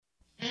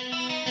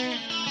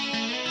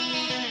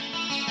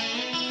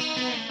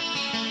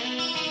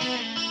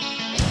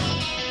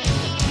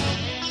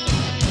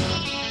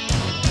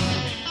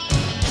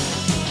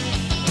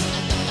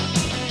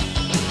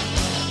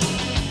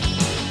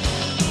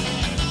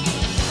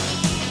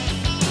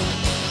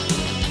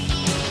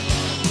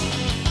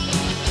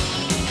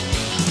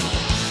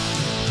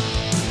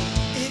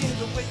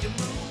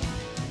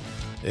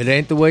It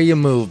ain't the way you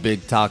move,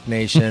 Big Talk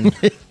Nation.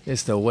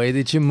 It's the way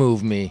that you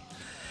move me.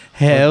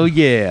 Hell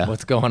yeah.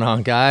 What's going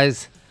on,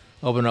 guys?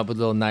 Open up with a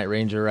little Night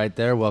Ranger right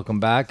there. Welcome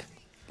back.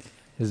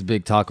 This is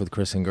Big Talk with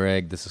Chris and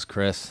Greg. This is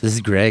Chris. This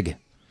is Greg.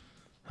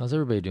 How's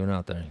everybody doing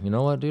out there? You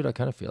know what, dude? I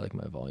kind of feel like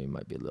my volume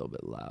might be a little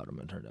bit loud. I'm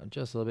going to turn it down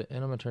just a little bit,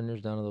 and I'm going to turn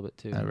yours down a little bit,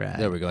 too. All right.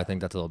 There we go. I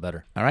think that's a little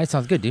better. All right,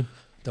 sounds good, dude.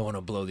 Don't want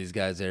to blow these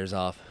guys' ears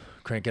off.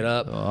 Crank it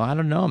up. Oh, I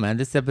don't know, man.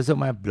 This episode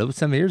might blow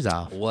some ears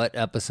off. What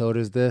episode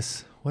is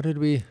this? What did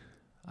we...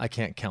 I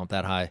can't count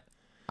that high.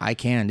 I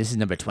can. This is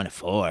number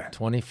 24.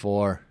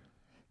 24.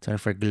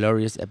 24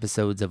 glorious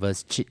episodes of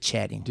us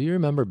chit-chatting. Do you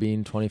remember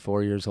being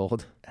 24 years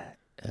old?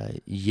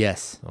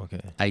 Yes,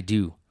 Okay. I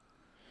do.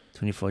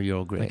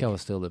 24-year-old I Greg. think I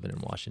was still living in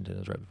Washington. It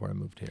was right before I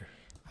moved here.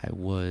 I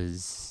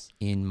was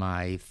in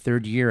my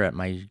third year at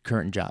my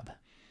current job.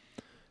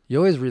 You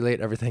always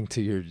relate everything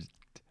to your...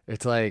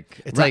 It's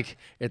like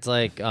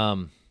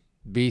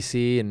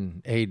BC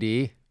and AD.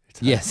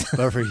 It's Yes.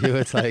 But for you,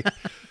 it's like...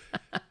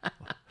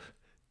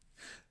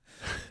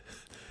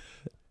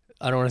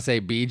 I don't want to say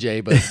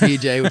BJ, but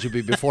BJ, which would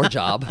be before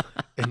job,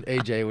 and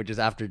AJ, which is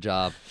after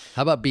job.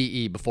 How about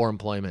BE, before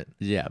employment?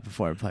 Yeah,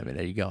 before employment.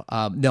 There you go.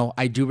 No,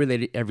 I do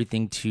relate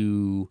everything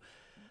to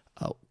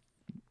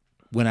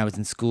when I was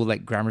in school,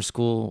 like grammar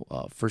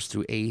school, first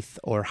through eighth,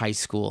 or high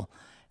school,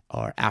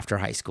 or after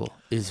high school,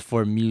 is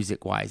for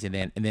music-wise,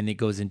 and then it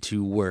goes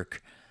into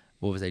work.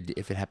 What was I?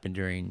 If it happened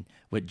during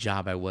what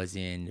job I was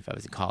in, if I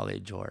was in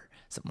college or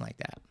something like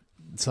that.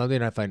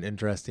 Something I find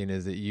interesting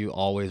is that you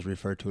always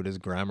refer to it as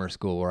grammar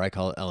school, where I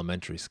call it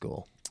elementary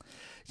school.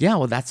 Yeah,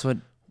 well, that's what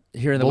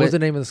here in the What was the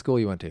name of the school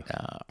you went to?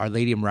 Our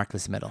Lady of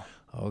Miraculous Medal,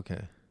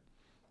 Okay.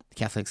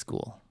 Catholic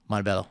school,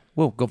 Montebello.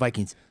 Whoa, go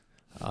Vikings!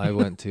 I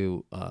went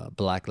to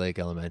Black Lake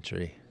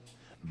Elementary.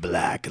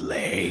 Black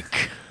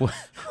Lake.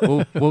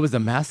 what was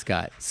the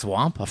mascot?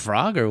 Swamp, a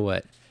frog, or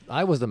what?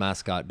 I was the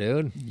mascot,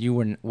 dude. You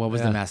were. What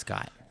was Yeah. the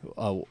mascot?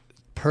 A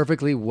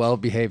perfectly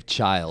well-behaved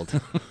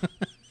child.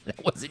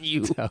 That wasn't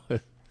you.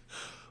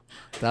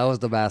 That was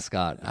the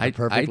mascot. I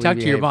Perfectly talked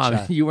to your behaved mom.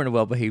 child. You weren't a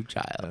well-behaved I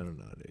child. don't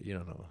know, dude. You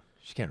don't know.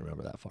 She can't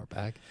remember that far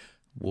back.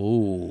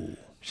 Whoa.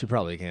 She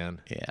probably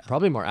can. Yeah.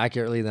 Probably more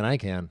accurately than I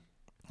can.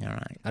 All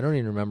right. I don't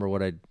even remember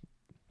what I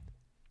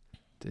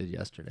did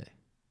yesterday.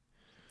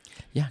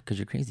 Yeah, because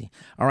you're crazy.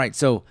 All right.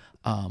 So,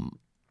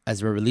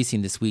 as we're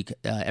releasing this week,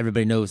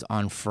 everybody knows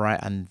on for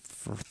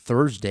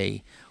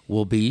Thursday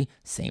will be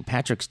St.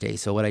 Patrick's Day.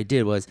 So what I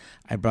did was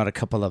I brought a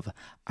couple of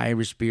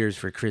Irish beers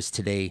for Chris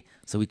today,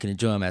 so we can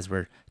enjoy them as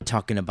we're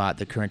talking about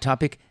the current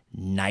topic,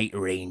 Night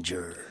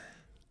Ranger.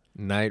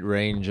 Night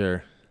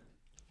Ranger.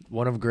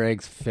 One of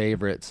Greg's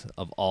favorites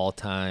of all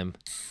time.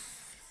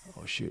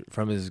 Oh, shoot.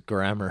 From his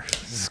grammar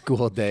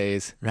school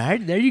days.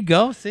 Right there, you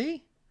go.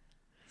 See.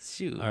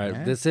 Shoot. All right,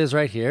 man. this is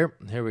right here.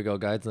 Here we go,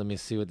 guys. Let me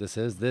see what this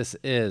is. This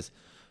is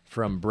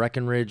from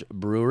Breckenridge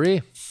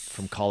Brewery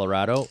from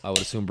Colorado. I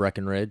would assume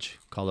Breckenridge,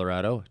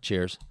 Colorado.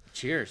 Cheers.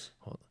 Cheers.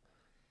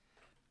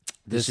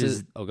 This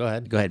is... Oh, go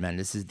ahead. Go ahead, man.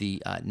 This is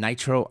the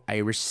Nitro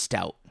Irish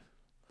Stout.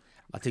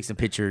 I'll take some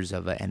pictures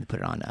of it and put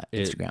it on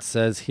Instagram. It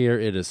says here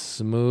it is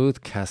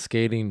smooth,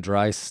 cascading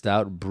dry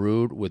stout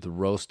brewed with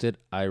roasted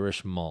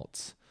Irish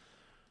malts.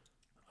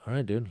 All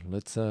right, dude.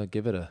 Let's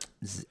give it a...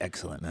 This is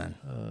excellent, man.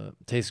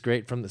 Tastes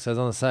great from... It says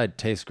on the side,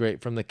 tastes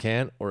great from the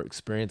can or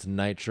experience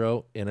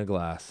nitro in a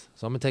glass.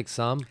 So I'm going to take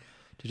some.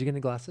 Did you get any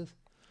glasses?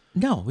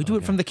 No, we do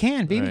it from the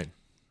can, baby. All right.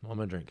 Well, I'm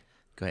going to drink.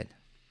 Go ahead.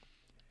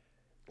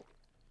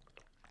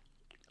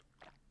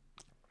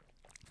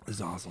 This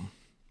is awesome.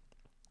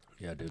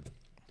 Yeah, dude.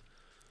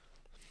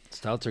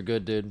 Stouts are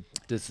good, dude.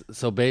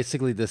 So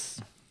basically this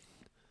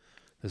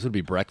would be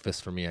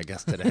breakfast for me, I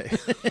guess, today.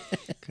 I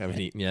haven't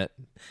eaten yet.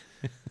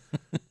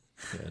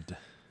 Good.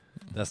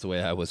 That's the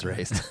way I was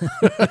raised.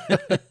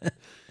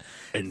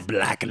 In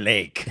Black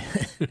Lake.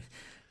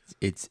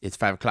 it's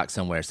 5 o'clock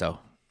somewhere, so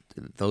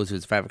those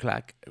who's 5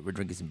 o'clock, we're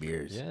drinking some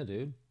beers. Yeah,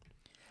 dude.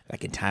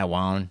 Like in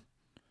Taiwan.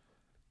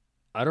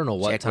 I don't know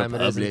what Czech time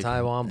it is in Republic.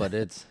 Taiwan, but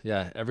it's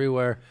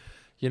everywhere.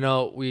 You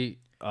know,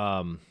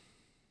 God,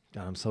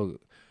 I'm so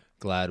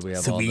glad we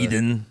have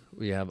Sweden.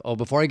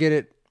 Before I get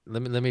it,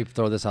 let me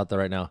throw this out there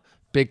right now.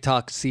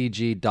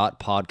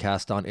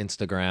 BigTalkCG.podcast on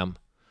Instagram.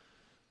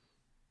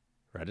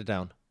 Write it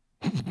down.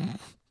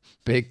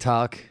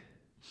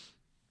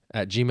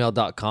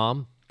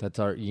 BigTalk@gmail.com. That's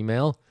our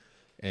email.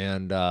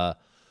 And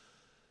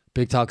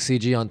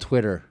BigTalkCG on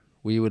Twitter.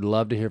 We would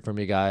love to hear from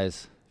you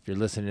guys. If you're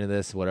listening to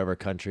this, whatever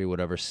country,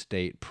 whatever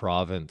state,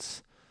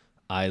 province,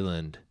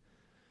 island,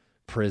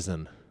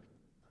 prison,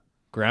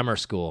 grammar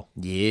school,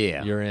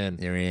 Yeah. you're in.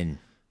 They're in.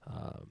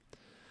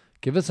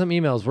 Give us some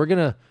emails.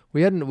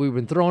 We've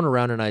been throwing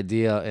around an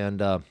idea,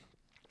 and I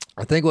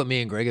think what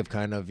me and Greg have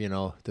kind of,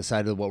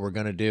 decided what we're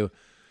gonna do.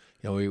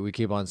 We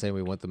keep on saying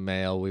we want the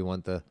mail, we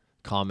want the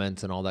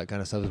comments and all that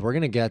kind of stuff. Is we're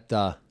gonna get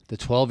the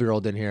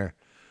 12-year-old in here.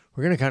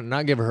 We're gonna kind of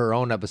not give her her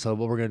own episode,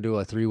 but we're gonna do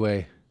a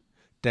 3-way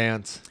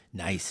dance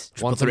Nice.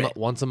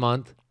 once a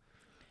month.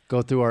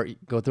 Go through our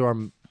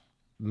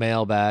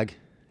mailbag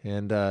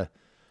and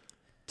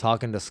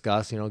talk and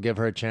discuss. Give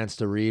her a chance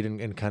to read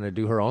and kind of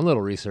do her own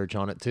little research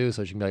on it too,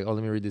 so she can be like, oh,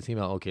 let me read this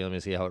email. Okay, let me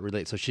see how it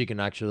relates. So she can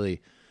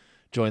actually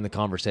join the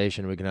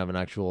conversation. We can have an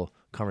actual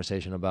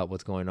conversation about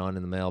what's going on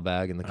in the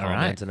mailbag and the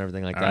comments and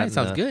everything like that. All right,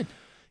 sounds and, good.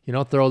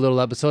 Throw a little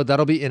episode.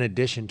 That'll be in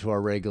addition to our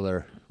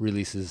regular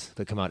releases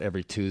that come out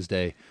every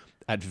Tuesday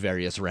at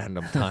various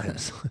random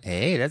times.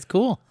 Hey, that's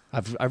cool.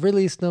 I've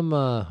released them,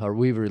 or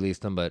we've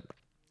released them, but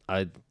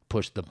I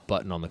pushed the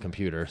button on the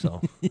computer,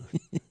 so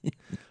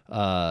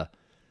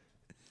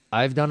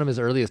I've done them as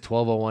early as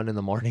 12:01 in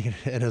the morning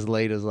and as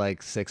late as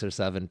like 6 or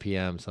 7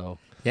 p.m. So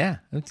Yeah,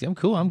 I'm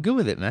cool. I'm good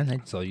with it,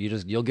 man. so you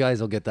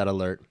guys will get that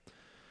alert.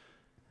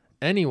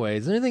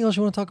 Anyways, anything else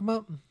you want to talk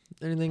about?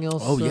 Anything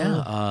else? Oh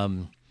yeah.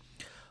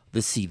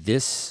 Let's see.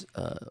 This,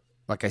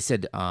 like I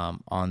said,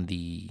 on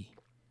the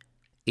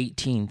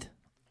 18th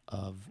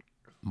of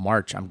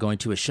March, I'm going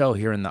to a show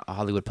here in the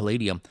Hollywood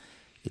Palladium.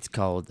 It's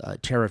called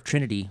Terror of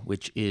Trinity,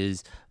 which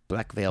is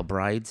Black Veil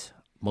Brides,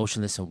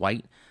 Motionless in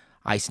White,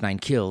 Ice Nine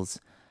Kills.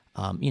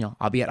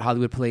 I'll be at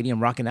Hollywood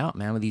Palladium rocking out,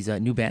 man, with these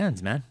new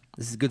bands, man.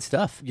 This is good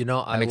stuff.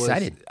 I'm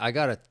excited. I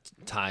got to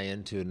tie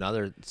into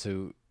another.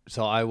 So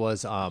I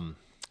was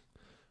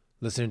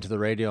listening to the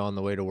radio on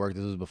the way to work.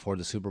 This was before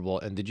the Super Bowl.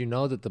 And did you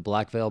know that the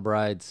Black Veil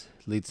Brides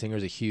lead singer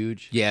is a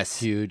huge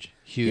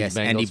Bengals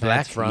Andy fan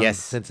Black from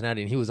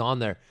Cincinnati, and he was on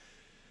there.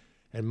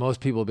 And most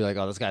people will be like,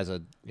 "Oh, this guy's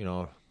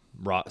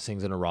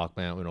sings in a rock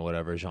band,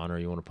 whatever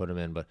genre you want to put him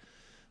in, but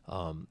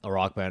a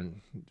rock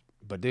band."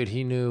 But dude,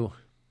 he knew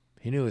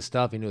his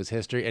stuff. He knew his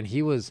history, and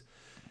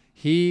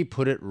he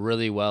put it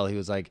really well. He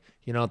was like,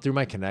 through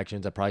my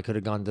connections, I probably could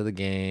have gone to the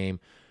game.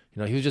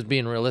 He was just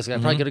being realistic. I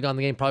probably could have gone to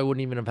the game. Probably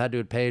wouldn't even have had to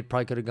have paid.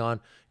 Probably could have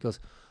gone. He goes,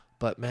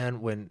 but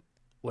man,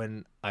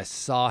 when I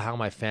saw how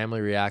my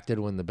family reacted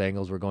when the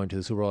Bengals were going to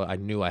the Super Bowl, I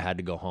knew I had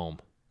to go home.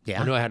 Yeah,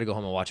 I knew I had to go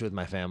home and watch it with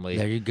my family.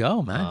 There you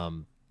go,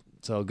 man.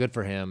 So good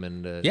for him.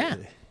 And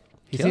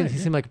he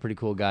seemed like a pretty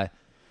cool guy.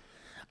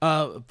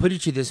 Put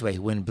it to you this way: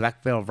 when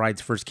Black Veil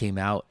Brides first came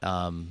out,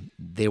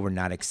 they were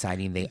not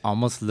exciting. They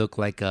almost looked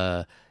like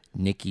a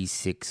Nikki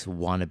Sixx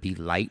wannabe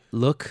light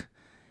look.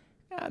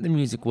 The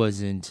music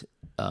wasn't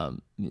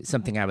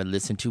something I would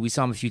listen to. We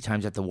saw them a few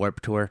times at the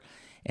Warped Tour,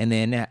 and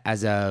then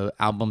as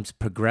albums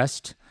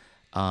progressed,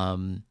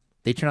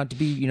 they turned out to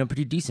be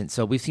pretty decent.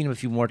 So we've seen them a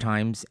few more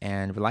times,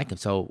 and we like them.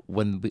 So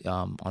when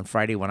on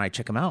Friday when I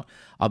check them out,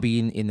 I'll be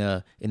in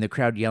the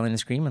crowd yelling and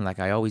screaming like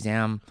I always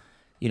am.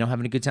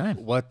 Having a good time.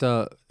 What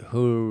kind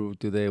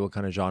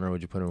of genre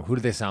would you put them? Who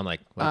do they sound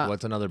like?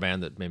 What's another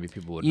band that maybe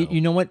people would know?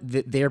 You know what?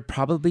 They're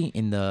probably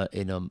in a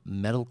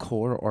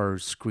metalcore or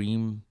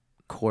scream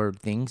core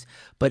things,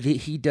 but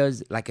he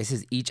does, like I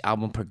said, each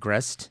album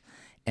progressed,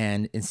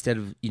 and instead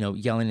of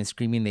yelling and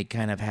screaming, they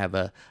kind of have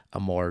a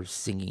more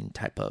singing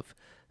type of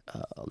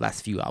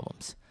last few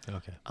albums.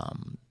 Okay.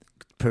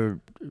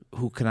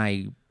 Who can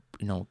I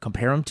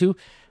compare them to?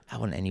 I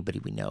want anybody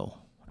we know.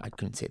 I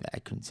couldn't say that. I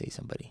couldn't say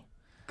somebody.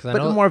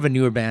 But more of a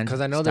newer band.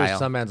 Because I know style. There's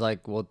some bands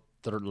like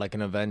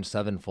an Avenged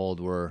Sevenfold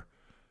were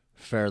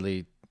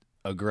fairly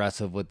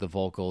aggressive with the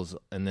vocals,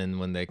 and then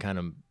when they kind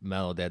of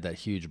mellowed, they had that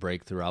huge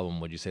breakthrough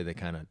album. Would you say they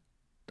kind of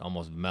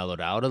almost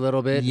mellowed out a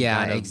little bit? Yeah,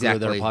 kind of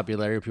exactly. Grew their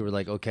popularity. People were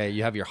like, okay,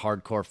 you have your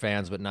hardcore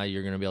fans, but now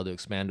you're going to be able to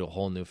expand to a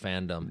whole new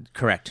fandom.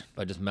 Correct.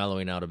 By just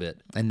mellowing out a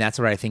bit. And that's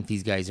where I think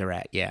these guys are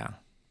at. Yeah.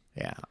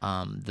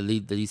 The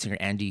lead singer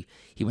Andy,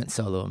 he went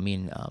solo. Me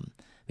and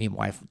my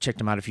wife checked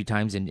him out a few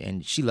times,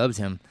 and she loves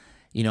him.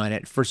 And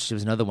at first there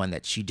was another one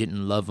that she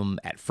didn't love him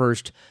at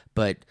first,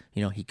 but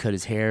he cut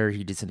his hair,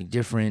 he did something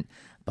different,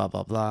 blah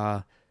blah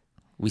blah.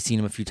 We've seen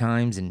him a few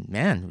times, and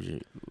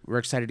man, we're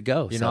excited to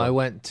go. I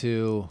went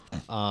to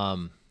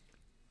an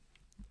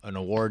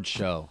award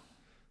show,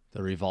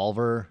 the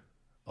Revolver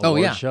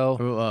award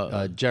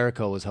show.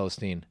 Jericho was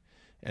hosting,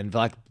 and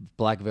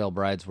Black Veil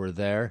Brides were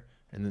there.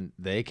 And then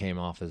they came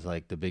off as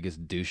like the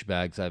biggest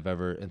douchebags I've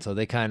ever. And so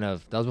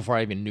that was before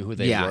I even knew who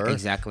they were. Yeah,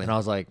 exactly. And I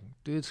was like,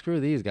 dude, screw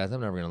these guys. I'm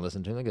never going to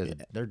listen to them.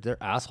 They're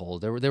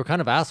assholes. They were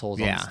kind of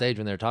assholes on the stage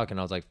when they were talking.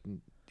 I was like,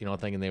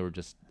 thinking they were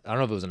just, I don't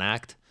know if it was an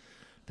act.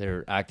 They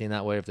were acting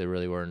that way if they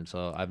really weren't.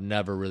 So I've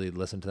never really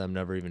listened to them,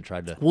 never even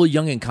tried to. Well,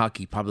 Young and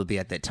Cocky probably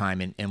at that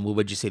time. And what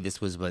would you say this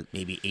was,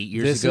 maybe 8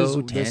 years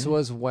ago? 10? This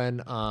was when,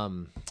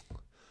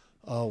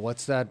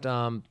 what's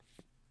that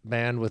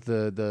band with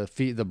the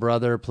feet? The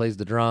brother plays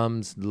the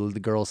drums, the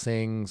girl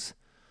sings.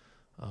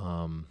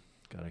 God,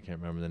 I can't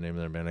remember the name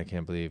of their band. I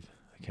can't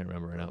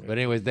remember right now. But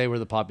anyways, they were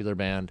the popular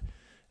band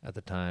at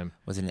the time.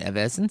 Was it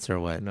Evanescence or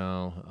what?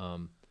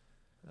 No.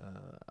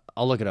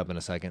 I'll look it up in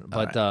a second.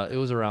 But it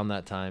was around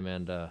that time,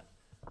 and I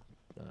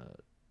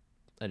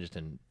just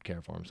didn't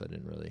care for them, so I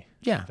didn't really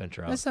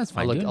venture out. That's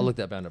fine. I'll look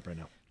that band up right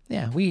now.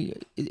 Yeah,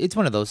 it's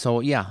one of those. So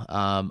yeah,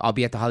 I'll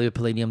be at the Hollywood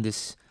Palladium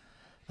this.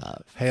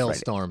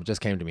 Hailstorm Friday.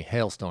 just came to me.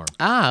 Hailstorm.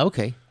 Ah,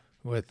 okay.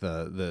 With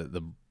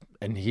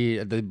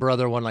the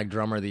brother won like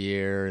drummer of the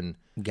year, and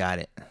got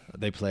it.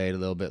 They played a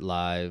little bit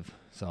live,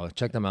 so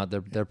check them out.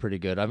 They're pretty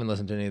good. I haven't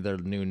listened to any of their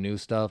new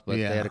stuff, but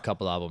they had a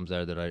couple albums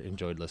there that I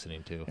enjoyed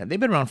listening to. Yeah, they've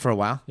been around for a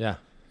while. Yeah.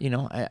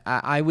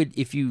 I would,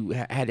 if you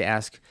had to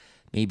ask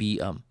maybe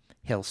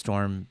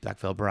Hailstorm, Black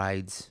Veil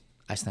Brides,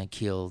 Ice Nine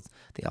Kills.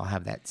 They all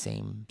have that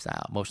same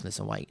style, Motionless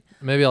in White.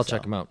 Maybe I'll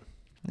check them out.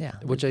 Yeah,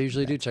 Which I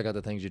usually do check out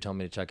the things you tell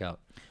me to check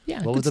out. Yeah.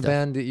 What good was the stuff.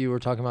 band that you were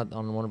talking about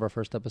on one of our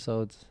first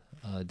episodes?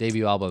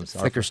 Debut albums.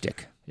 Flicker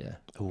Stick. Yeah.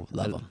 Oh,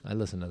 love them. I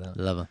listened to that.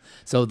 Love them.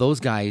 So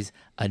those guys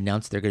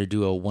announced they're going to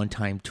do a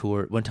one-time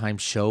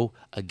show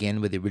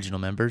again with the original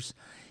members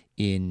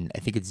in, I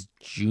think it's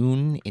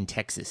June in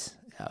Texas,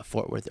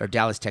 Fort Worth or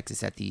Dallas,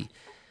 Texas, at the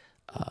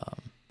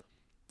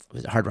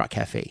was it Hard Rock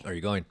Cafe. Are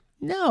you going?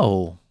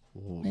 No,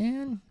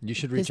 man. You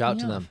should Piss reach out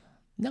me to off. them.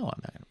 No,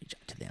 I'm not going to reach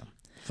out to them.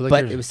 Flicker,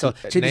 But it was so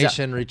check this out.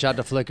 Nation, reach out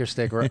to Flicker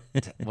Stick.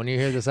 When you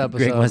hear this Greg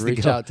episode, wants to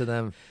reach go. out to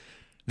them.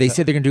 They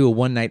said they're going to do a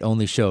one-night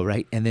only show,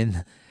 right? And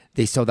then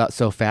they sold out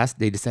so fast,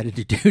 they decided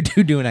to do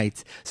two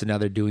nights. So now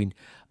they're doing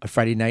a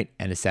Friday night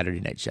and a Saturday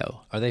night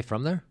show. Are they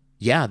from there?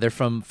 Yeah, they're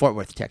from Fort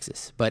Worth,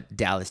 Texas, but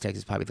Dallas, Texas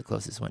is probably the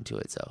closest one to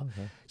it. So,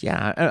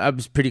 yeah, I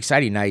was pretty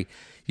excited. And I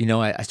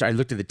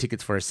looked at the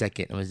tickets for a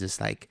second and was just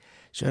like,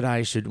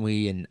 shouldn't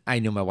we? And I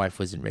knew my wife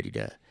wasn't ready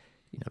to,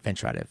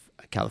 venture out of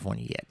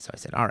California yet. So I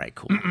said, all right,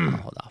 cool. I'll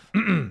hold off.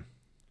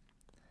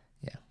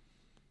 Yeah.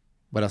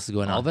 What else is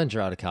going I'll on? venture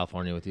out of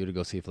California with you to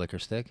go see Flicker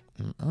Stick.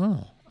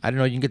 Oh, I don't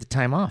know. You can get the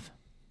time off.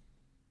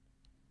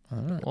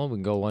 Well, we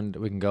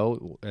can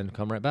go and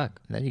come right back.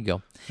 There you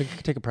go. We can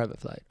take a private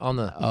flight on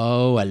the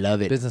Oh, I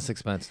love it. business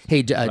expense.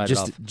 Hey, Write it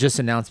off. just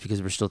announced,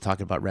 because we're still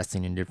talking about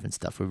wrestling and different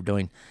stuff we were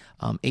doing.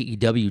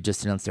 AEW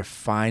just announced they're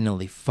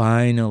finally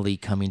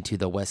coming to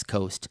the West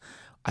Coast.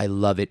 I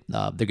love it.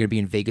 They're going to be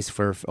in Vegas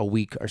for a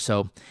week or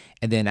so,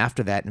 and then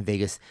after that in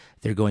Vegas,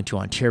 they're going to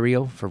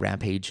Ontario for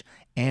Rampage,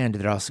 and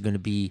they're also going to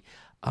be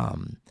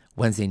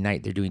Wednesday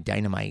night. They're doing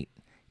Dynamite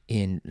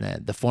in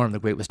the Forum, the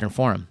Great Western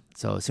Forum.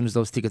 So as soon as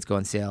those tickets go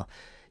on sale,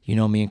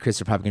 me and Chris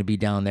are probably going to be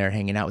down there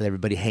hanging out with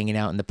everybody, hanging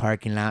out in the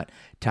parking lot,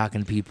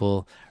 talking to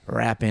people,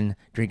 rapping,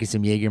 drinking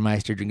some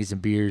Jägermeister, drinking some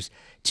beers,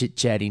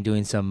 chit-chatting,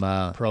 doing some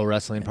Pro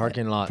wrestling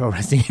parking lot. pro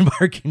wrestling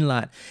parking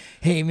lot.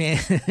 Hey, man,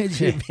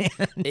 it's your band.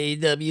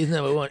 AEW's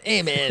number one.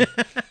 Hey, man.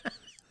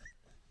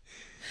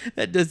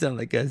 That does sound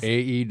like us.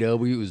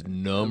 AEW is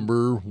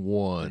number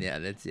one. Yeah,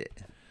 that's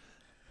it.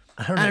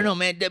 I I don't know,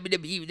 man.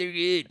 WWE, they're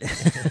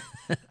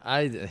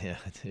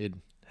good.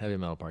 Heavy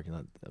Metal Parking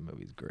Lot. That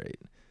movie's great.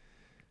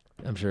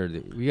 I'm sure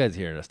you guys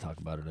hearing us talk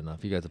about it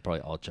enough. You guys have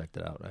probably all checked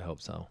it out. I hope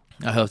so.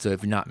 I hope so.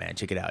 If you're not, man,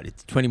 check it out.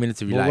 It's 20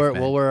 minutes of your life,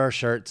 man. We'll wear our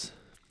shirts.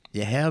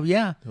 Yeah, hell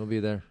yeah. We'll be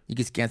there. You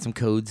can scan some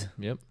codes.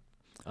 Yep.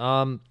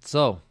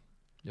 So,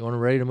 you want to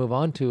ready to move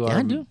on to Yeah, our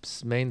I do.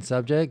 main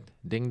subject?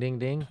 Ding, ding,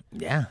 ding.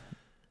 Yeah.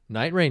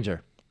 Night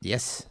Ranger.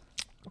 Yes.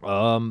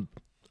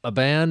 A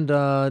band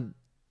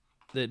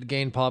that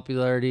gained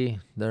popularity.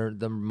 They're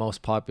the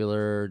most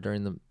popular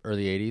during the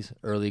early 80s,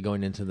 early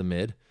going into the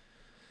mid.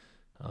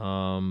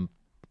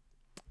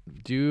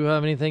 Do you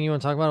have anything you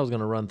want to talk about? I was going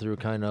to run through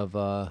kind of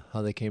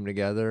how they came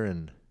together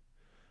and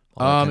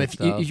all that kind of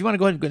stuff. If you want to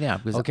go ahead and go down,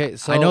 because Okay,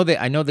 so-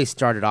 I know they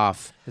started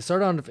off. It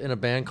started on in a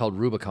band called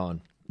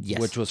Rubicon, Yes.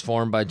 which was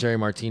formed by Jerry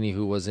Martini,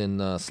 who was in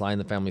Sly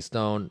and the Family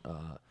Stone.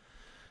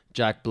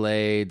 Jack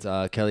Blades,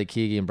 Kelly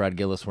Keegan, and Brad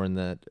Gillis were in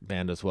that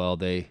band as well.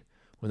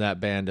 When that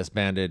band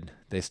disbanded,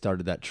 they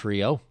started that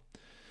trio.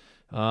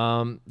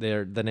 The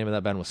name of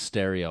that band was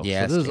Stereo.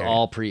 Yeah, so this Stereo. is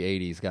all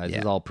pre-80s, guys. Yeah.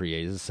 This is all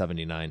pre-80s. This is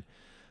 79.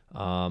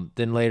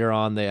 Then later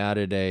on, they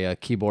added a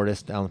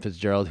keyboardist, Alan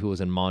Fitzgerald, who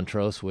was in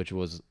Montrose, which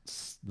was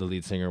the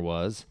lead singer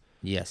was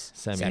Yes.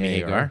 Sammy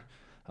Hagar.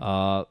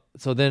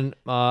 So then,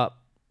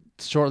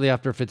 shortly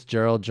after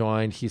Fitzgerald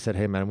joined, he said,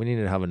 "Hey man, we need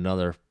to have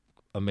another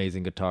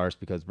amazing guitarist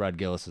because Brad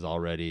Gillis is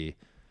already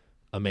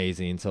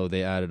amazing." So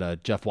they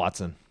added Jeff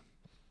Watson,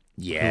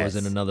 who Yes. was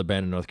in another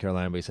band in North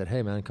Carolina. But he said,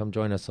 "Hey man, come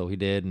join us." So he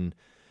did, and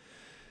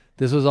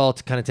this was all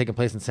kind of taking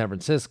place in San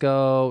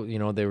Francisco.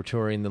 They were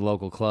touring the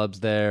local clubs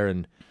there,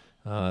 and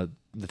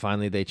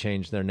finally they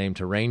changed their name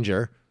to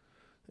Ranger.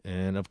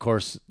 And of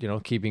course,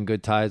 keeping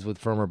good ties with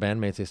former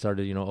bandmates, they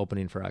started,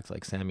 opening for acts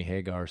like Sammy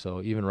Hagar.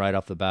 So even right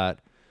off the bat,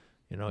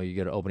 you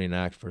get an opening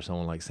act for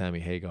someone like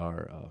Sammy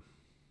Hagar,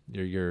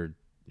 you're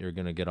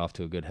gonna get off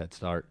to a good head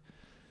start.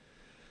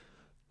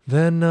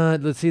 Then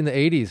let's see, in the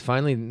 80s,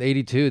 finally in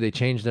 82, they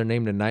changed their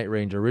name to Night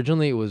Ranger.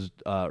 Originally it was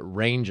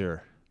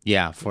Ranger,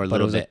 Yeah, for a but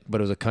little it was bit.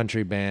 but it was a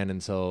country band,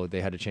 and so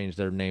they had to change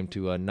their name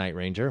to Night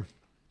Ranger.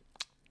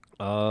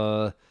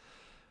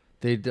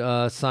 They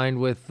signed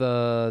with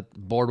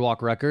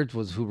Boardwalk Records,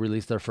 was who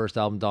released their first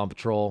album, Dawn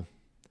Patrol.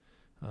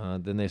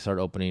 Then they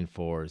started opening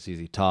for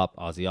ZZ Top,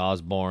 Ozzy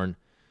Osbourne,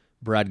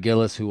 Brad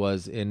Gillis, who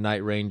was in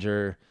Night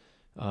Ranger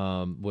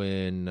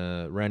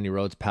when Randy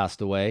Rhoads passed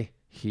away.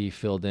 He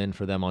filled in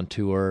for them on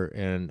tour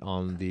and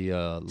on the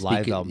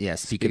live album. yeah,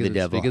 Speak of the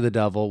Devil. Speak of the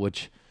Devil,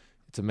 which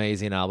it's an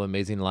amazing album,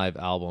 amazing live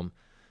album.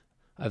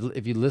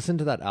 If you listen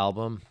to that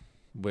album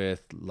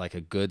with like a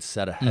good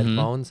set of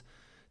headphones,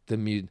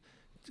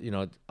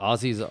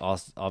 Ozzy's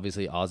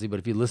obviously Ozzy, but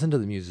if you listen to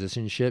the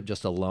musicianship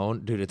just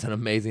alone, dude, it's an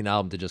amazing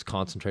album to just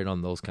concentrate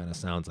on those kind of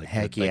sounds, like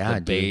Heck the yeah,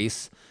 dude.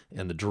 bass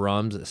and the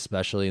drums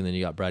especially, and then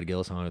you got Brad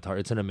Gillis on guitar.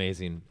 It's an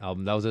amazing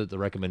album. That was the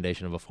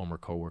recommendation of a former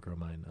coworker of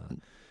mine,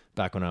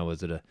 back when I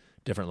was at a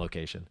different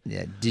location.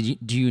 Yeah.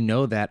 Do you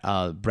know that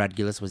Brad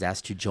Gillis was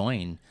asked to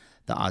join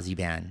the Ozzy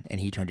band and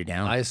he turned it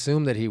down? I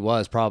assume that he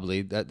was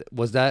probably did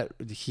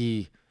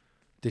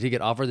he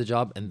get offered the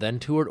job and then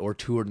toured, or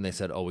toured and they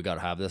said, "Oh, we got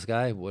to have this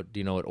guy"? What do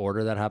you know? What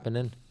order that happened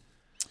in?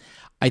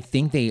 I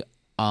think they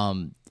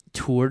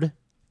toured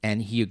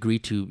and he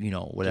agreed to,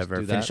 whatever,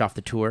 do finish that? off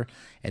the tour.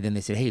 And then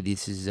they said, hey,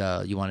 this is,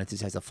 you wanted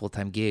this as a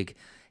full-time gig.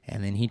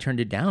 And then he turned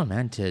it down,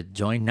 man, to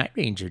join Night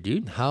Ranger,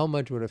 dude. How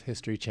much would have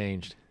history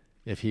changed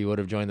if he would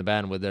have joined the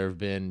band? Would there have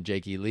been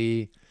Jakey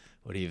Lee?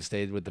 Would he have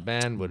stayed with the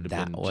band? Would it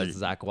have been just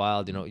Zach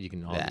Wild? You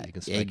can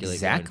speculate.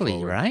 Exactly,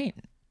 going forward. right?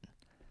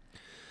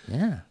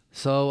 Yeah.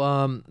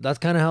 So that's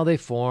kind of how they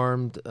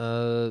formed.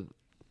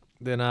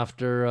 Then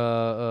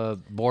after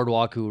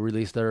Boardwalk, who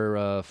released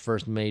their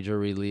first major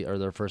release, or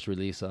their first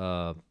release,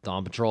 Dawn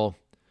Patrol,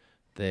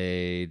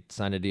 they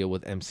signed a deal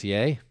with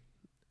MCA,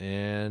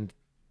 and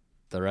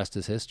the rest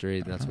is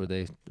history. That's where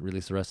they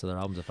released the rest of their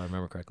albums, if I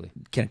remember correctly.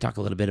 Can I talk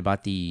a little bit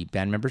about the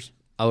band members?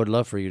 I would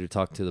love for you to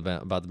talk to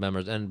about the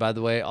members. And by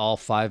the way, all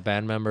 5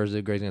 band members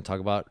that Greg's going to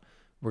talk about,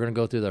 we're going to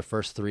go through their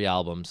first 3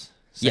 albums.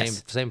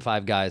 Same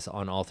 5 guys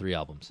on all 3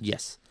 albums.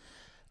 Yes.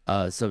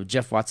 So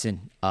Jeff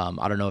Watson,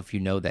 I don't know if you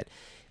know that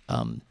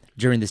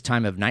during this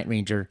time of Night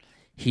Ranger,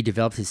 he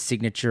developed his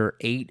signature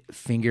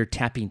 8-finger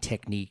tapping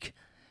technique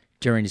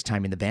during his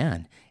time in the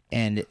band.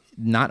 And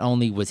not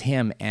only was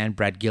him and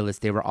Brad Gillis,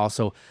 they were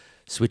also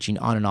switching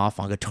on and off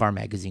on guitar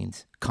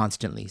magazines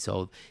constantly.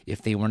 So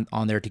if they weren't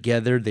on there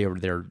together, they were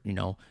there,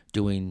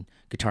 doing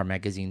guitar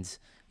magazines,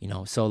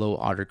 solo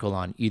article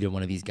on either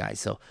one of these guys.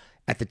 So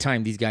at the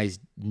time, these guys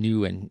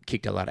knew and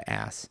kicked a lot of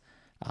ass,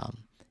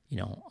 on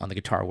the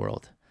guitar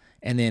world.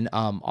 And then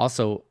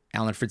also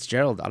Alan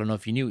Fitzgerald, I don't know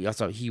if you knew,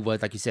 he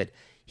was, like you said,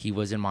 he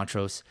was in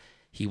Montrose.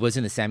 He was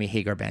in the Sammy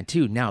Hagar band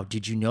too. Now,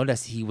 did you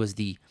notice he was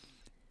the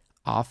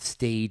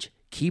offstage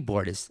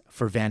keyboardist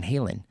for Van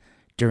Halen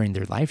during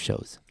their live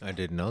shows? I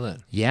didn't know that.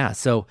 Yeah,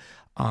 so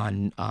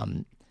on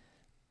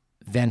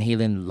Van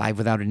Halen Live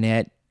Without a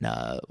Net,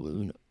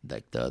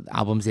 like the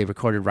albums they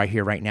recorded right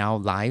here, right now,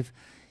 live,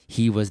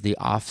 he was the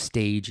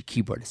offstage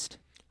keyboardist.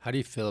 How do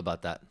you feel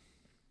about that?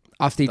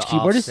 Offstage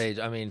keyboardist? Offstage,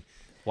 I mean,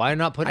 why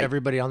not put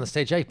everybody on the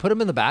stage? Yeah, put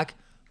them in the back,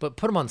 but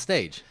put them on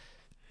stage.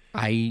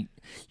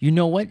 You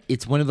know what?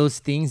 It's one of those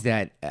things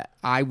that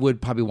I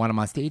would probably want him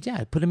on stage.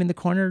 Yeah, put him in the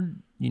corner,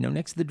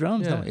 next to the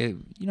drums. Yeah. No,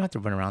 you don't have to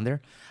run around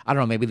there. I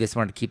don't know. Maybe they just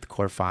wanted to keep the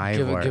core 5.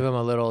 Give him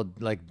a little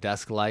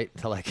desk light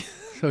to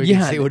so he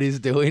can see what he's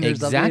doing.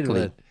 Exactly.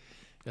 Or something,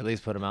 at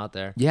least put him out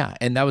there. Yeah,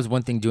 and that was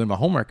one thing doing my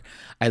homework.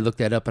 I looked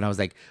that up and I was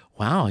like,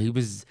 wow, he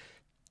was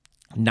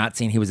not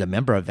saying he was a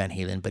member of Van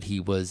Halen, but he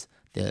was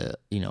the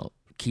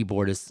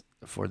keyboardist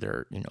for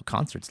their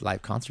concerts,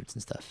 live concerts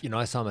and stuff.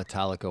 I saw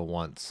Metallica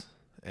once,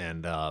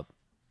 and I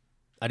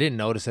didn't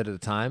notice it at the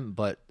time,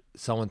 but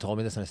someone told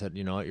me this, and I said,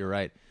 you know what, you're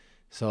right.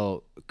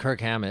 So Kirk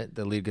Hammett,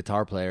 the lead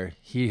guitar player,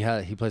 he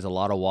plays a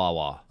lot of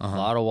wah-wah, a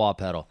lot of wah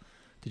pedal.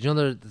 Did you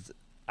know there's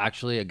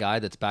actually a guy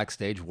that's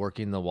backstage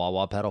working the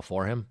wah-wah pedal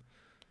for him?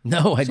 No, I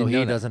didn't know So he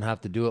that. doesn't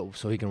have to do it,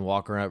 so he can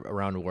walk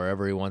around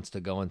wherever he wants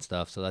to go and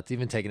stuff. So that's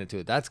even taking it to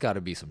it. That's got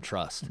to be some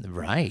trust.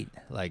 Right.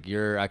 Like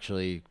you're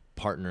actually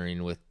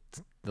partnering with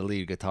the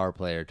lead guitar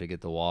player to get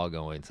the wah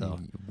going. So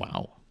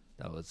Wow.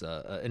 that was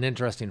an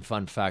interesting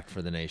fun fact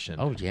for the nation.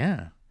 Oh,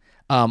 yeah.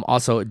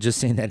 Also, just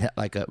saying that,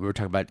 we were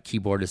talking about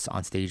keyboardists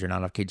on stage or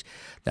not off stage.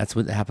 That's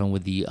what happened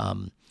with the.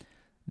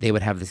 They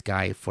would have this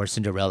guy for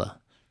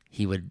Cinderella.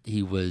 He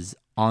was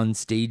on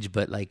stage,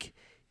 but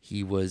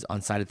he was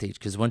on side of the stage.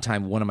 Because one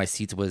time, one of my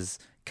seats was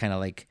kind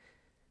of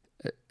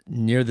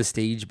near the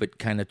stage, but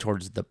kind of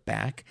towards the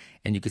back,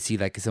 and you could see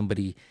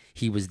somebody.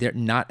 He was there,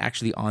 not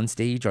actually on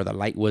stage, or the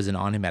light wasn't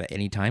on him at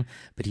any time,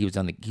 but he was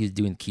doing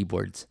the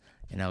keyboards,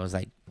 and I was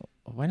like,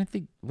 why don't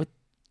they? What,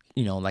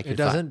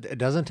 It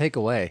doesn't take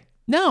away.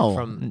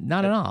 No,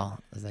 not at all.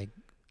 I was like,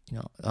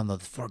 on the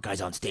 4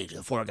 guys on stage,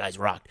 the 4 guys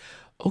rocked.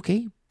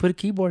 Okay, put a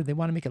keyboard. They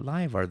want to make it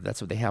live, or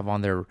that's what they have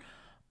on their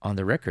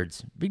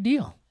records. Big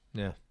deal.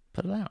 Yeah,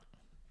 Put it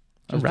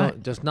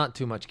out. just not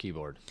too much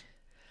keyboard.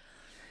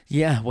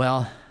 Yeah,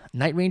 well,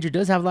 Night Ranger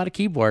does have a lot of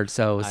keyboards,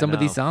 so some of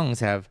these songs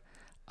have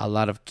a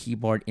lot of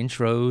keyboard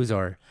intros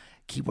or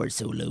keyboard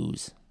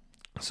solos.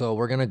 So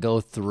we're gonna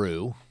go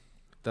through.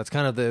 That's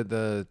kind of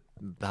the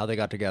how they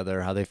got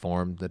together, how they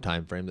formed, the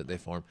time frame that they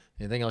formed.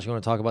 Anything else you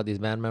want to talk about these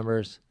band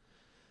members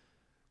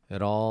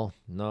at all?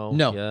 No.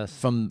 No. Yes.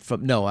 From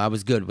no, I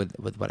was good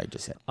with what I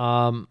just said.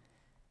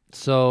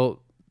 So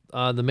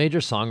the major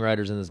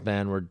songwriters in this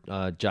band were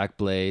Jack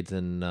Blades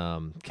and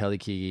Kelly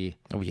Keagy.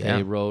 Oh, yeah.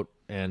 They wrote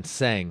and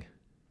sang.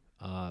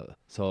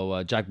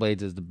 So Jack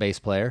Blades is the bass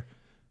player,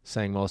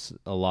 sang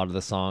a lot of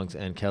the songs,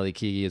 and Kelly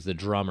Keagy is the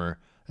drummer.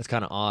 It's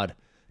kind of odd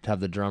to have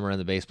the drummer and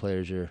the bass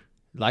players. You're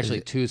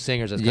actually 2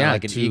 singers. It's kind of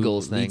like an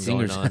Eagles thing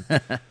going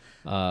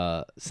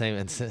on. Same,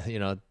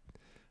 and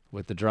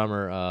with the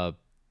drummer.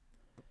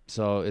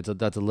 So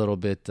that's a little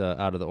bit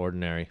out of the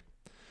ordinary.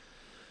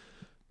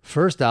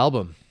 First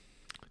album,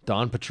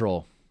 Dawn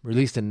Patrol,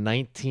 released in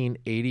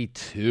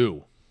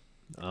 1982.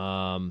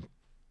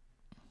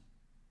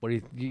 What do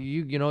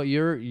you know?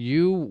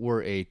 You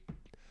were a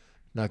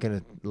not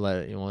gonna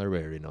let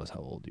everybody already knows how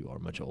old you are.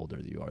 Much older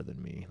you are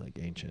than me, like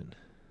ancient.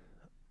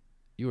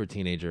 You were a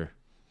teenager,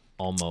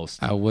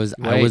 almost. I was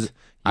You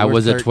I were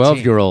was a 13.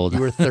 12-year-old. You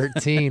were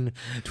 13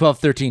 12,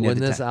 13 when at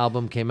the this time.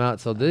 album came out.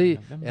 So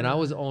and I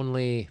was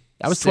only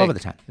I was 6, 12 at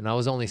the time. and I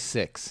was only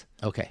 6.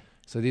 Okay.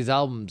 So these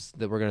albums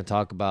that we're gonna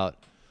talk about,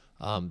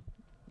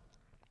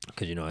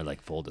 because I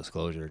like full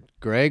disclosure.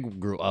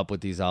 Greg grew up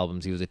with these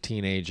albums. He was a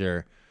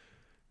teenager,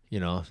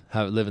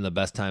 living the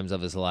best times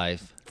of his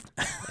life,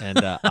 and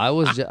I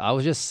was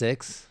just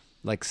 6,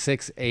 like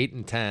 6, 8,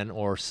 and 10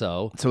 or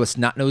so. So a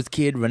snot-nosed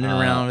kid running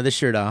around with his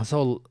shirt off.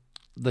 So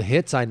the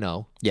hits I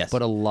know, Yes.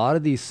 but a lot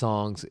of these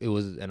songs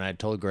and I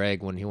told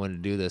Greg when he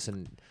wanted to do this,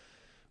 and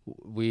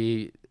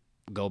we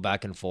go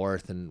back and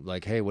forth and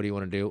like, hey, what do you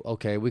want to do?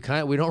 Okay, we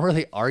don't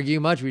really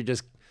argue much. We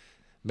just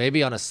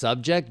maybe on a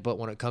subject, but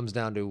when it comes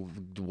down to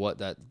what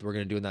that we're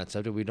gonna do in that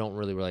subject, we don't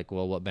really. We're like,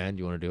 well, what band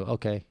do you want to do?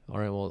 Okay, all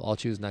right, well, I'll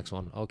choose next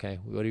one. Okay,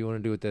 what do you want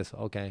to do with this?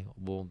 Okay,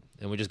 well,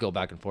 and we just go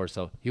back and forth.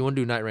 So you want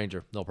to do Night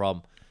Ranger? No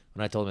problem.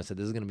 When I told him, I said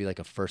this is gonna be like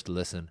a first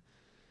listen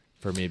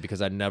for me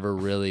because I never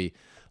really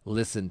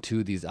listened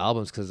to these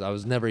albums because I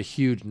was never a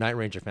huge Night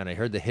Ranger fan. I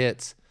heard the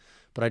hits,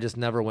 but I just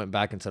never went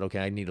back and said, okay,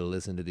 I need to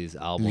listen to these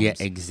albums. Yeah,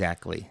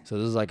 exactly. So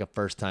this is like a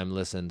first time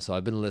listen. So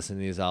I've been listening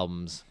to these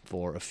albums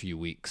for a few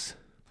weeks.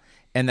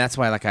 And that's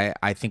why, like,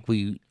 I think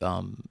we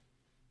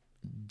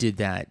did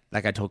that.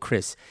 Like I told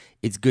Chris,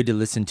 it's good to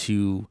listen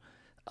to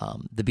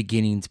the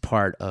beginnings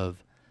part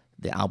of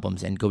the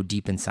albums and go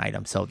deep inside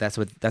them. So that's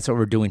what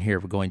we're doing here.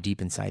 We're going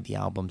deep inside the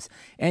albums,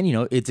 and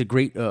it's a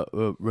great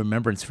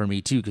remembrance for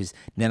me too, because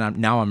then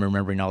I'm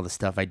remembering all the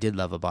stuff I did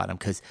love about them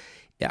because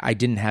I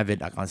didn't have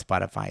it like on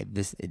Spotify.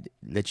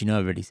 Let you know,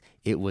 everybody's.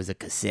 It was a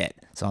cassette,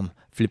 so I'm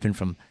flipping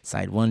from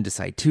side 1 to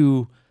side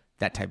 2,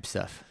 that type of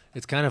stuff.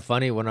 It's kind of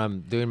funny when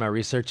I'm doing my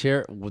research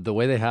here. The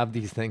way they have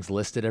these things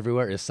listed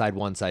everywhere is side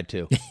 1, side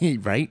 2.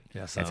 Right?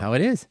 Yeah, so. That's how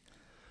it is.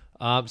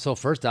 So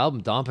first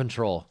album, Dawn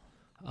Patrol.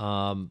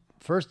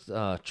 First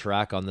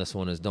track on this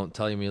one is "Don't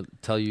Tell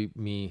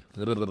Me."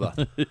 Blah, blah,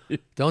 blah.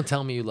 Don't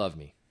Tell Me You Love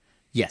Me.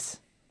 Yes.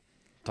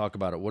 Talk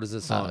about it. What is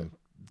this song?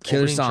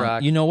 Killer Opening song.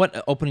 track. You know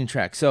what? Opening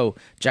track. So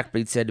Jack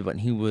Blade said when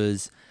he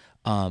was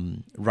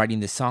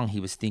writing this song,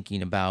 he was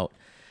thinking about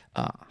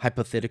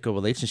hypothetical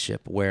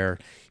relationship where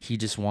he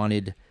just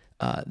wanted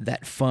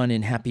that fun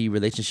and happy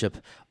relationship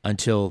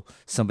until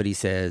somebody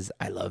says,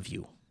 I love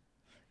you.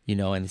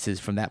 And it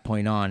says from that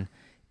point on,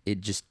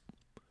 it just,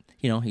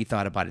 he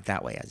thought about it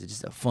that way as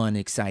just a fun,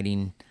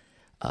 exciting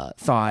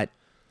thought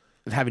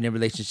of having a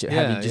relationship,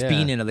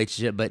 being in a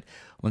relationship. But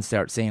once they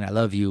start saying, I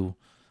love you,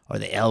 or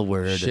the L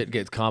word. Shit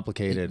gets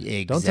complicated.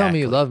 Exactly. Don't tell me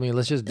you love me.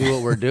 Let's just do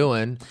what we're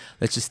doing.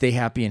 Let's just stay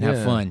happy and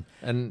have fun.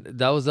 And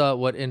that was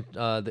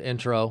the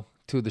intro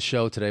to the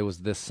show today was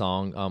this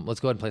song. Let's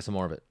go ahead and play some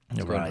more of it.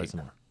 Let's go ahead and play some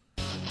more.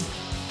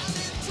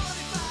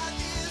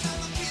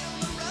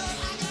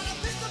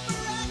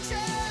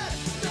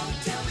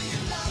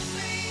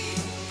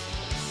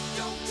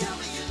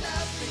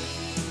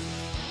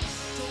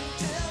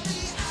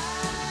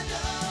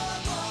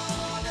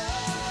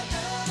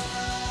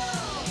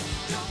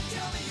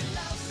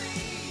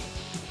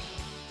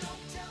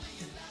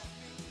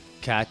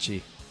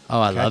 Catchy. Oh,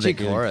 I love it,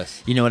 Catchy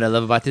chorus. You know what I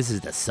love about this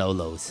is the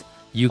solos.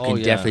 You can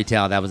yeah. definitely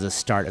tell that was the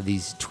start of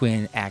these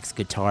twin axe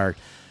guitar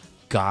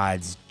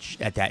gods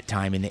at that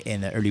time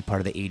in the early part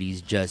of the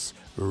 80s, just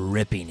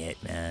ripping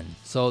it, man.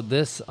 So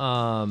this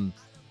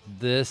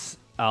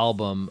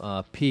album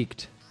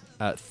peaked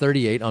at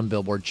 38 on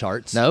Billboard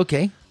charts.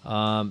 Okay.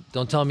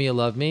 Don't Tell Me You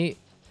Love Me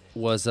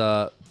was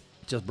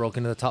just broke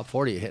into the top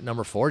 40. It hit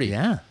number 40.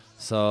 Yeah.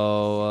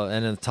 So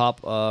and in the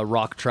top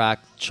rock track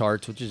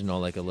charts, which is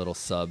like a little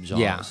sub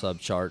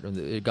chart,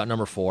 it got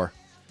number 4.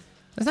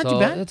 That's not too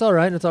bad. It's all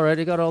right. It's all right.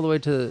 It got all the way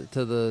to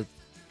the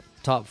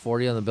top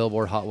 40 on the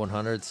Billboard Hot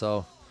 100.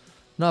 So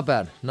not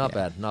bad. Not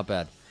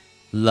bad.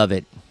 Love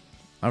it.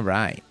 All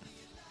right.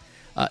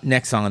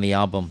 Next song on the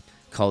album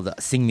called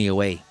 "Sing Me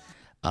Away."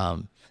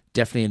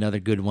 Definitely another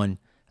good one.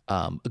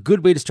 A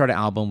good way to start an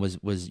album was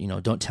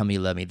 "Don't Tell Me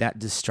You Love Me." That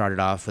just started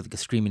off with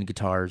screaming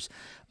guitars.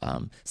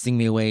 "Sing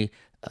Me Away."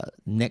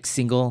 Next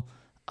single,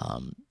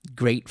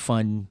 great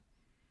fun,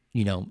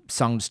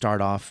 song to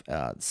start off.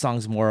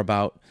 Song's more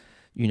about,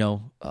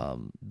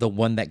 the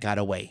one that got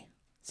away.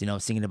 So,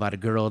 singing about a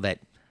girl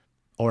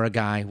or a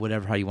guy,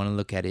 whatever, how you want to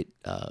look at it,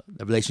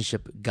 the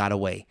relationship got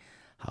away.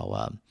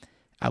 How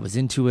I was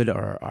into it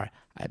or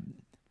I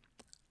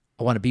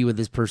want to be with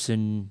this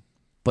person,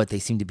 but they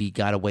seem to be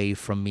got away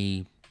from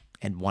me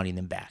and wanting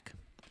them back.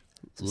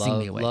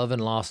 Love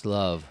and lost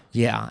love.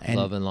 Yeah.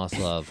 Love and lost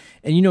love.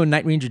 And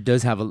Night Ranger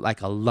does have a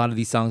lot of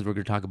these songs we're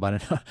going to talk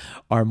about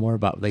are more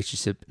about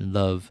relationship and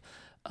love,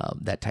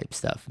 that type of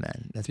stuff,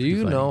 man. That's Do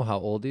you know how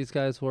old these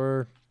guys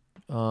were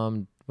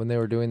when they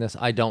were doing this?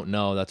 I don't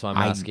know. That's why I'm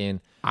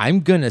asking.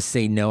 I'm going to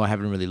say no. I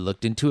haven't really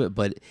looked into it,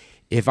 but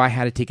if I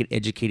had to take an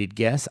educated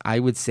guess, I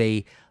would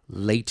say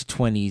late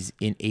 20s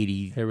in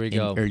 80. Here we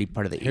go. Early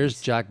part of the 80s.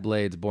 Here's Jack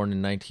Blades, born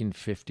in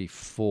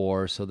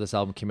 1954. So this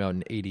album came out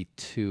in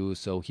 82.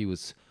 So he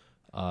was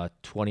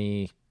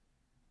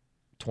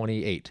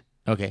 28.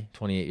 Okay.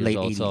 28 years Late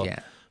old. 80s, So yeah.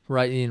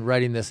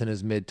 writing this in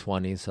his mid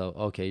 20s. So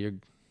okay,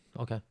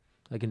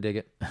 I can dig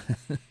it.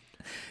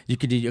 You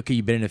could do, okay,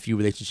 you've been in a few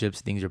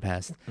relationships, things are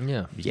past.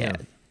 Yeah. Yeah.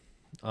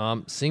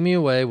 Sing Me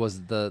Away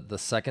was the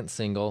second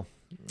single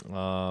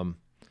off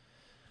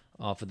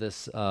of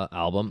this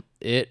album.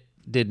 It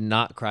did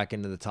not crack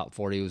into the top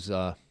 40. It was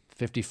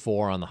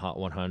 54 on the Hot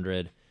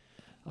 100.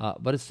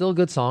 But it's still a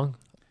good song.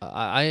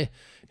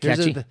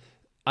 Catchy.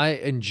 I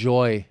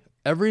enjoy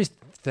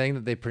everything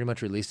that they pretty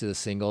much released as a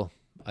single.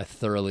 I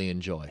thoroughly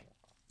enjoy.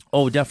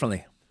 Oh,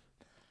 definitely.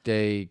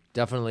 They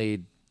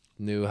definitely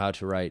knew how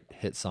to write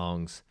hit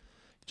songs.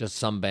 Just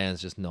some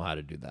bands just know how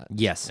to do that.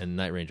 Yes. And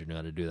Night Ranger knew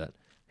how to do that.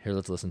 Here,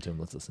 let's listen to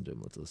him.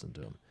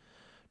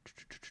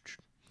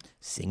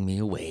 Sing Me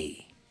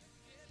Away.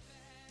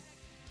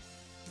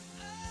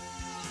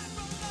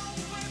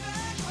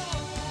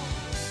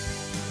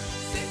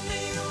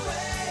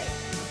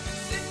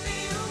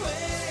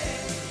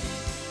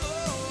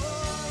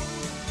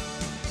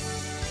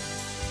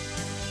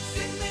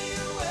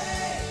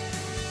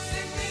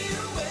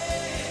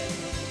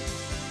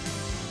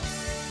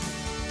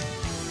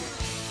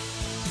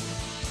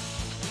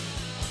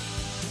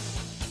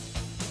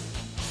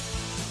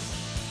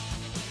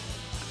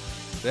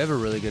 They have a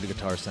really good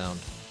guitar sound.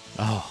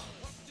 Oh,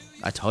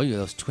 I told you,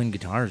 those twin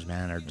guitars,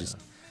 man, are just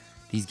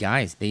these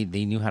guys. They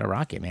knew how to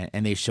rock it, man,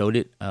 and they showed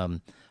it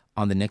on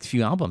the next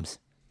few albums.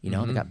 You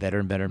know, they got better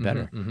and better and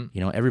better.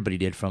 You know, everybody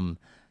did, from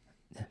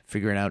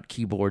figuring out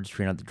keyboards,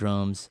 figuring out the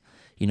drums.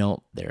 You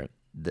know,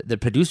 the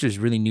producers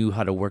really knew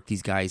how to work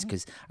these guys,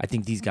 because I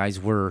think these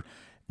guys were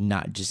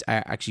not just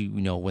actually,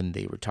 you know, when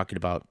they were talking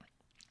about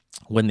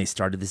when they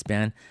started this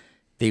band,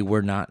 they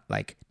were not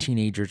like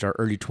teenagers or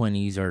early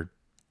 20s or,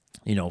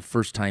 you know,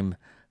 first time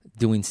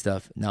doing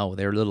stuff. No,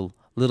 they're little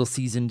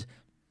seasoned,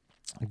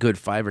 good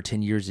 5 or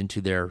 10 years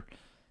into their,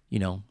 you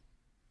know,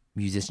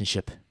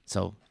 musicianship.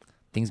 So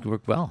things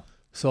worked well.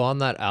 So on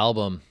that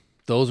album,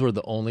 those were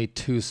the only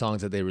 2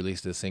 songs that they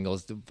released as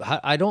singles.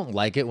 I don't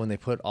like it when they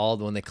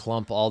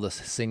clump all the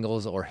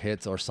singles or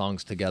hits or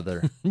songs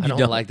together. I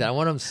don't like that.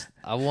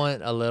 I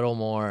want a little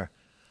more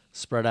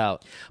spread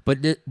out.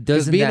 But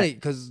doesn't that...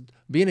 Because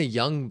being a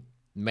young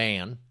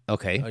man,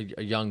 okay,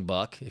 a young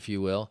buck, if you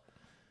will,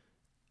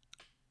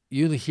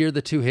 you hear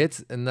the 2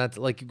 hits, and that's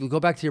like, go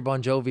back to your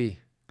Bon Jovi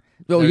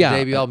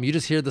debut album. You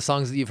just hear the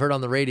songs that you've heard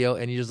on the radio,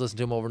 and you just listen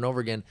to them over and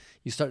over again.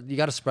 You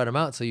got to spread them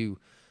out, so you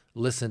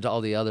listen to all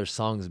the other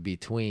songs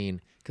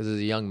between. Because as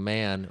a young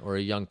man or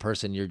a young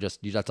person,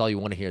 that's all you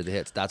want to hear, the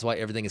hits. That's why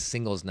everything is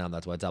singles now.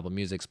 That's why it's Apple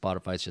Music,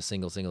 Spotify. It's just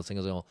singles.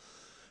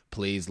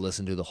 Please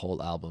listen to the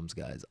whole albums,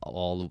 guys.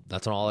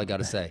 That's all I got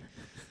to say.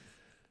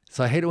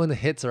 So I hate it when the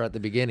hits are at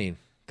the beginning.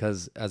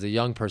 Because as a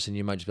young person,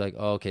 you might just be like,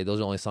 oh, okay, those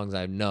are the only songs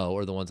I know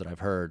or the ones that I've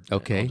heard.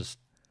 Okay.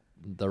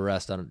 The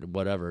rest,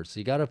 whatever.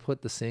 So you got to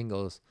put the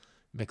singles,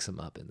 mix them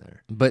up in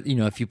there. But, you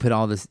know, if you put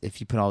all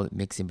the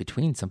mix in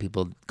between, some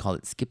people call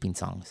it skipping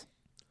songs.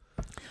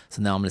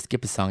 So now I'm going to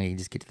skip a song and you can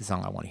just get to the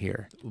song I want to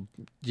hear.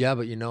 Yeah,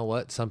 but you know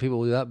what? Some people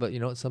will do that, but you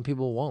know what? Some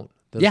people won't.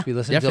 They'll Yeah, just be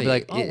listening. They'll be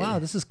like, oh, definitely. wow,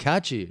 this is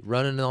catchy.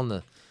 Taking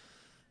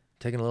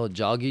a little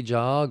joggy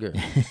jog or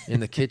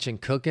in the kitchen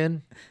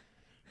cooking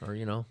or,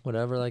 you know,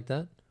 whatever like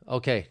that.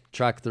 Okay,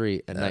 track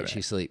 3, At Night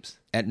She Sleeps.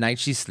 At Night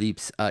She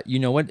Sleeps. You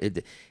know what?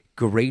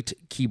 Great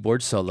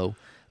keyboard solo.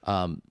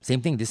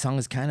 Same thing. This song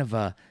is kind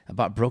of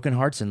about broken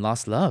hearts and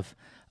lost love.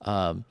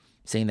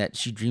 Saying that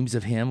she dreams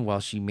of him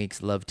while she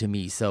makes love to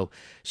me. So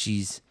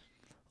she's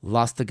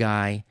lost the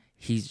guy.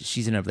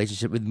 She's in a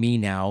relationship with me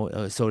now,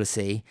 so to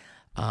say.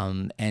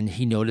 And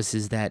he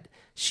notices that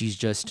she's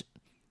just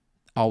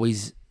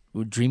always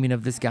dreaming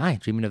of this guy,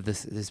 dreaming of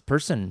this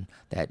person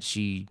that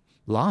she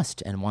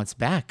lost and wants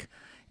back.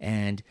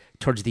 And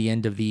towards the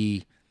end of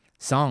the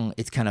song,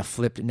 it's kind of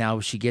flipped. Now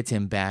she gets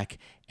him back,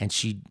 and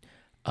she,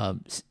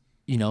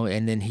 you know,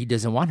 and then he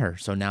doesn't want her.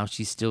 So now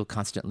she's still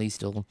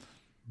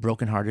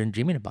brokenhearted and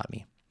dreaming about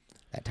me.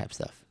 That type of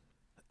stuff.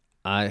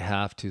 I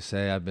have to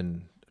say, I've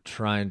been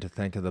trying to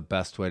think of the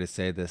best way to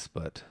say this,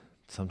 but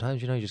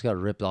sometimes, you know, you just got to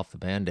rip off the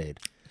Band-Aid.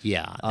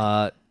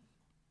 Yeah.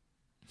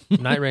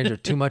 Night Ranger,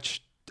 too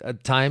much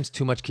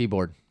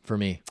keyboard for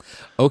me.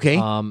 Okay.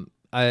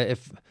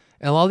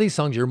 And a lot of these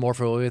songs, you're more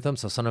familiar with them,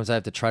 so sometimes I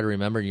have to try to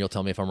remember, and you'll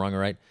tell me if I'm wrong or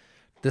right.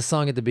 This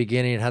song at the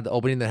beginning, it had the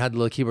opening that had the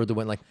little keyboard that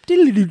went like,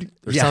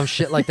 or some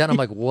shit like that. I'm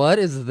like, what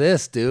is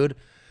this, dude?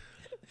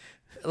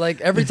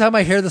 Like, every time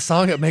I hear the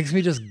song, it makes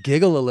me just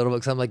giggle a little bit,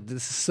 because I'm like,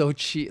 this is so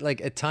cheap.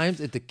 Like, at times,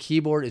 the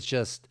keyboard, it's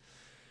just,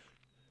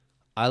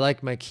 I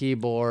like my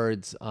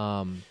keyboards.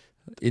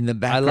 In the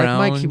background. I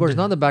like my keyboards,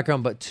 not in the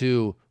background, but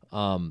to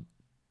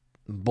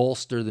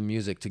bolster the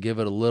music, to give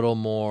it a little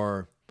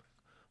more...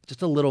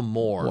 Just a little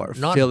more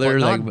not filler,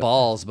 not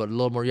balls, but a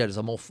little more. Yeah, just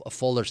a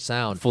fuller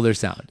sound. Fuller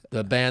sound.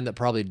 The band that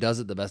probably does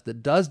it the best,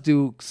 that does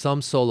do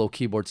some solo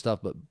keyboard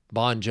stuff, but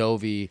Bon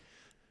Jovi,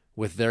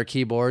 with their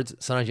keyboards.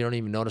 Sometimes you don't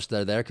even notice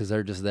they're there because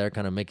they're just there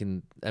kind of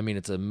making, I mean,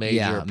 it's a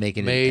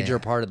major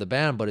part of the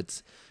band, but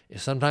it's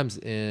sometimes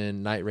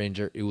in Night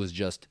Ranger, it was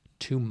just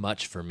too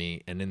much for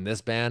me. And in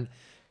this band,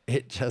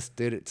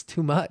 it's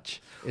too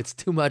much. It's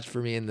too much for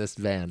me in this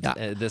band,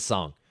 this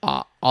song.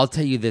 I'll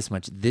tell you this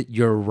much.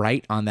 You're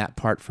right on that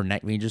part for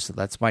Night Ranger. So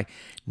that's why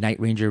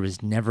Night Ranger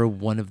was never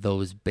one of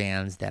those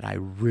bands that I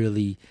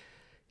really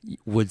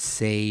would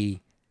say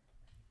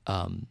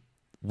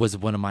was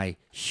one of my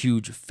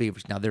huge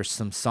favorites. Now, there's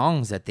some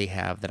songs that they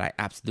have that I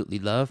absolutely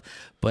love,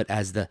 but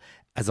as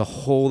a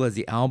whole, as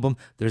the album,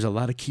 there's a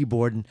lot of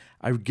keyboard. And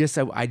I guess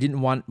I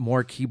didn't want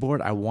more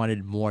keyboard. I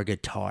wanted more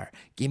guitar.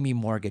 Give me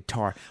more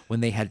guitar.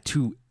 When they had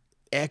two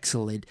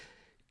excellent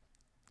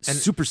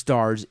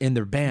superstars in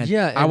their band.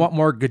 Yeah, I want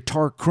more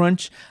guitar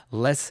crunch,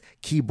 less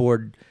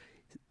keyboard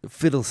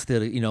fiddle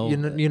still, you know,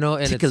 and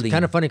tickling. It's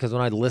kind of funny because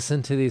when I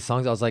listened to these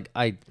songs, I was like,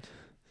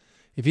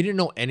 if you didn't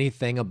know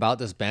anything about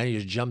this band, you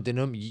just jumped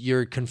into them,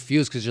 you're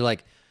confused because you're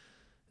like,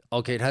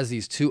 okay, it has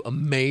these two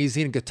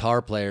amazing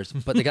guitar players,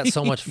 but they got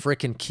so much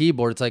freaking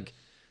keyboard. It's like,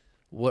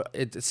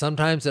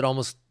 sometimes it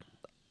almost,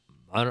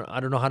 I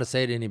don't know how to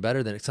say it any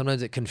better than it.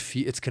 Sometimes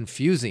it's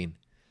confusing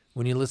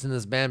when you listen to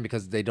this band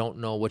because they don't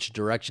know which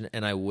direction.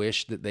 And I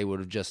wish that they would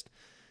have just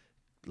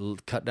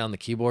cut down the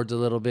keyboards a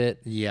little bit,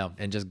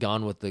 and just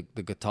gone with the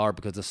guitar,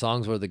 because the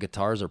songs where the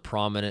guitars are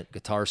prominent,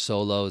 guitar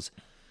solos,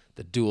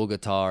 the dual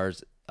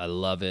guitars, I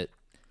love it.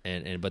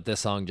 But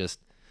this song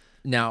just,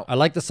 now I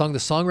like the song. The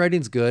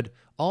songwriting's good.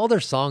 All their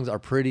songs are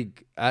pretty,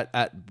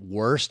 at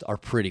worst, are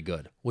pretty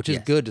good, which is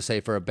good to say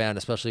for a band,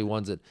 especially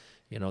ones that,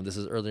 this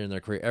is earlier in their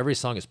career. Every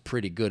song is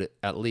pretty good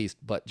at least,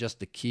 but just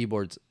the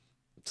keyboards,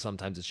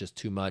 sometimes it's just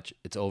too much.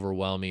 It's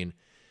overwhelming.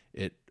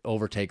 It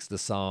overtakes the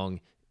song,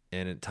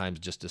 and at times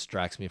just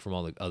distracts me from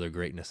all the other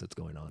greatness that's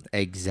going on.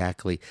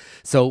 Exactly.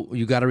 So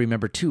you got to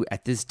remember too,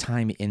 at this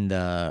time in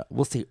the,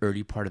 we'll say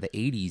early part of the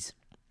 80s,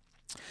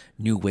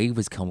 new wave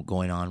was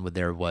going on, where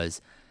there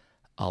was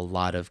a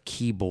lot of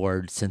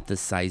keyboard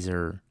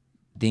synthesizer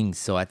things.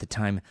 So at the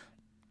time,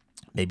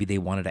 maybe they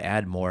wanted to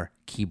add more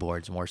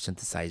keyboards, more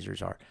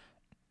synthesizers, or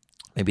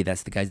maybe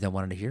that's the guys that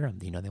wanted to hear them.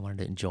 They wanted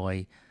to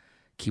enjoy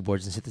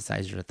keyboards and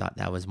synthesizers. I thought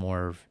that was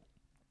more of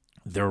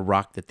their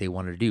rock that they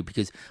wanted to do,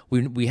 because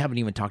we haven't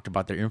even talked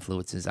about their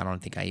influences. I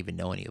don't think I even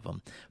know any of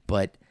them,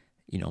 but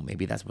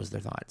maybe that was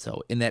their thought.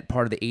 So in that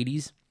part of the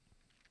 80s,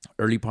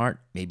 early part,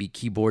 maybe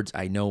keyboards,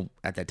 I know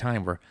at that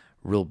time, were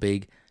real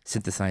big.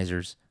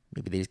 Synthesizers,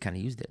 maybe they just kind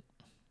of used it.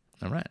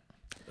 All right.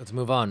 Let's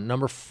move on.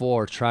 Number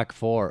 4, track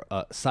 4,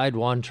 side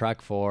 1,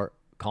 track 4,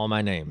 Call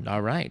My Name.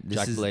 All right.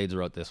 Jack Blades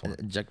wrote this one.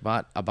 Jack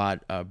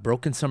about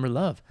broken summer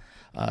love.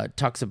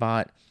 Talks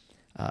about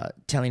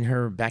telling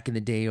her back in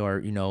the day, or,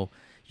 you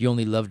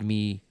only loved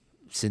me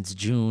since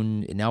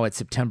June, and now it's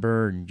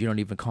September, and you don't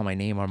even call my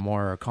name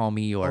or call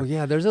me. Or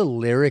there's a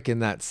lyric in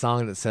that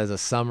song that says a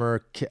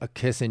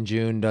kiss in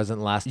June doesn't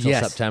last till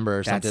September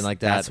or something like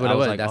that. That's what it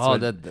was. Like,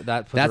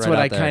 that's what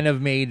I kind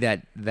of made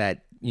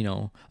that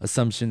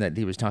assumption that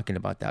he was talking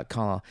about, that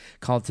call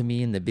to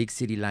me in the big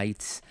city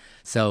lights.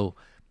 So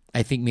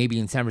I think maybe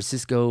in San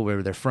Francisco,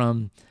 where they're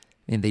from,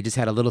 and they just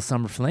had a little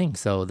summer fling.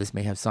 So this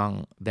may have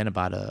been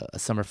about a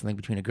summer fling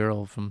between a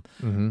girl from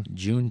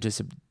June to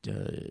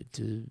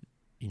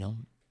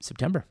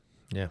September.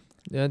 Yeah.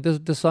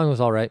 This song was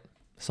all right.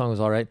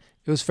 It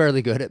was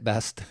fairly good at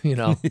best.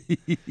 Let's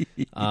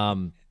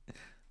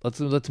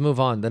move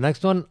on. The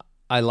next one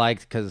I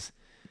liked because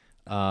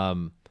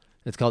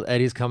it's called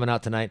Eddie's Coming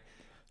Out Tonight,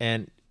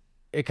 and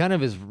it kind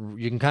of is.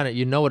 You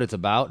can know what it's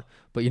about,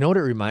 but you know what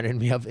it reminded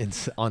me of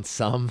on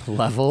some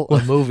level?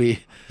 A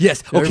movie.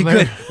 Yes. Okay.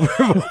 Good.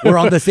 We're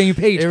on the same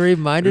page. It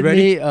reminded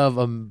me of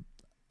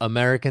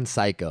American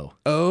Psycho.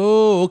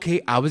 Oh,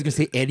 okay. I was gonna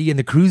say Eddie and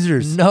the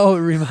Cruisers. No, it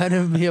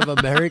reminded me of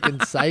American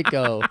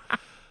Psycho,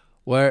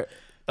 where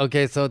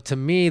so to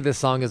me, this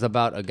song is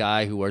about a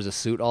guy who wears a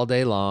suit all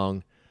day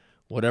long,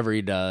 whatever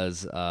he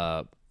does,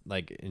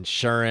 like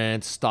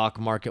insurance, stock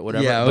market,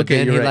 whatever. Yeah, but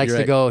then he likes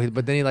to go.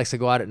 But then he likes to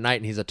go out at night,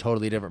 and he's a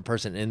totally different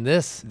person. In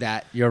this,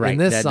 you're right. In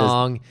this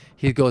song,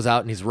 he goes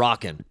out and he's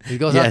rocking. He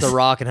goes out to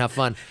rock and have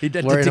fun.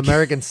 Where in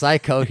American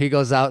Psycho, he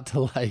goes out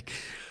to like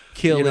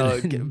kill,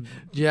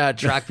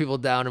 track people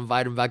down,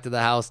 invite them back to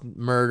the house,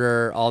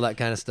 murder, all that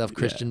kind of stuff.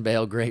 Christian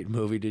Bale, great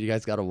movie, dude. You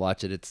guys got to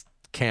watch it. It's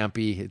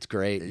campy. It's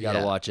great. You got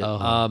to watch it.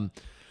 Uh-huh.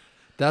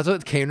 That's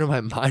what came to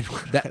my mind.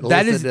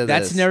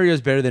 That scenario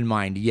is better than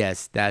mine.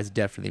 Yes, that's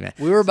definitely, man.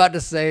 We were about to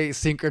say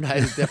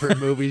synchronize different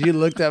movies. You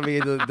looked at me.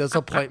 The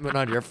disappointment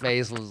on your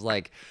face was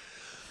like,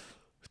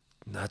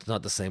 that's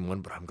not the same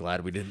one, but I'm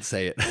glad we didn't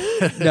say it.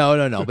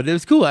 No. But it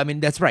was cool. I mean,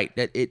 that's right.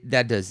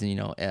 That does,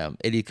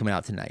 Eddie Coming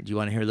Out Tonight. Do you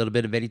want to hear a little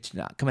bit of Eddie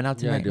Coming Out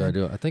Tonight? Yeah, I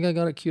do. I think I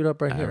got it queued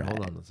up right here. Right.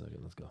 Hold on a second.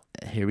 Let's go.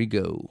 Here we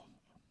go.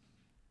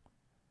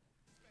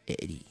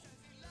 Eddie.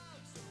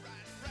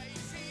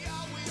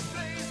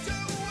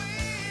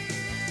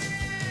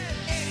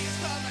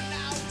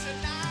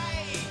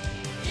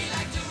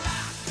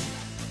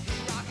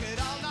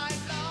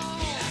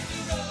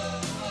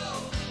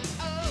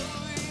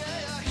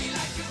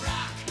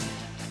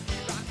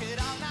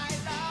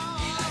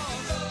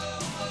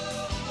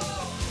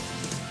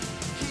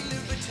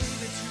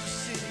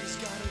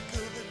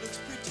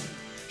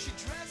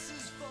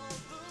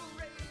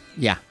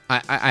 Yeah,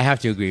 I have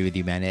to agree with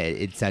you, man.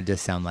 That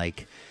does sound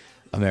like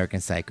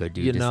American Psycho,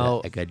 dude. You Just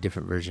know- like a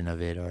different version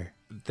of it, or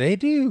They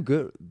do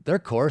good. Their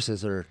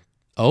choruses are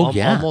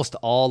yeah, almost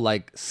all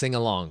like sing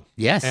along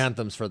Yes.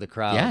 anthems for the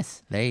crowd.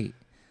 yes, they,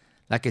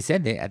 like I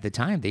said, they at the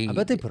time they. I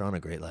bet they put on a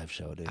great live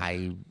show, dude.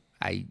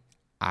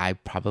 I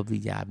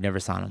probably I've never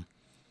saw them.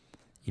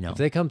 You know. If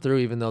they come through,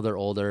 even though they're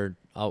older,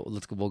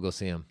 we'll go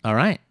see them. All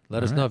right.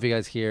 Let us know if you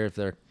guys hear if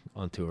they're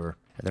on tour.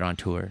 They're on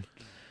tour.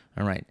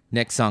 All right.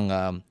 Next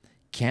song,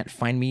 Can't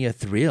Find Me a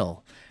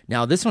Thrill.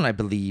 Now, this one, I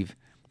believe,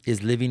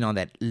 is living on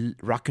that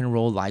rock and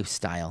roll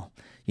lifestyle.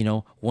 You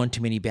know, one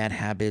too many bad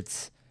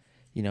habits,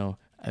 you know,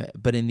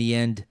 but in the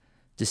end,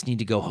 just need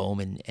to go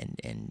home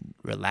and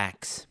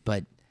relax.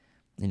 But,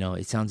 you know,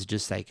 it sounds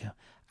just like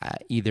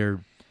either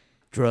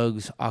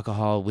drugs,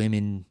 alcohol,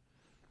 women,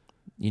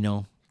 you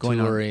know,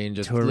 Touring,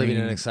 just living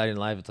an exciting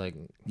life. It's like,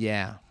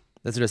 yeah,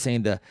 that's what I was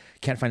saying. The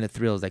can't find the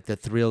thrills. Like the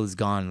thrill is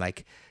gone.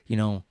 Like, you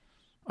know,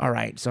 all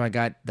right, so I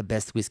got the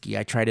best whiskey.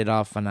 I tried it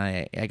off and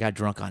I got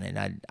drunk on it.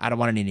 And I don't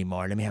want it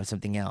anymore. Let me have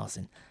something else.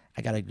 And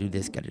I got to do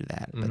this, got to do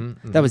that.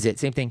 But that was it.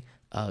 Same thing.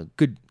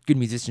 Good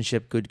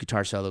musicianship, good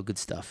guitar solo, good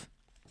stuff.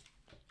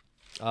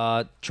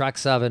 track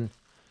 7,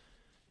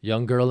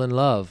 Young Girl in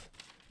Love.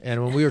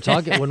 And when we were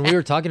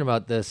talking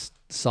about this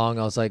song,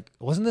 I was like,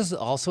 wasn't this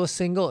also a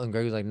single? And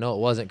Greg was like, no, it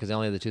wasn't, because they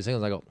only had the 2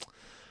 singles. I go,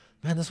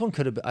 man, this one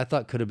could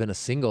have been a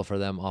single for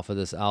them off of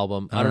this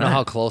album. I don't know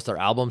how close their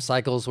album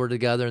cycles were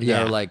together. And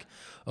they were like,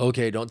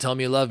 okay, don't tell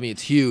me you love me.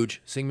 It's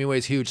huge. Sing Me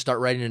Away's huge. Start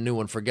writing a new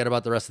one. Forget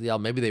about the rest of the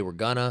album. Maybe they were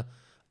gonna.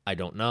 I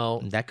don't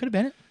know. That could have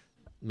been it.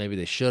 Maybe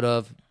they should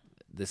have.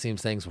 It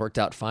seems things worked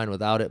out fine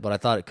without it, but I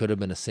thought it could have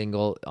been a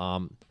single.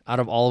 Out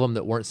of all of them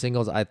that weren't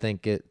singles, I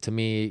think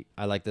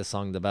I like this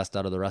song the best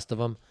out of the rest of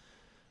them.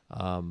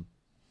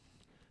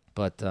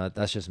 But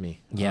that's just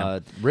me. Yeah.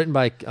 Written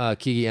by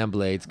Kiki and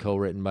Blades,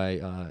 co-written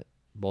by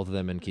both of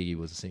them, and Kiki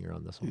was a singer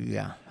on this one.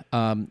 Yeah.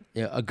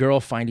 A girl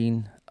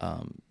finding,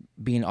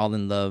 being all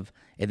in love,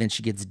 and then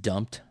she gets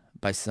dumped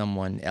by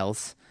someone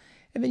else.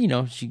 And then, you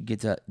know, she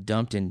gets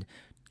dumped and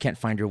can't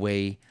find her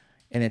way.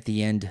 And at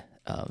the end,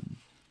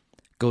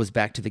 goes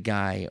back to the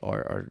guy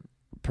or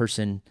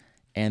person,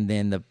 and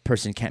then the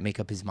person can't make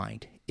up his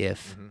mind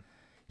if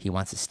he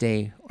wants to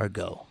stay or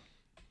go.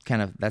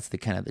 That's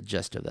the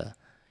gist of the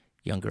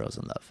Young Girls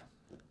in Love.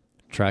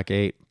 Track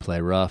 8, Play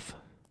Rough.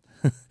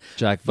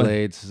 Jack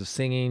Blades is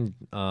singing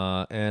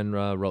and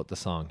wrote the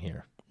song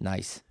here.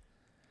 Nice.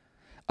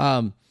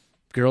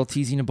 Girl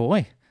teasing a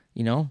boy,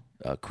 you know,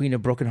 queen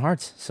of broken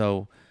hearts.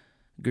 So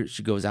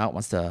she goes out,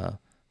 wants to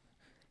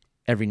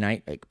every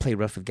night like play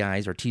rough with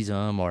guys or tease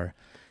them, or,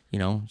 you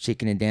know,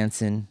 shaking and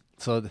dancing.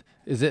 So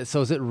is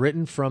it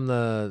written from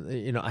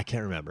the, I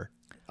can't remember.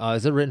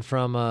 Is it written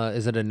from,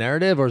 is it a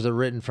narrative, or is it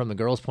written from the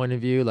girl's point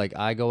of view? Like,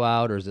 I go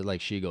out, or is it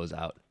like she goes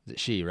out? Is it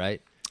she,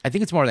 right? I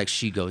think it's more like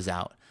she goes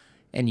out,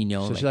 and, you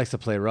know. So she likes to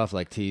play rough,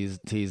 like tease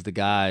the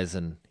guys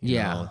and, you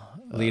know,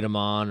 lead them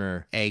on,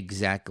 or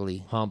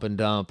exactly hump and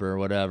dump or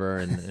whatever.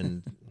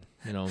 And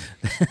you know,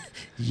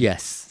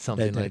 yes,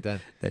 something like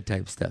that. That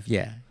type of stuff.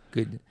 Yeah.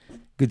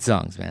 Good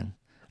songs, man.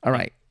 All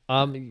right.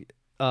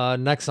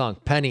 Next song,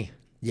 Penny.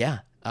 Yeah.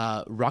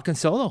 Rock and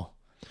solo.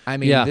 I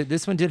mean,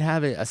 this one did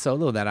have a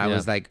solo that I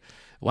was like,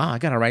 wow, I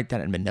got to write that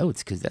in my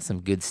notes, because that's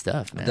some good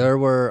stuff, man. There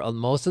were,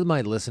 most of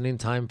my listening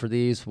time for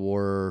these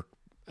were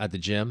at the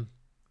gym,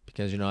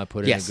 because, you know, I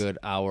put in a good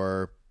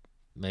hour,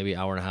 maybe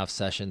hour and a half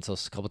session. So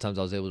a couple times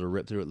I was able to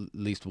rip through at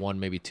least 1,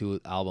 maybe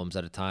 2 albums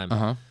at a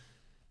time.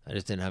 I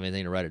just didn't have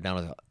anything to write it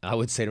down. I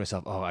would say to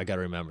myself, oh, I got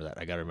to remember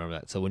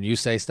that. So when you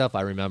say stuff,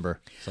 I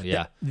remember. So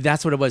yeah.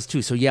 That's what it was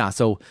too. So yeah,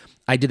 so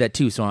I did that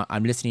too. So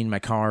I'm listening in my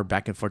car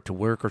back and forth to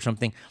work or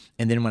something.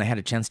 And then when I had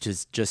a chance to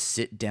just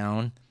sit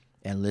down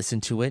and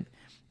listen to it,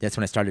 that's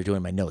when I started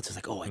doing my notes. I was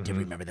like, oh, I did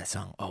remember that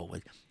song. Oh,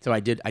 so I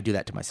do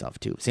that to myself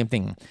too. Same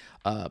thing.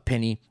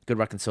 Penny, good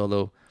rock and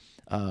solo,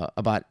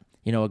 about,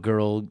 you know, a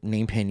girl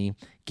named Penny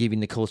giving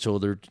the cold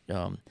shoulder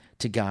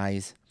to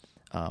guys.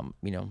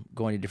 You know,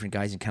 going to different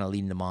guys and kind of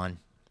leading them on.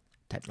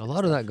 A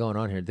lot of that going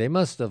on here. They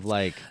must have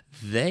like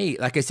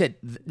I said,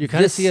 you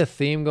kind of see a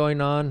theme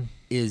going on.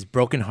 Is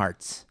broken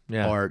hearts,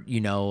 yeah. Or,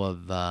 you know,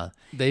 of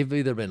they've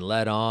either been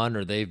led on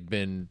or they've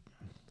been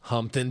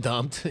humped and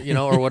dumped, you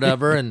know, or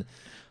whatever, and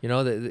you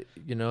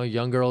know,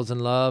 young girls in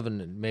love,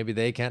 and maybe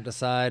they can't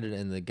decide,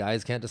 and the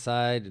guys can't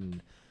decide,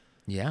 and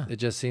yeah, it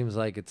just seems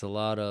like it's a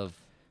lot of,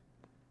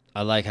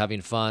 I like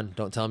having fun.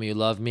 Don't tell me you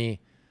love me,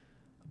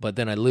 but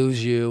then I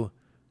lose you.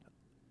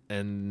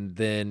 And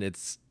then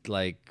it's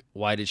like,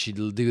 why did she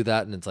do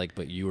that? And it's like,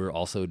 but you were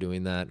also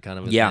doing that kind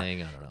of a thing. I don't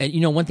know. And, you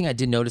know, one thing I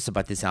did notice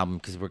about this album,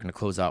 because we're going to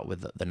close out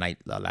with the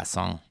last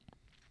song,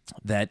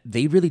 that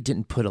they really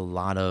didn't put a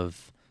lot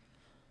of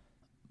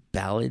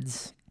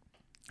ballads.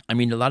 I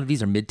mean, a lot of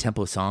these are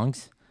mid-tempo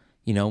songs,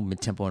 you know,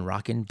 mid-tempo and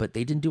rockin', but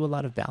they didn't do a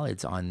lot of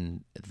ballads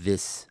on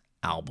this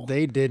album.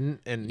 They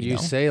didn't. And you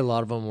know? say a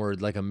lot of them were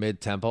like a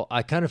mid-tempo.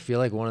 I kind of feel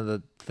like one of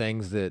the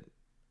things that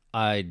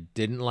I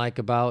didn't like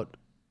about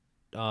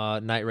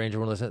Night Ranger,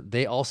 when I listened,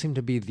 they all seem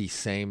to be the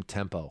same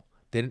tempo.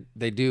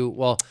 They do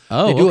well.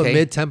 Oh, they do okay. a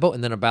mid tempo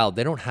and then a ballad.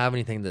 They don't have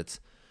anything that's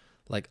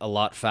like a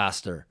lot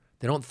faster.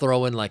 They don't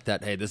throw in like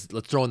that. Hey, let's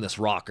throw in this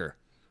rocker.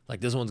 Like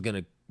this one's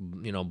gonna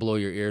blow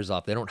your ears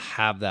off. They don't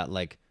have that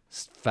like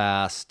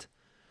fast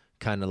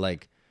kind of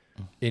like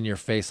in your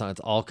face on. It's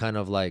all kind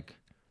of like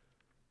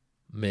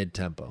mid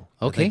tempo.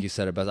 I Okay. think you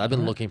said it best. I've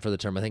been looking for the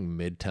term. I think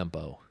mid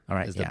tempo All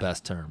right, is yeah. the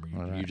best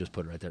term. You just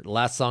put it right there.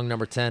 Last song,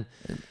 number 10,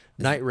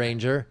 Night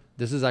Ranger.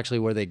 This is actually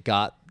where they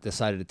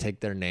decided to take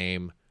their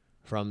name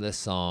from this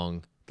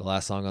song, the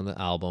last song on the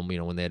album,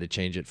 when they had to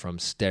change it from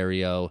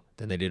Stereo,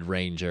 then they did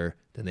Ranger,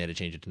 then they had to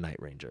change it to Night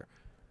Ranger.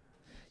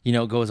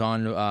 It goes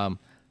on,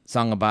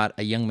 song about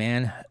a young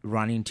man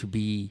wanting to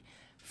be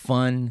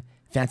fun,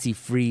 fancy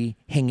free,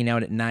 hanging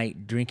out at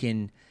night,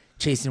 drinking,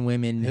 chasing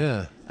women,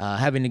 Yeah.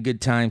 having a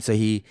good time. So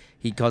he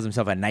calls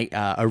himself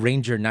a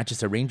ranger, not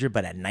just a ranger,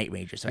 but a night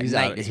ranger. So He's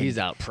at night out, is he's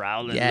out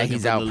prowling. Yeah, looking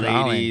he's for out the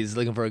prowling. ladies,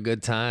 looking for a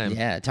good time.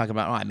 Yeah, talking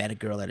about, I met a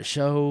girl at a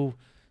show,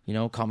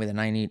 call me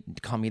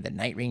the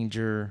night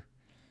ranger,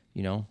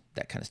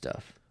 that kind of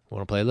stuff.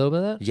 Want to play a little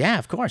bit of that? Yeah,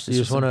 of course. You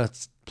just want to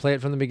play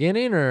it from the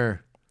beginning,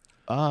 or?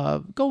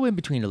 go in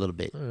between a little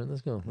bit. All right,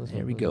 let's go.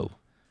 There we go.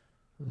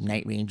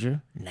 Night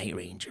Ranger, Night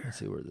Ranger. Let's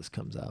see where this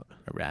comes out.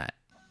 All right.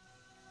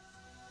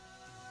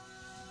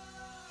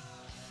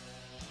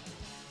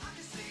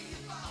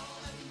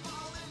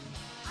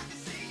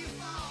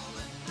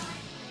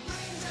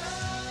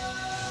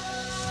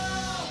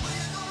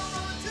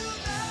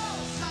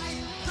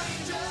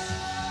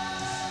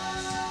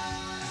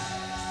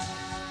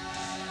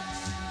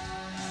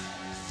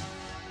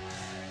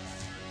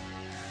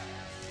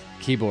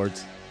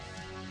 Keyboards.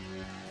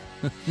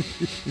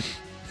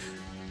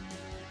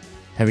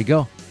 Here we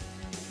go.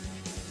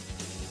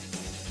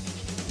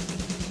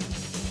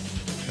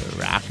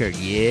 Rocker,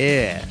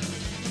 yeah.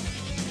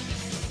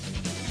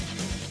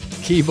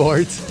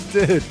 Keyboards.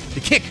 Dude. The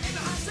kick.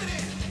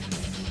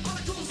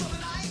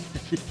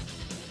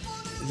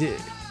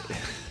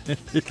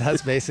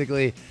 That's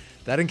basically,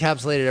 that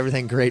encapsulated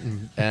everything great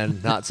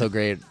and not so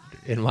great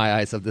in my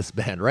eyes of this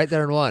band. Right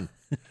there in one.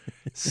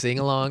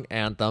 Sing-along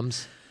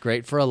anthems.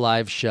 Great for a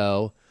live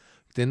show.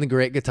 Then the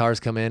great guitars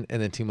come in,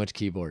 and then too much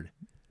keyboard.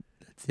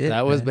 That's it.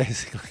 That was man.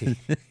 basically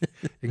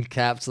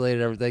encapsulated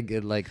everything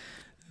in like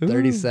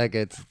 30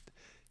 seconds.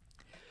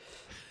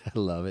 I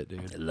love it,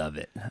 dude. I love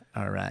it.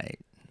 All right.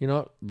 You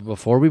know what?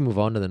 Before we move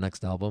on to the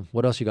next album,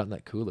 what else you got in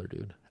that cooler,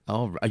 dude?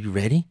 Oh, are you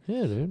ready?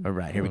 Yeah, dude. All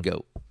right, here we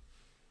go.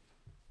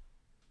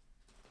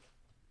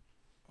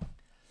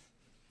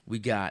 We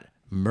got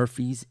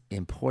Murphy's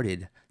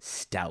Imported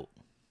Stout.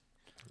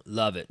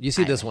 Love it. You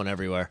see this one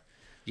everywhere.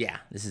 Yeah,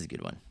 this is a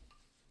good one.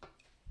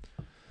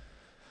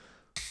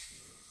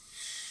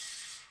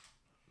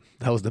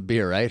 That was the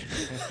beer, right?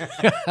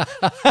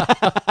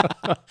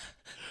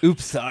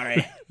 Oops,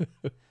 sorry.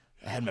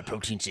 I had my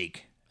protein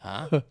shake.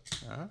 Huh?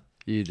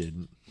 You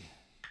didn't.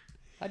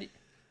 How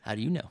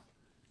do you know?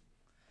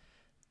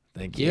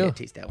 Thank Yeah, you.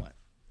 taste that one.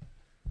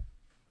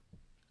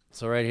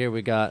 So right here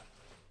we got,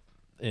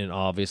 and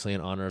obviously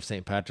in honor of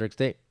St. Patrick's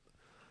Day,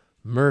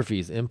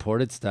 Murphy's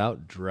Imported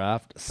Stout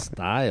Draft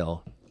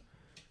Style.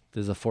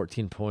 This is a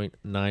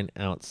 14.9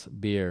 ounce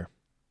beer.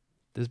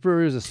 This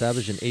brewery was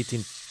established in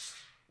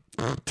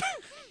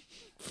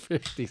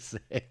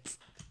 1856.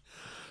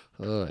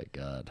 Oh my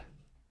God.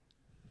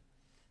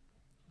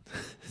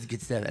 This is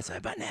good stuff. That's why I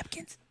bought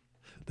napkins.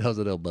 That was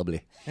a little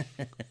bubbly.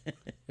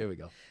 Here we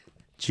go.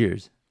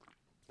 Cheers.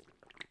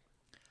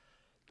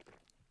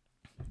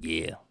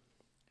 Yeah.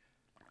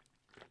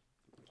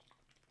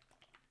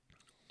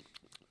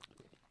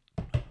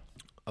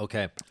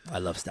 Okay. I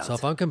love stouts. So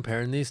if I'm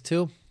comparing these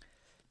two,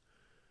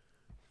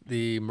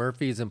 the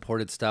Murphy's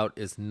Imported Stout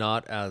is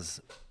not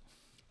as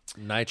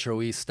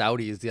nitro-y,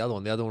 stouty as the other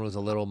one. The other one was a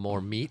little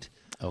more meat,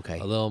 Okay.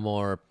 a little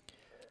more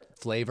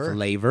flavor.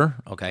 Flavor.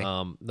 Okay.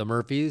 The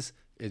Murphy's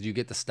is you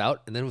get the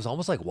stout, and then it was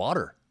almost like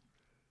water.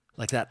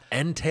 Like that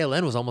tail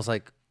end was almost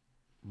like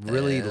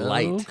really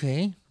light.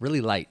 Okay.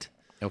 Really light.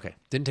 Okay.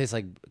 Didn't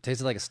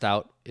tasted like a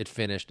stout. It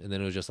finished, and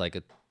then it was just like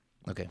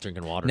Okay.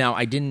 drinking water. Now,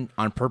 I didn't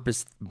on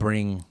purpose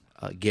bring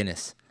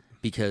Guinness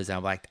because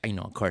I'm like,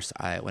 of course,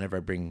 whenever I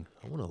bring.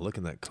 I want to look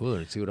in that cooler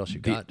and see what else you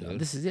got, dude.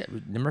 This is it.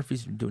 The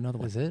Murphy's do another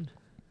one. Is it?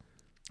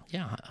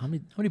 Yeah. How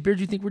many beers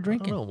do you think we're I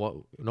drinking? don't know. What?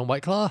 No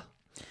White Claw?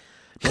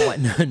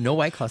 No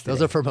White Claws today.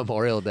 Those are for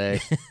Memorial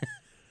Day.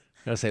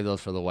 Gotta save those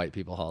for the white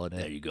people holiday.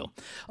 There you go.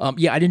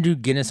 Yeah, I didn't do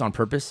Guinness on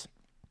purpose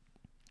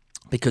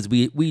because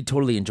we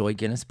totally enjoy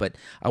Guinness, but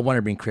I want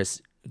to bring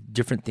Chris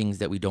different things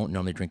that we don't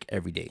normally drink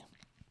every day.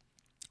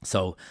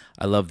 So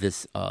I love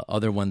this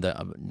other one,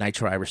 the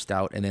Nitro Irish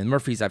Stout, and then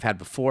Murphy's I've had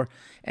before,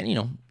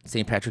 and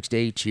St. Patrick's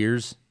Day.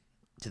 Cheers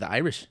to the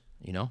Irish.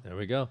 There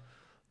we go.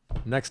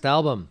 Next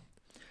album.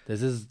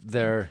 This is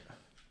their.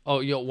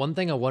 Oh, one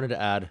thing I wanted to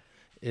add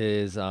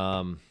is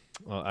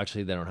well,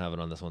 actually they don't have it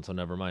on this one, so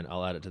never mind.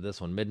 I'll add it to this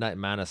one. Midnight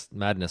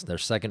Madness, their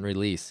second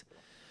release.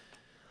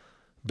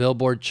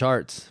 Billboard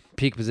charts,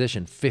 peak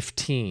position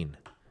 15.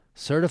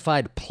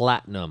 certified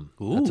platinum.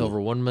 That's Ooh.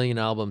 over 1 million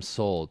albums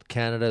sold.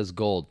 Canada is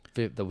gold,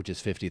 which is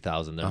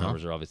 50,000. Their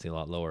numbers are obviously a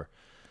lot lower.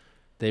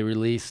 They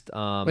released. Wait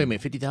a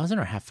minute, 50,000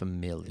 or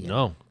 500,000?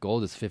 No,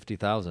 gold is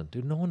 50,000.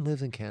 Dude, no one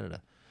lives in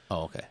Canada.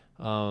 Oh, okay.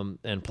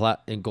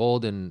 And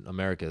gold in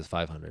America is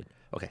 500.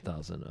 Okay.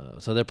 Thousand.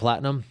 So their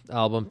platinum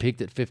album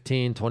peaked at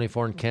 15,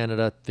 24 in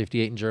Canada,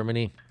 58 in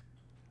Germany.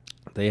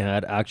 They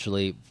had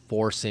actually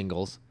 4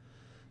 singles.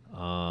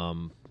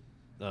 One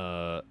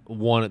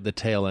at the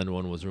tail end,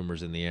 one was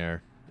Rumors in the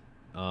Air.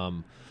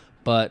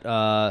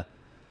 But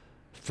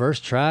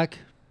first track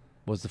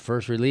was the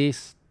first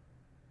release.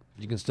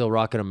 You Can Still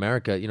Rock in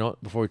America. You know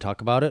what? Before we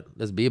talk about it,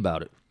 let's be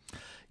about it.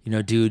 You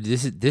know, dude,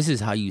 this is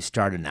how you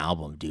start an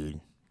album,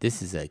 dude.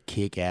 This is a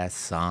kick-ass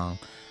song.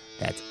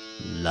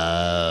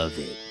 Love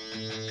it.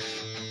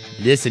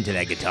 Listen to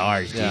that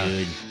guitars, Yeah.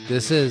 dude.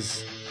 This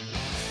is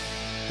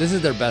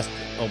their best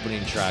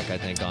opening track, I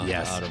think,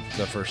 Yes. out of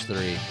the first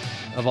 3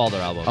 of all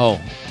their albums. Oh,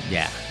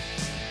 yeah.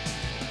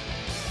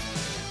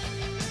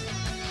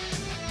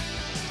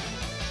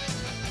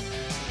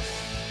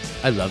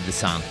 I love this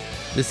song.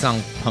 This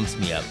song pumps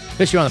me up,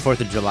 especially on the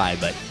 4th of July,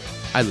 but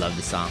I love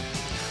the song.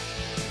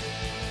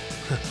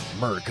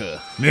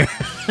 America.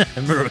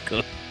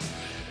 Miracle.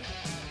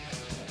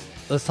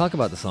 Let's talk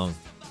about the song.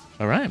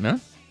 All right,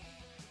 man.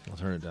 I'll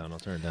turn it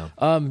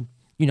down.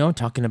 You know,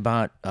 talking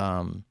about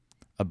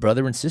a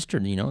brother and sister.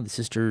 You know, the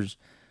sisters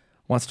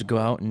wants to go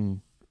out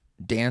and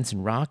dance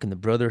and rock, and the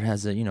brother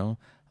has a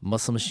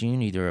muscle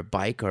machine, either a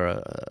bike or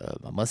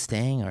a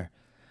Mustang, or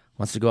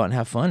wants to go out and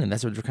have fun. And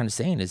that's what they're kind of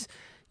saying is,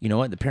 you know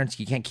what, the parents,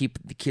 you can't keep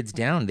the kids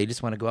down. They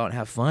just want to go out and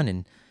have fun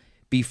and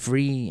be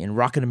free and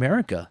rock in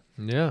America.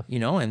 Yeah. You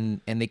know,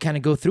 and they kind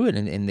of go through it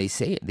and they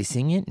say it, they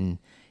sing it, and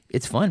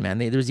it's fun, man.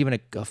 There's even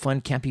a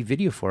fun campy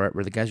video for it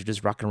where the guys are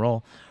just rock and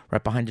roll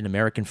right behind an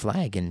American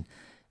flag. And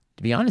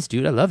to be honest,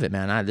 dude, I love it,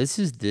 man.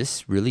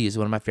 This really is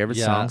one of my favorite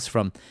songs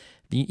from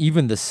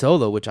even the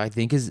solo, which I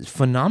think is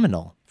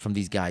phenomenal from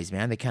these guys,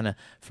 man. They kind of,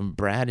 from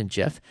Brad and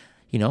Jeff,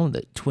 you know,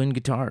 the twin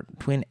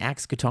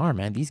axe guitar,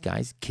 man. These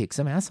guys kick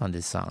some ass on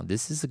this song.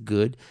 This is a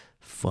good,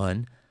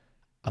 fun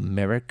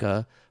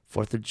America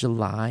 4th of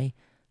July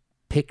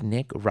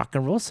picnic rock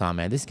and roll song,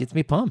 man. This gets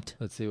me pumped.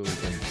 Let's see what we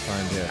can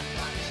find here.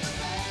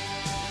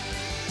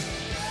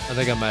 I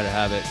think I might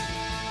have it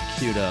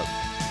queued up.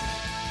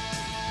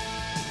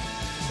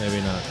 Maybe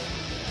not.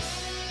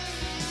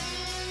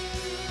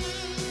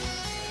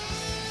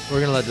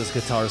 We're gonna let this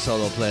guitar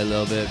solo play a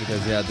little bit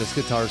because this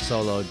guitar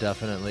solo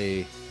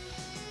definitely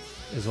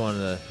is one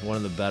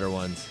of the better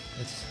ones.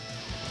 It's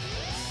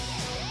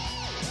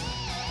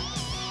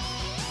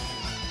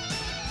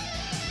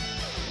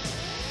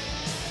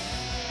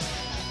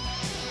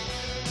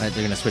All right,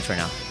 they're gonna switch right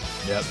now.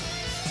 Yep.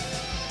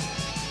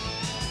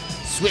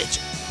 Switch.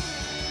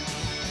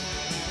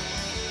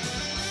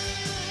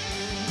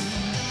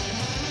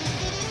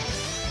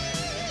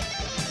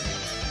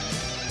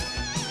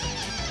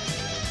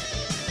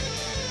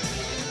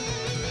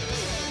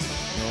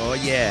 Oh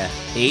yeah,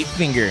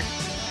 8-finger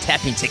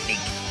tapping technique.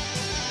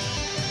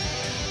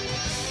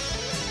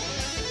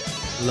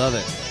 Love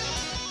it.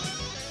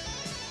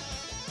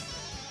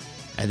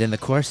 And then the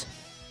chorus.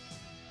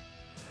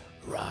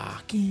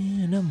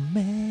 Rockin'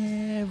 America.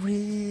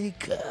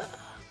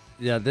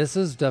 Yeah, this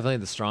is definitely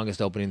the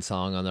strongest opening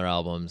song on their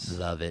albums.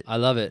 Love it. I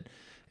love it.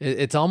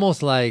 It's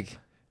almost like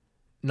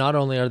not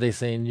only are they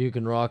saying you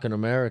can rock in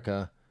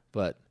America,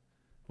 but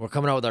we're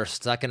coming out with our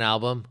second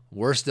album.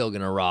 We're still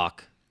going to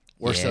rock.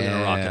 We're still going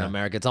to rock in Yeah.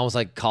 America. It's almost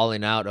like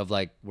calling out of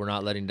like, we're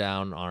not letting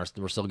down.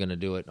 We're still going to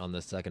do it on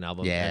the second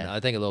album. Yeah. And I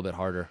think a little bit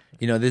harder.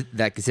 You know,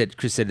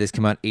 Chris said this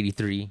came out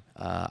 83,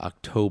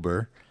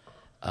 October.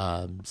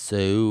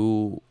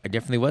 So I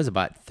definitely was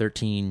about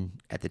 13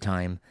 at the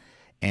time.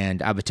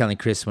 And I was telling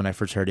Chris when I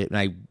first heard it, and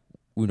I,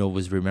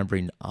 was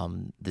remembering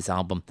this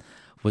album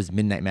was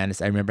Midnight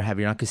Madness. I remember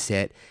having it on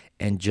cassette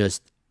and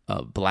just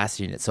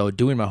blasting it. So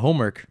doing my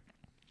homework,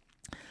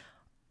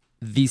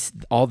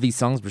 all these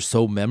songs were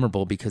so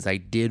memorable because I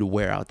did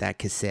wear out that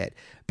cassette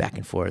back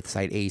and forth,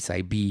 side A,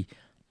 side B.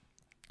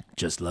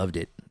 Just loved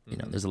it. You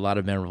know, there's a lot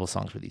of memorable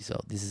songs for these.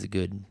 So this is a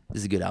good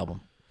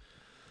album.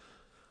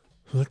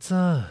 Let's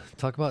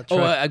talk about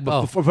track.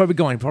 Before we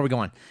go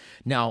on.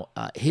 Now,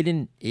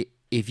 hidden.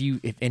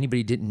 If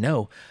anybody didn't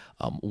know,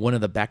 one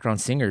of the background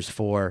singers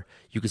for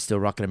 "You Could Still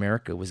Rock in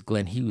America" was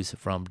Glenn Hughes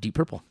from Deep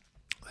Purple.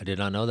 I did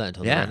not know that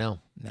until right now.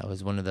 That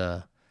was one of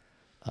the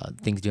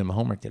things doing my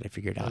homework that I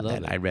figured out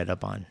I read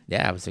up on.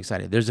 Yeah, I was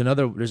excited. There's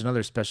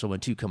another special one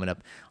too coming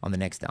up on the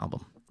next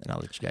album, and I'll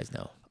let you guys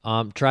know.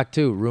 Track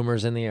 2,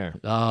 Rumors in the Air.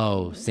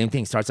 Oh, same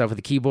thing. Starts off with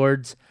the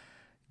keyboards.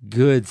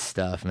 Good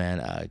stuff,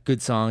 man.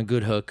 Good song,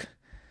 good hook.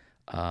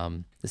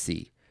 Let's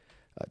see.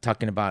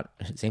 Talking about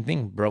same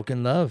thing,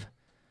 broken love.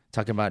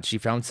 Talking about she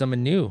found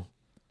someone new.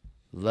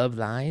 Love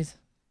lies.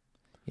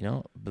 You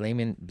know,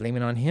 blaming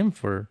on him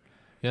for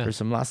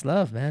some lost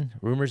love, man.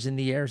 Rumors in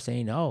the air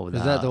saying, "Oh,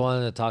 is that the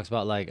one that talks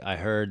about like I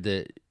heard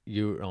that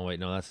you? Oh wait,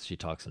 no, that's she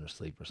talks in her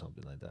sleep or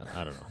something like that.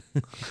 I don't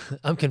know.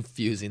 I'm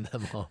confusing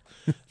them all.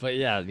 But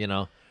yeah,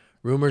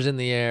 rumors in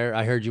the air.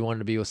 I heard you wanted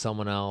to be with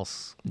someone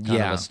else. Kind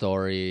Yeah. of a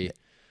story.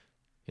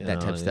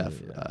 That type of stuff.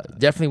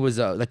 Definitely was,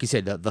 like you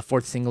said, the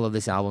fourth single of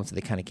this album, so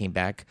they kind of came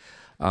back.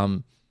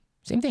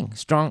 Same thing,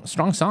 strong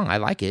song. I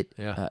like it.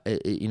 Yeah.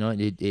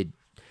 It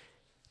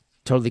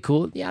totally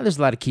cool. Yeah, there's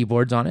a lot of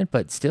keyboards on it,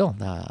 but still,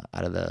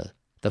 out of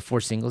the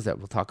four singles that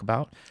we'll talk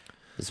about,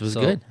 this was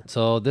good.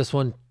 So this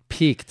one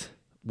peaked,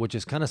 which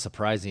is kind of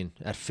surprising,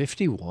 at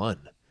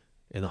 51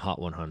 in the Hot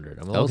 100.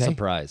 I'm a little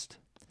surprised.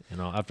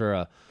 After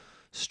a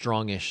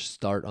strongish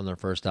start on their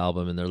first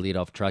album and their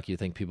lead-off track, you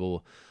think a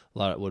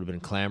lot would have been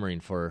clamoring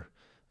for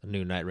a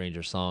new Night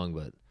Ranger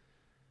song,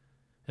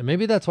 and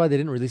maybe that's why they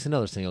didn't release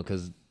another single,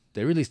 because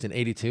they released in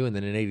 82 and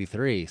then in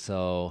 83.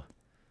 So,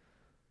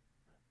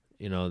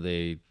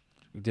 they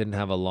didn't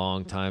have a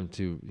long time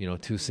to,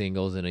 2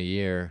 singles in a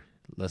year.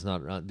 Let's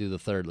not do the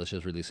third. Let's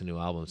just release a new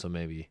album. So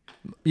maybe,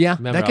 yeah,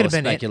 remember that could I have was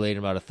been speculating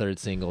about a third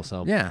single.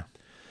 So Yeah.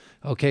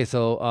 Okay,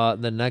 so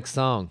the next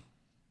song,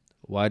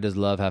 Why Does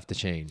Love Have to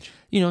Change?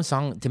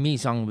 Song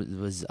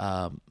was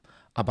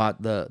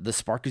about the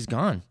spark is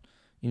gone.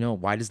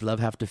 Why does love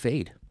have to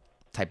fade?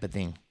 Type of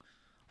thing.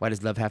 Why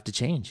does love have to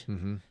change?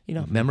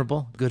 Mm-hmm.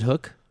 Memorable, good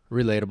hook.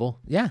 Relatable.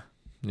 Yeah.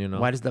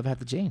 Why does love have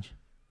to change?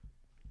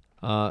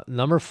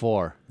 Number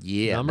 4.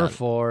 Yeah. Number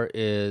 4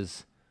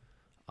 is,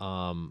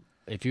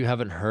 if you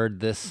haven't heard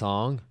this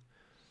song,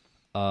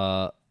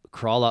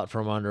 Crawl Out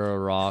From Under a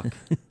Rock.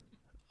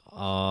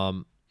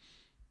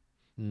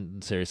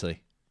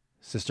 Seriously.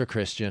 Sister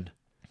Christian.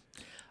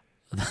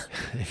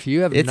 If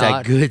you have It's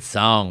not, a good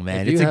song,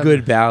 man. It's a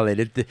good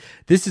ballad.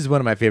 This is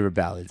one of my favorite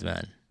ballads,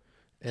 man.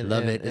 I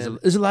love it.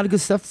 There's a lot of good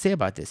stuff to say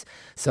about this.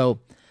 So,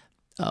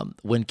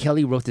 when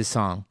Kelly wrote this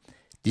song,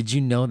 did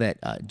you know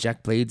that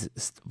Jack Blades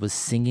was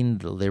singing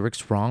the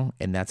lyrics wrong,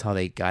 and that's how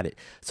they got it?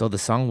 So the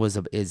song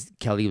is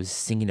Kelly was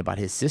singing about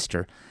his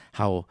sister,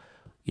 how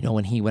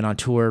when he went on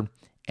tour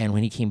and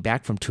when he came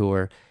back from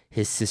tour,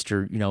 his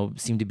sister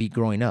seemed to be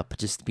growing up,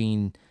 just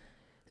being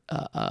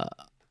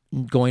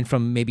going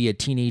from maybe a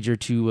teenager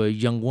to a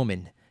young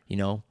woman,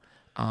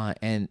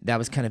 and that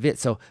was kind of it.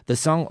 So the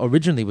song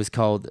originally was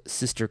called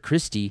Sister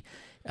Christy.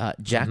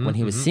 Jack, when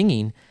he was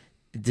singing,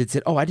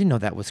 said, "Oh, I didn't know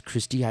that was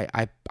Christy.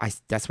 I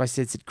that's why I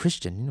said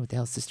Christian. What the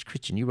hell, Sister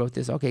Christian? You wrote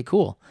this? Okay,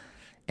 cool."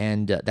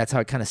 And that's how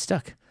it kind of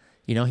stuck.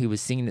 He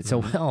was singing it so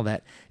well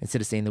that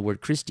instead of saying the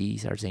word Christy, he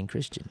started saying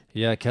Christian.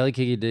 Yeah, Kelly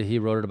Kiki he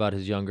wrote it about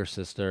his younger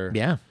sister.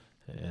 Yeah.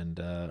 And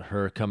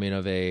her coming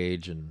of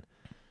age, and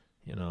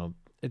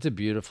it's a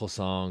beautiful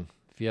song.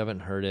 If you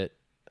haven't heard it,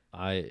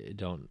 I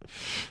don't.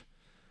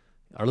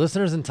 Our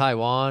listeners in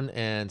Taiwan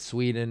and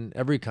Sweden,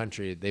 every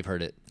country, they've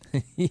heard it.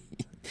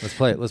 Let's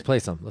play it. Let's play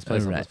some. Let's play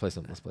some. Right. Let's play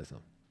some. Let's play some.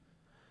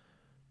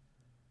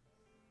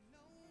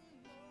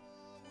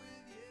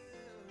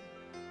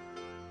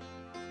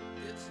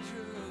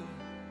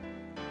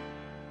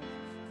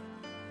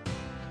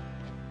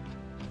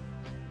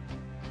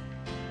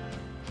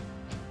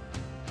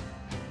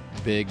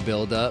 Big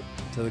build up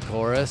to the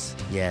chorus.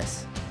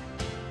 Yes.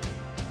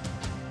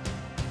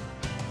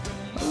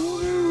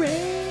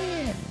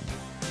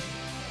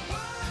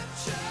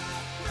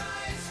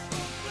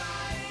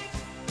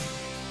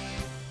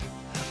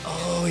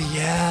 Oh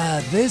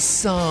yeah, this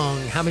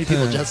song. How many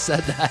people just said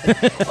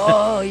that?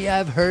 Oh yeah,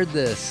 I've heard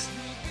this.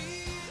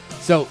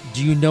 So,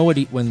 do you know what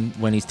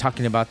when he's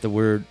talking about the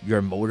word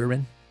 "you're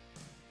motoring"?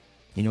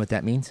 You know what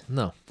that means?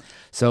 No.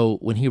 So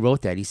when he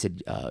wrote that, he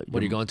said,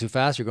 "What, are you going too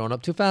fast? You're going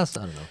up too fast."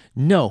 I don't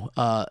know.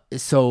 No.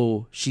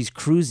 So she's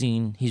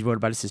cruising. He wrote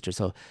about his sister.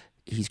 So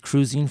he's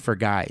cruising for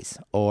guys,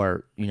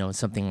 or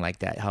something like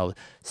that. How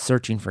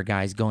searching for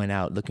guys, going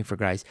out looking for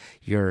guys.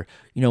 You're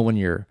when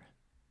you're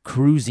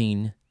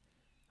cruising.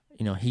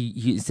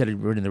 He instead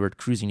of writing the word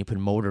cruising, you put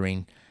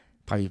motoring.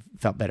 Probably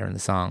felt better in the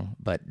song,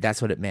 but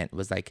that's what it meant.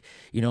 Was like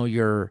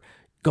you're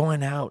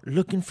going out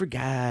looking for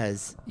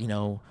guys.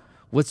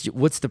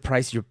 What's the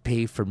price you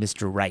pay for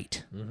Mr.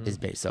 Right? Is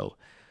based. So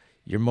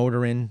you're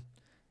motoring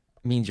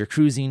means you're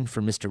cruising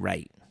for Mr.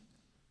 Right.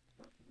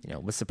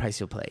 What's the price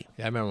you'll pay?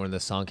 Yeah, I remember when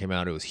this song came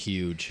out, it was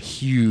huge.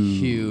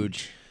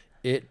 Huge.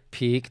 It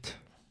peaked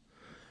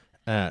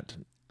at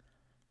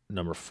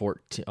number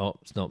 14. Oh,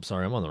 no,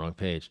 sorry, I'm on the wrong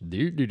page.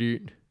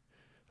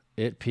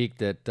 It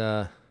peaked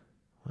at,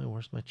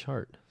 where's my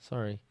chart?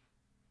 Sorry.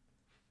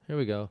 Here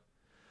we go.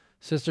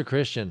 Sister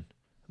Christian.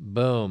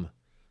 Boom.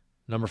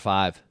 Number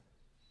 5.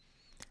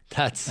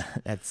 That's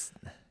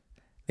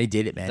they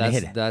did it, man. They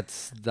hit it.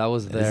 That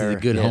was their. This is a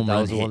good home that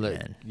run was the hit, one that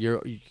man.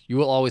 you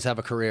will always have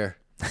a career.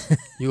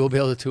 You will be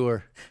able to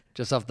tour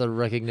just off the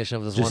recognition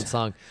of this one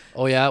song.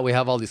 Oh yeah, we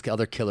have all these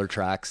other killer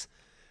tracks.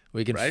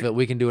 We can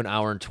we can do an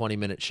hour and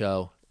 20-minute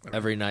show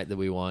every night that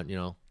we want.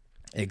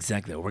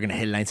 Exactly. We're gonna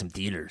headline some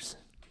theaters.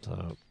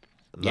 So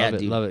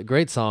love it.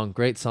 Great song.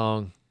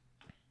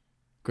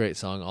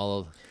 All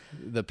of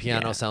the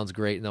piano sounds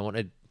great,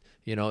 and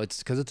it's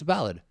because it's a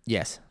ballad.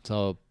 Yes.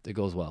 So it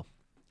goes well.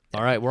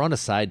 All right, we're on to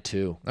side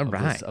 2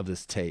 of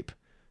this tape.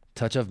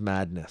 Touch of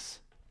Madness.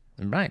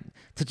 Right.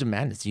 Touch of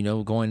Madness,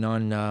 going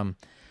on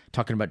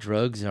talking about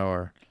drugs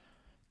and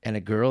a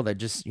girl that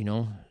just,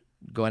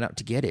 going out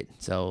to get it.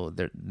 So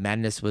their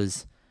madness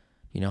was,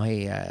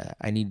 hey,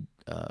 I need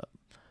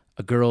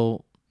a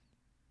girl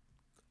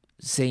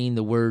saying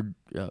the word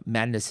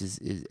madness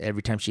is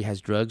every time she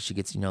has drugs, she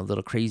gets, a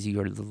little crazy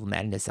or a little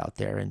madness out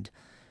there. And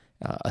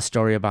a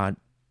story about,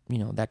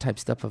 that type of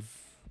stuff of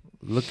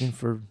looking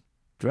for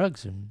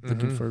drugs and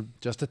looking for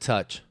just a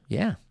touch.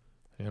 Yeah.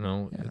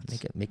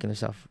 Making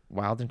herself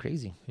wild and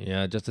crazy.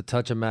 Yeah, just a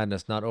touch of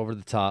madness, not over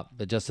the top,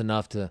 but just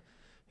enough to,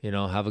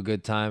 have a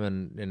good time.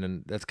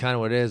 And that's kind of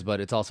what it is, but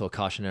it's also a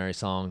cautionary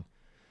song.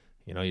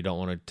 You don't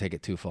want to take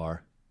it too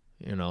far.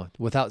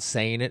 Without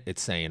saying it,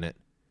 it's saying it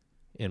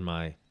in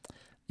my...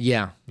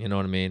 Yeah. You know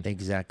what I mean?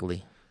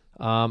 Exactly.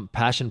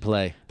 Passion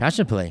Play.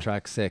 Passion Play.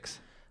 Track 6.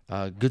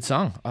 Good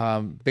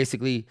song.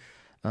 Basically,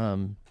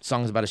 song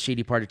is about a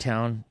shady part of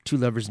town. Two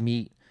lovers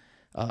meet,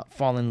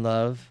 fall in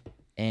love,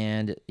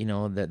 and,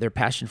 their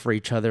passion for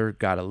each other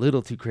got a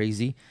little too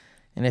crazy.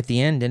 And at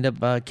the end, end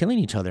up killing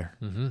each other.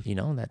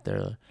 Mm-hmm. That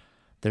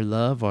their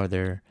love or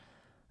their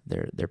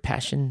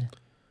passion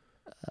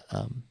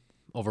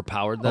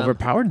overpowered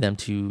them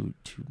to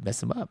mess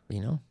them up.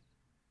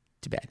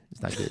 Too bad.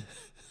 It's not good.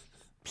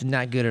 It's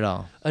not good at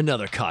all.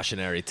 Another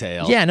cautionary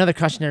tale. Yeah, another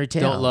cautionary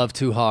tale. Don't love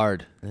too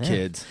hard,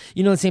 kids.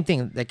 The same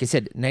thing. Like I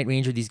said, Night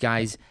Ranger. These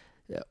guys,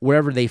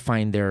 wherever they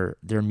find their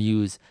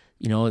muse,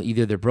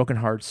 either their broken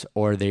hearts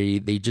or they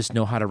just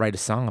know how to write a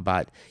song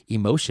about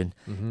emotion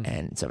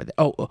and stuff like that.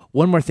 Oh,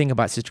 one more thing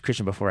about Sister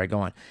Christian before I go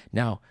on.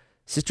 Now,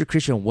 Sister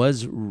Christian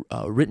was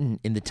written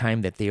in the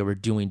time that they were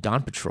doing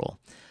Dawn Patrol.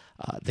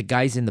 The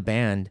guys in the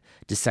band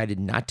decided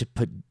not to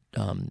put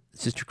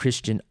Sister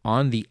Christian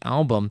on the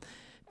album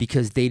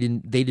because they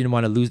didn't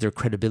want to lose their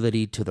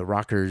credibility to the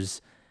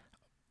rockers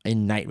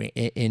in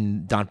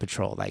Dawn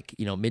Patrol, like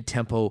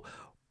mid-tempo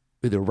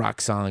with the rock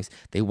songs.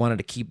 They wanted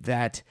to keep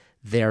that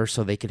there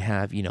so they could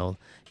have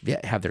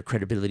have their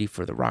credibility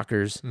for the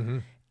rockers.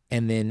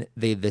 And then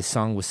the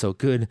song was so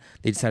good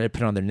they decided to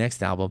put it on their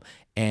next album.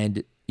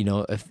 And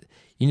if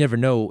you never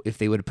know if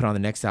they would have put on the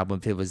next album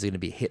if it was going to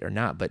be a hit or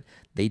not, but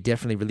they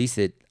definitely released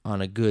it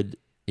on a good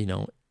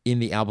in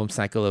the album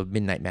cycle of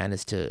Midnight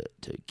Madness to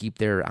keep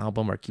their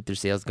album or keep their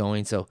sales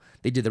going. So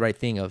they did the right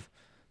thing of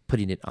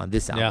putting it on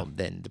this album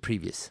than the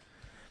previous.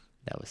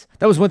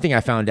 That was one thing I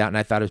found out, and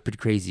I thought it was pretty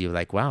crazy.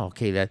 Like, wow,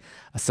 okay, that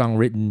a song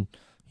written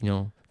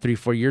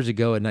 3-4 years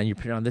ago, and now you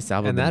put it on this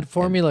album. And that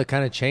formula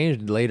kind of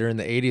changed later in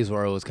the 80s,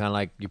 where it was kind of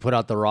like you put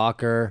out the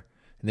rocker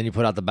and then you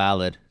put out the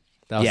ballad.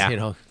 That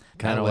was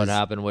kind of what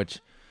happened, which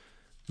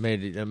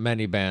made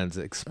many bands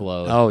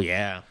explode. Oh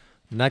yeah.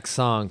 Next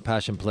song,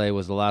 Passion Play,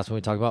 was the last one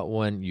we talked about.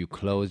 When You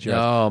Close Your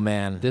Eyes. Oh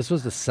man, this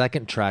was the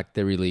second track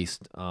they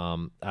released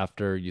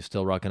after You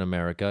Still Rockin'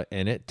 America,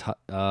 and it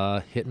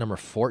hit number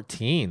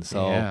 14.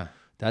 So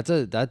that's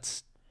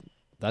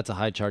a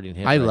high charting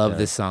hit. I love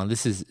this song.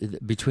 This is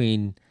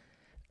between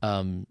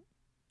Don't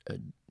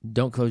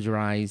Close Your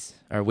Eyes,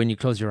 or When You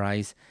Close Your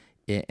Eyes,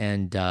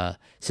 and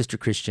Sister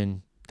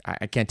Christian.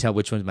 I can't tell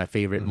which one's my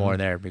favorite more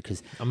there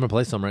because I'm gonna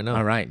play some right now.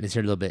 All right, let's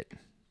hear a little bit.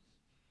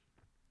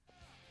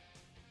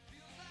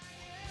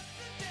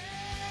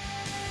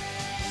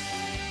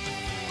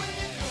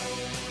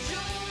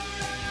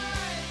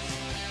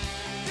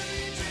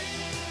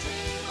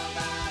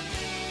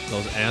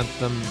 Those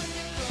anthem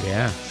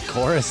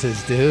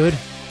choruses, dude.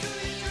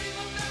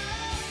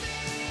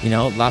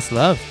 Lost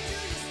love.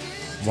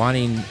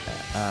 Wanting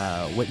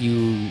what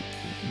you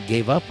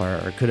gave up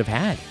or could have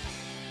had.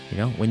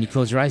 When you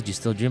close your eyes, do you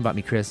still dream about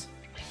me, Chris?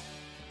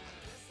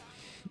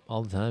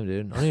 All the time,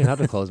 dude. I don't even have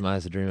to close my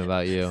eyes to dream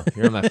about you.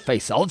 You're in my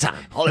face all the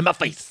time. All in my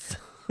face.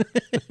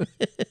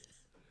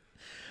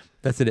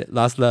 That's it.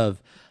 Lost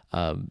love.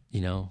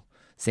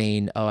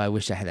 Saying, oh, I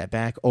wish I had that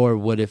back, or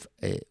what if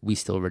we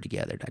still were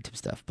together, that type of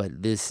stuff.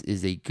 But this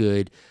is a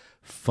good,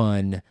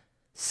 fun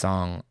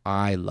song.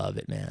 I love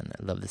it, man.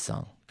 I love this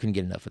song. Couldn't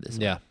get enough of this.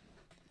 Yeah.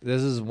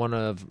 This is one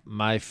of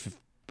my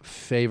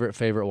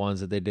favorite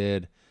ones that they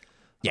did.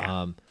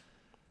 Yeah.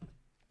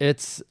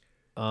 It's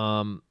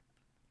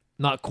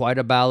not quite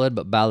a ballad,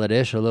 but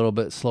ballad-ish, a little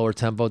bit slower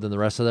tempo than the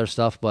rest of their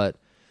stuff, but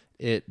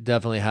it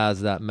definitely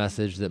has that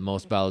message that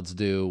most ballads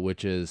do,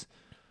 which is,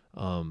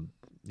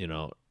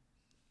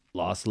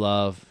 lost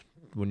love.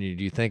 Do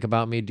you think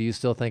about me? Do you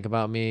still think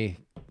about me?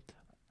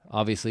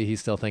 Obviously,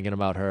 he's still thinking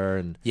about her,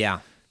 and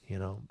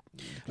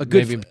a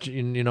good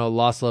maybe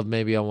lost love.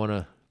 Maybe I want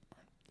to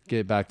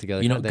get back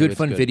together. Good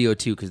fun video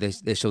too,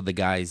 because they showed the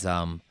guys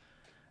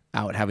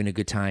out having a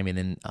good time, and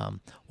then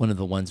one of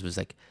the ones was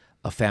like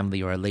a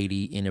family or a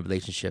lady in a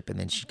relationship, and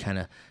then she kind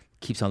of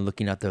keeps on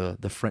looking out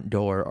the front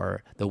door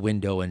or the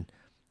window, and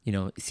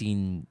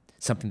seeing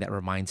something that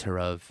reminds her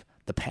of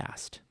the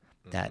past.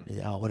 That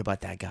what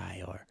about that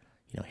guy, or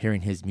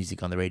hearing his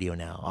music on the radio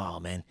now.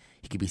 Oh man,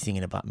 he could be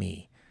singing about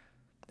me.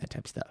 That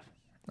type of stuff.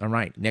 All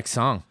right, next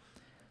song,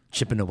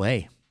 Chipping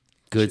Away.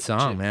 Good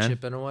song, man.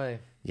 Chipping Away.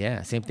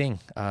 Yeah, same thing.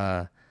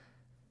 A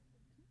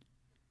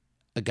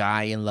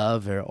guy in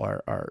love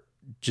or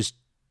just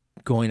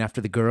going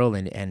after the girl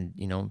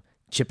and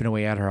chipping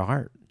away at her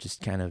heart.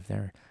 Just kind of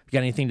there. You got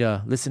anything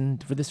to listen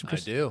for this?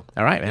 Chris? I do.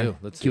 All right, man.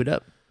 Let's cue it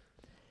up.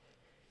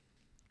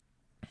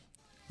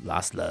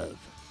 Lost Love.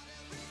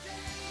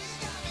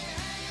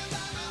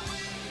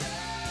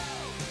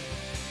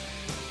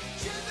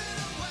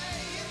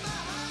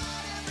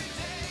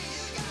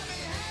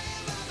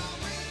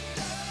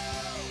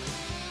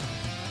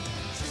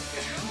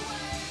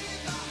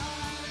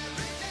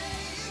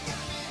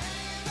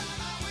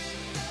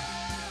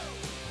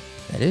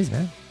 That is,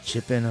 man.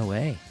 Chipping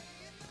Away.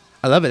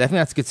 I love it. I think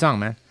that's a good song,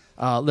 man.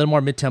 A little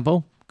more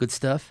mid-tempo. Good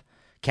stuff.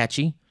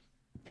 Catchy.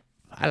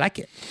 I like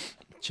it.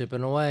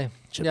 Chipping Away.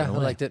 Chipping Away.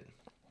 I liked it.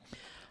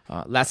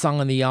 Last song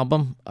on the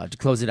album to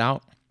close it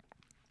out.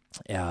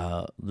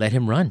 Let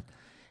Him Run.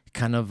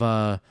 Kind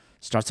of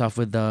starts off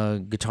with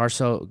the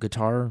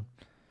guitar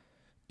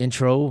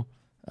intro,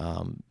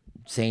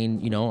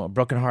 saying, a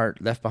broken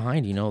heart left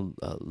behind.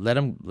 Let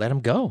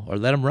him go or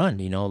let him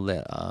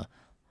run.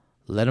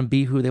 Let them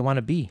be who they want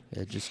to be.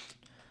 Just,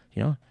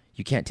 you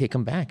can't take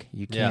them back.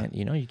 You can't,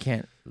 you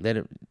can't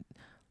let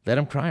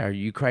them cry, or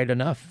you cried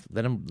enough.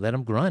 Let them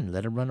run.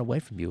 Let them run away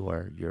from you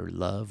or your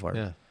love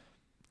or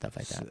stuff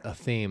like that. A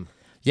theme.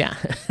 Yeah.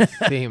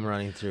 Theme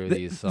running through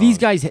these songs. These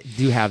guys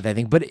do have that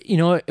thing, but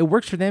it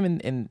works for them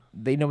and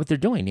they know what they're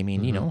doing. I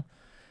mean,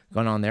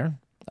 going on there.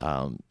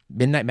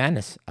 Midnight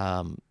Madness.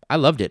 I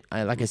loved it.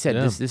 Like I said,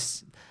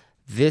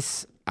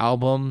 this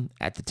album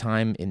at the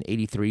time in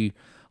 '83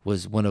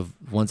 was one of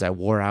ones I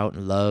wore out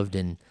and loved,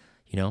 and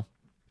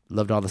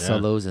loved all the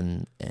solos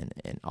and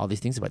all these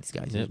things about these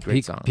guys. It was a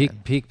great song.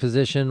 Peak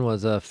position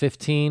was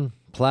 15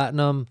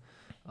 platinum.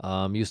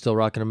 You Still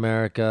Rockin'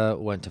 America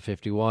went to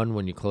 51.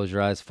 When You Close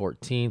Your Eyes,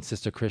 14.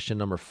 Sister Christian,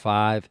 number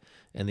 5.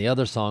 And the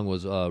other song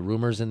was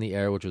Rumors in the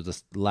Air, which was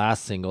the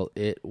last single.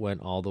 It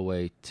went all the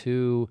way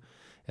to.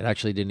 It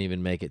actually didn't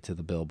even make it to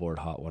the Billboard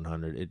Hot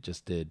 100. It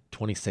just did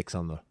 26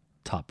 on the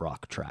top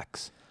rock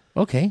tracks.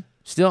 Okay.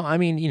 Still, I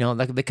mean,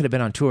 like they could have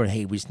been on tour and,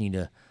 hey, we just need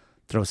to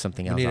throw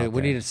something else out there.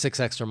 We needed 6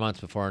 extra months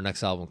before our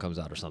next album comes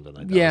out or something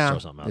like that. Yeah.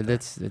 Let's throw something out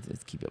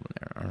let's keep it on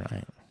there. All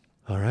right.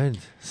 All right.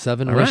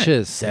 Seven All right.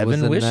 Wishes. 7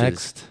 was the Wishes.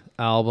 next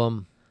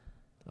album.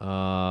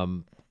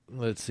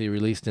 Let's see,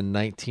 released in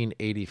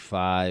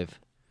 1985.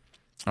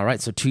 All right.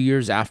 So 2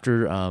 years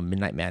after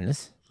Midnight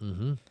Madness.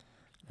 Mm-hmm.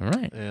 All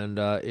right. And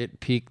it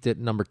peaked at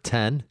number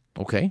 10.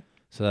 Okay.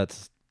 So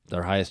that's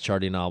their highest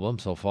charting album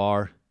so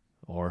far,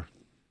 or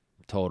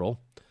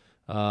total.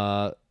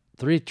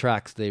 3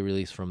 tracks they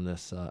released from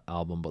this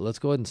album, but let's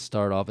go ahead and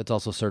start off. It's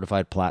also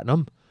certified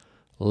platinum.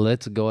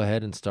 Let's go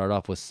ahead and start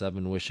off with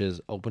 7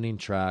 Wishes, opening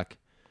track.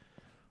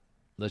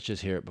 Let's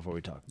just hear it before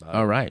we talk about it.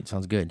 All right.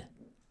 Sounds good.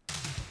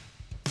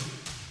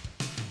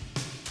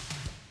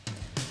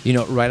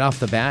 Right off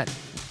the bat,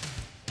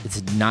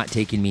 it's not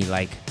taking me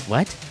like,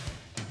 what?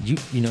 You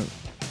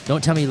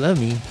don't tell me you love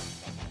me.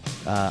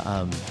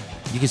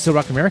 You Can Still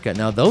Rock America.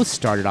 Now those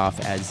started off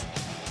as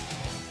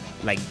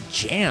like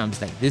jams.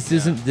 Like this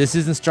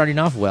isn't starting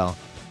off well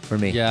for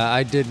me. Yeah,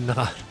 I did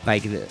not.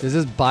 Like This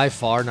is by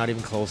far not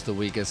even close to the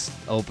weakest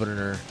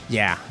opener.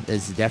 yeah,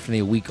 it's definitely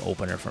a weak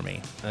opener for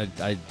me.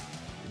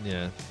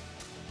 Yeah.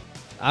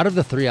 Out of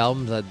the 3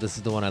 albums, this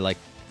is the one I like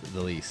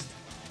the least.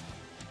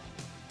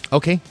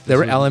 Okay,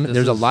 there's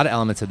a was- lot of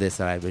elements of this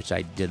which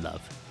I did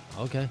love.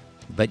 Okay.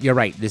 But you're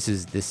right. This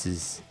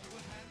is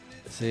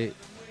See,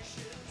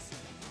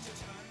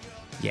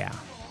 yeah.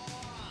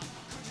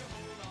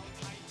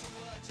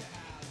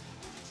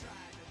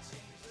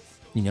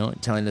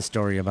 Telling the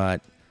story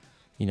about,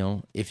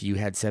 if you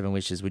had 7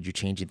 wishes, would you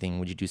change anything?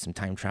 Would you do some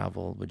time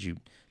travel? Would you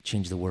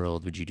change the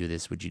world? Would you do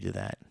this? Would you do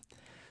that?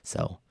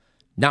 So,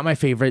 not my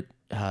favorite.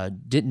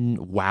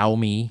 Didn't wow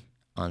me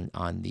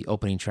on the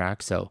opening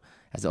track. So,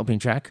 as the opening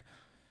track,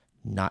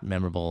 not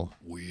memorable.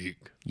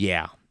 weak.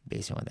 Yeah,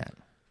 based on that.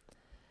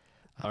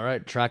 All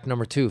right, track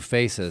number 2,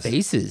 Faces.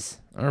 Faces.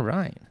 All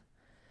right.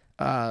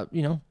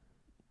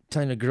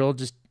 Telling a girl,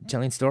 just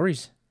telling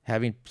stories,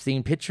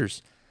 seeing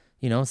pictures,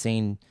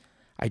 saying,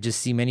 I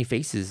just see many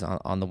faces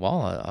on the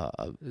wall.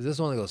 Is this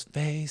one that goes,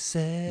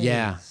 Faces?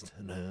 Yeah.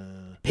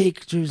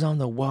 Pictures on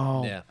the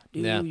wall. Yeah. Do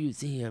Yeah. you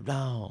see it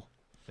all?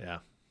 Yeah.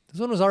 This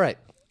one was all right.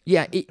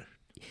 Yeah.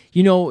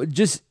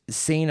 Just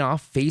saying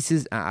off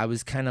faces, I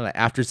was kind of like,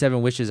 after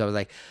 7 Wishes, I was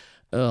like,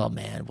 oh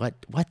man,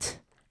 what?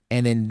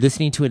 And then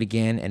listening to it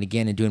again and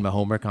again and doing my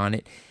homework on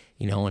it,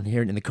 and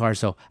hearing it in the car.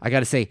 So I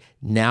got to say,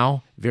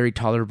 now very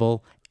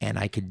tolerable, and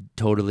I could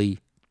totally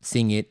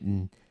sing it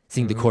and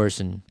sing the chorus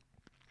and,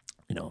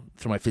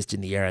 throw my fist in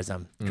the air as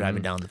I'm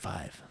driving down the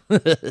 5.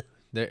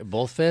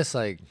 Both fists?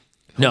 Like,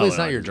 No, hopefully it's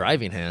no, not your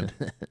driving hand.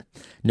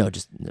 No,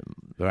 just the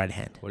right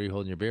hand. What are you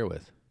holding your beer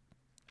with?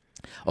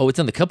 Oh, it's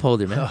on the cup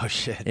holder, man. Oh,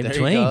 shit. In There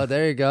between. you go.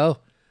 There you go.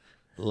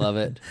 Love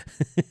it.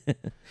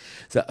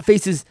 So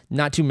Faces,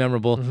 not too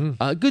memorable.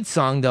 Good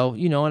song though,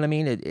 you know what I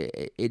mean.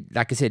 It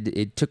like I said,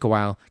 it took a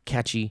while.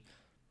 Catchy.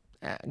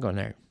 Going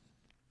there.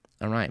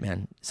 All right,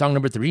 man. Song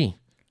number 3.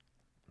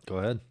 Go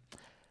ahead.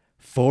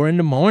 4 in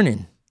the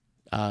Morning.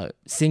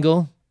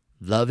 Single.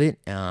 Love it.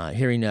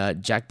 Hearing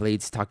Jack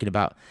Blades talking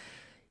about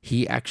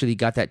he actually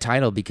got that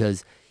title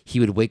because he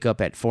would wake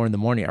up at 4 in the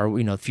morning, or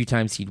a few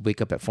times he'd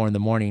wake up at 4 in the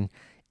morning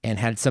and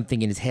had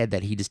something in his head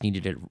that he just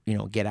needed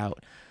to get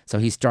out. So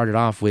he started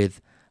off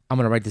with I'm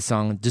gonna write the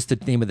song. Just the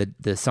name of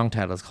the song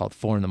title is called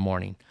 4 in the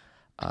Morning.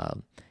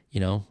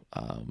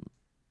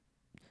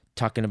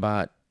 Talking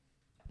about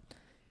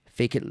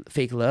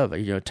fake love.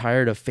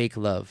 Tired of fake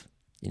love.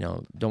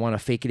 Don't want to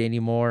fake it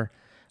anymore.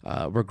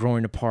 We're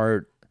growing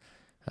apart.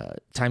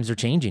 Times are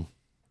changing.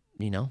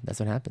 That's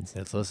what happens.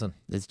 Let's listen.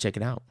 Let's check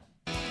it out.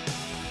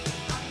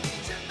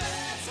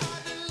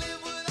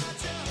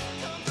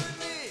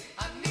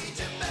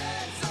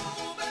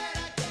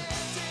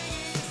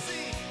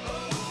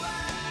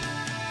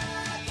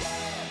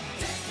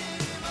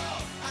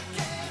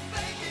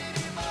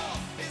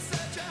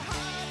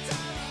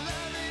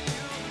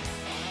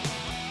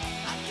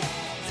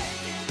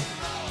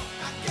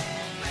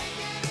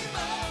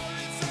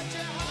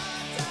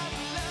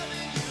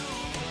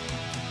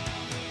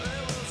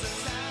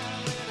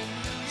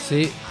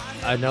 See,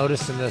 I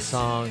noticed in this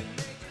song,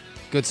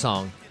 good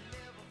song.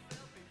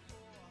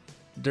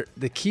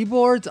 The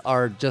keyboards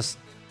are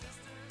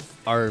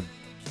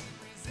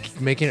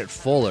making it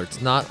fuller. It's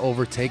not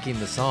overtaking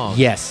the song.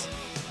 Yes.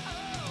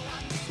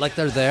 Like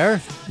they're there.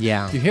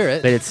 Yeah. You hear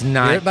it. But it's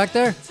not. You hear it back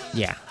there?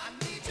 Yeah.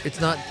 It's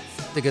not.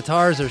 The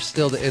guitars are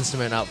still the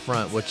instrument out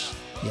front, which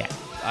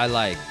I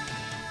like.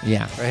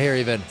 Yeah. Right here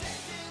even.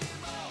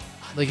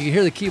 Like you can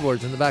hear the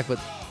keyboards in the back, but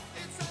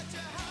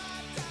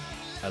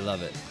I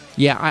love it.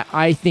 Yeah,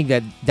 I think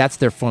that's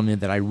their formula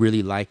that I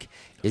really like.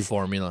 Is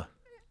Formula.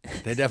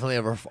 They definitely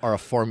are a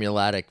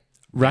formulatic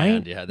right?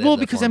 band. Yeah, Well,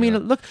 because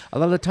look, a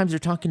lot of the times they're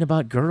talking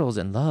about girls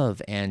and love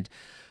and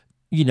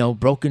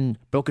broken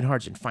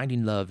hearts and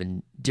finding love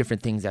and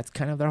different things. That's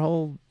kind of their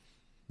whole.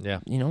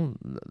 Yeah.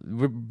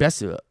 We're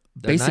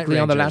basically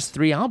on the last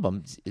 3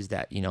 albums is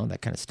that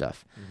that kind of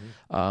stuff.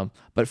 Mm-hmm.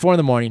 But 4 in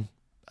the Morning,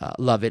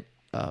 love it.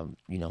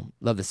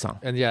 Love this song.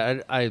 And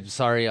yeah, I'm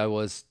sorry I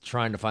was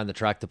trying to find the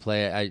track to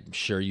play. I'm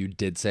sure you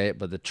did say it,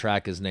 but the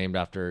track is named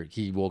after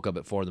he woke up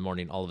at 4 in the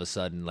morning all of a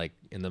sudden, like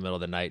in the middle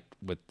of the night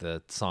with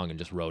the song and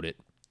just wrote it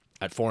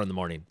at 4 in the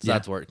morning. So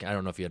that's where, I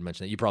don't know if you had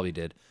mentioned it. You probably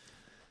did.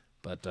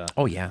 But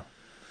oh, yeah.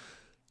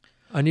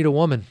 I Need a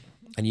Woman.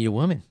 I Need a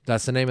Woman.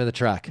 That's the name of the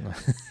track.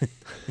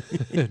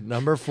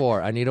 Number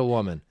 4, I Need a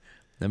Woman.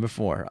 Number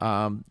 4,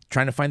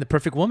 trying to find the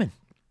perfect woman.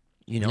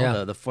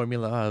 The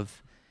formula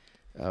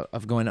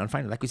of going out and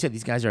finding. Like we said,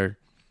 these guys are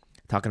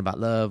talking about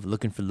love,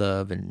 looking for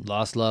love, and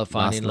lost love,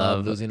 finding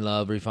love, losing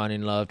love,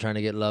 refining love, trying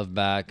to get love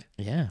back.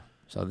 Yeah.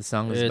 So the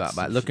song is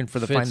about looking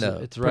for find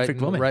the perfect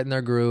woman. Right in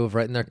their groove,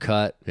 right in their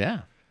cut.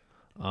 Yeah.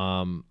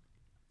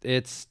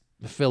 It's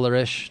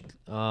fillerish.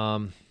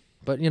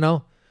 But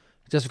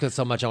just because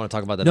so much I want to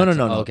talk about that.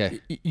 No.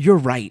 Okay. You're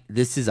right.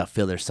 This is a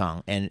filler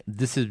song, and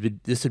this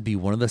would be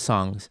one of the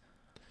songs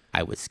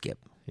I would skip.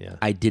 Yeah.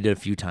 I did it a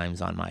few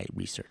times on my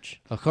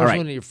research. Of course,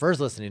 when you're first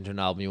listening to an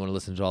album, you want to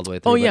listen to it all the way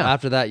through. Oh, yeah. But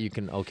after that, you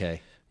can,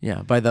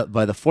 Yeah. By the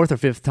 4th or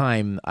 5th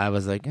time, I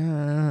was like,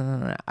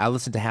 I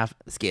listened to half,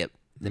 skip.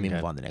 Let me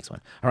move on to the next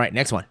one. All right,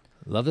 next one.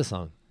 Love this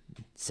song.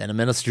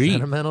 Sentimental Street.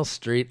 Sentimental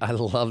Street. I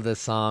love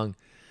this song.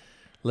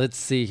 Let's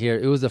see here.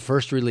 It was the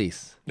first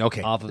release.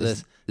 Okay. Off of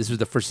this. This was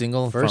the first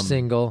single?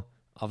 Single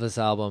off this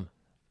album.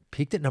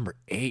 Peaked at number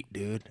 8,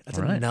 dude. That's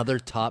another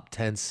top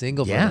 10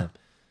 single for them.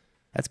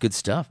 That's good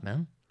stuff,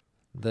 man.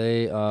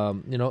 They,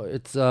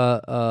 it's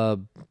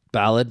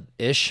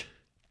ballad-ish.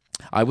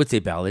 I would say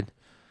ballad.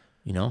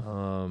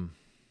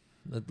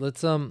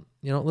 Let's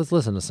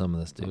listen to some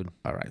of this, dude.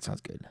 All right,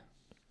 sounds good.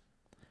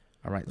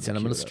 All right,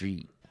 Sentimental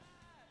Street.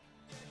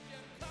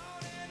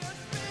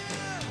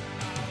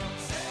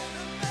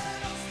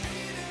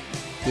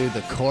 Dude,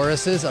 the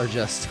choruses are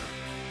just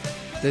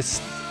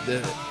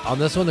on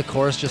this one. The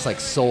chorus just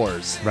like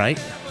soars,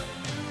 right?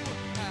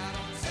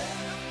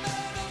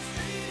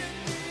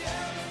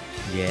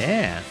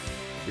 Yeah.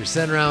 You're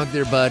sitting around with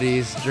your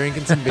buddies,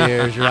 drinking some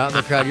beers. You're out in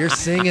the crowd. You're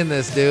singing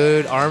this,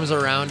 dude. Arms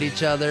around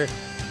each other.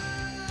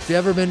 If you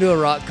ever been to a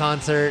rock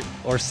concert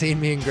or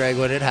seen me and Greg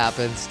when it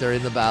happens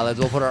during the ballads,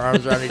 we'll put our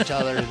arms around each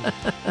other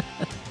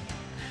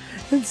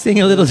and sing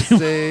a little.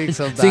 Sing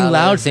some sing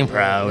loud, sing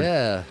proud.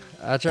 Yeah.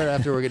 That's right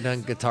after we're getting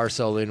done guitar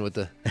soloing with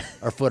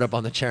our foot up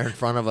on the chair in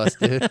front of us,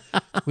 dude.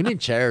 We need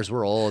chairs.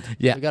 We're old.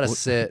 Yeah. We got to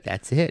sit.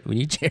 That's it. We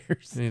need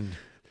chairs.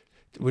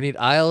 We need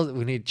aisles.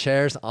 We need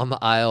chairs on the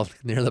aisle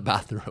near the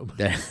bathroom.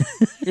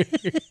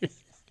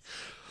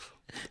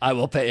 I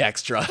will pay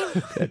extra.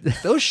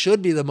 Those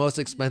should be the most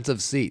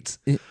expensive seats.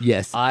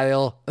 Yes.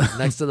 Aisle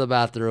next to the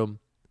bathroom.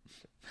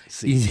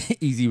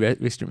 Easy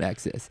restroom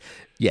access.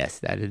 Yes,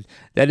 that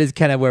is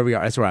kind of where we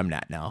are. That's where I'm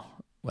at now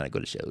when I go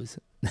to shows.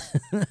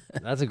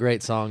 That's a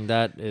great song.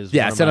 That is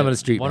Sentimental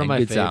Street. One of my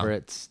good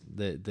favorites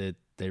that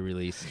they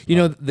released.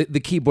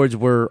 The keyboards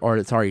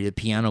the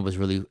piano was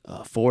really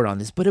forward on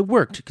this, but it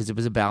worked because it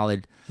was a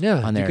ballad.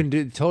 Yeah, on there. You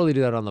can totally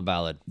do that on the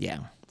ballad. Yeah.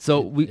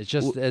 So we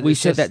it's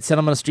said that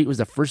Sentimental Street was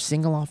the first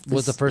single off this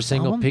was the first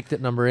single, album? peaked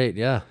at number 8,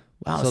 yeah.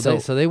 Wow.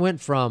 So they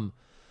went from,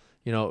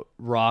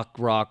 rock,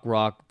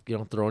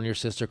 throwing your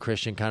sister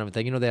Christian kind of a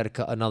thing. They had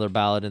another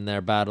ballad in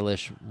there,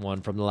 battle-ish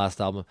one from the last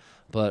album.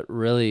 But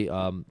really,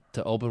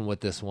 to open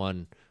with this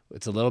one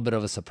it's a little bit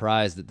of a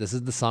surprise that this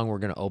is the song we're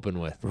going to open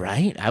with.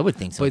 Right? I would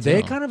think so. But too.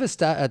 they kind of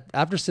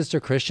after Sister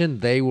Christian,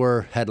 they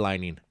were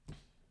headlining.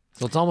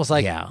 So it's almost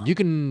like you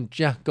can,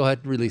 go ahead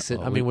and release it.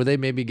 I mean, were they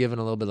maybe given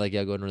a little bit like, go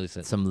ahead and release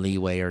it? Some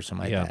leeway or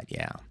something like that.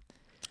 Yeah.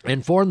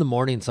 And 4 in the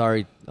Morning,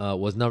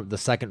 was the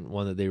second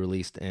one that they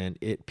released, and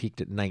it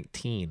peaked at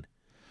 19.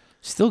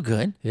 Still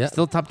good. Yeah.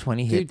 Still top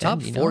 20 hit. Dude, top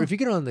then, 4. Know? If you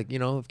get on the,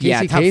 if Yeah,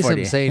 Casey top Kasem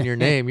 40. saying your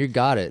name, you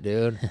got it,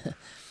 dude.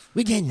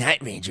 We got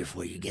Night Ranger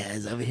for you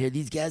guys over here.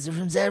 These guys are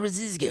from San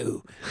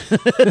Francisco.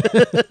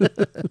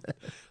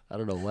 I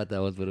don't know what that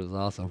was, but it was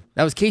awesome.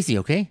 That was Casey,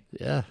 okay?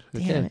 Yeah.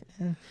 Damn it.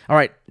 All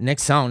right,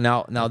 next song.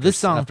 Now this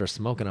song. After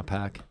smoking a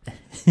pack.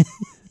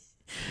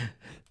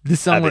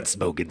 This song. I've been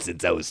smoking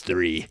since I was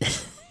 3.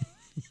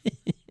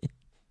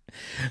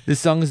 This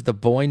song is "The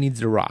Boy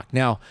Needs to Rock."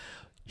 Now,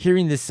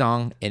 hearing this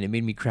song, and it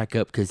made me crack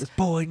up because This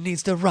boy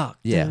needs to rock.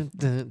 Yeah. Dun,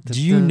 dun, dun,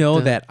 do you dun, know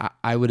dun. that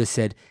I would have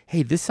said,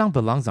 "Hey, this song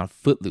belongs on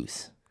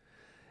Footloose."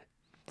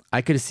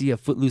 I could see a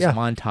Footloose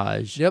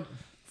montage. Yep.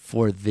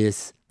 For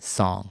this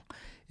song,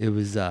 it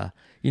was a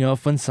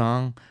fun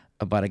song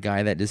about a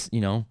guy that just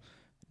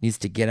needs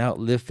to get out,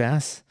 live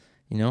fast.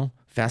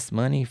 Fast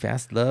money,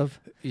 fast love.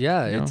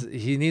 Yeah,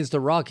 he needs to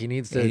rock. He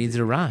needs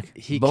to rock.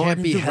 He Boy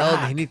can't be needs to held.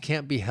 rock. He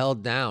can't be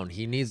held down.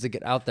 He needs to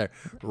get out there.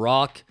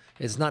 Rock.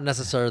 It's not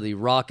necessarily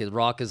rock.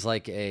 Rock is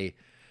like it's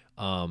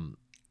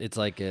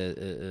like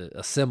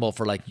a symbol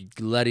for like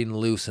letting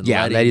loose and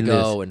letting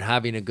go loose. and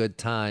having a good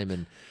time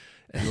and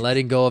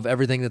letting go of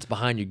everything that's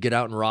behind you. Get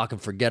out and rock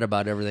and forget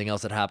about everything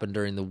else that happened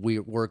during the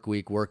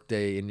work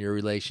day in your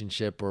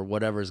relationship or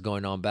whatever is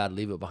going on bad.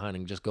 Leave it behind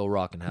and just go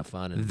rock and have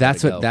fun. And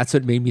That's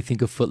what made me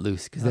think of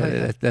Footloose because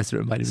that's what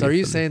reminded me. So are of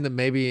you Footloose. saying that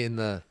maybe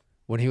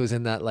when he was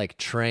in that like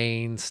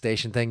train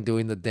station thing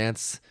doing the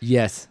dance,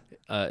 Yes.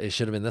 it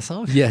should have been this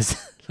song?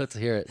 Yes. Let's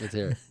hear it. Let's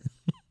hear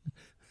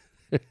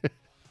it.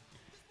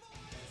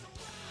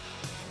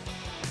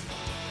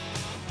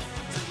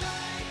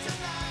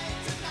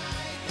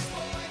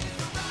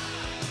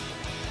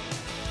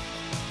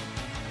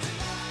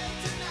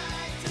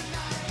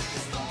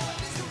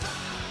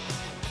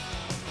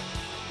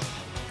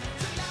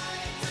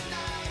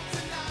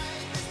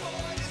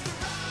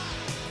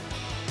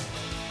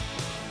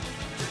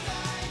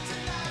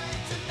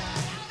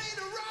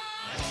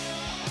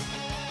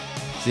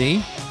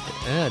 See,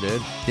 Yeah,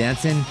 dude.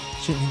 dancing,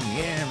 shooting in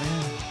the air,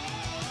 man.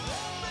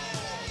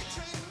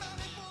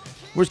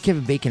 Where's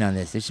Kevin Bacon on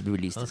this? This should be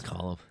released. Let's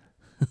call him.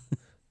 I'm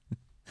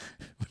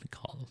gonna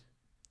call him.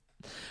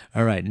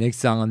 All right, next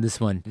song on this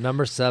one.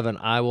 Number 7,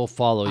 I Will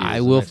Follow You. I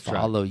is the will next track.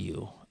 follow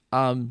you.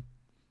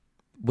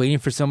 Waiting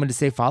for someone to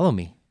say follow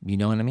me. You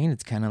know what I mean?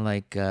 It's kind of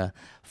like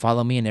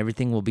follow me and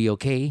everything will be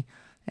okay.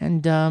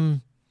 And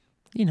I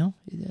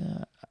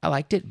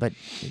liked it, but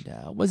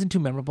it wasn't too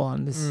memorable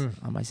on this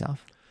on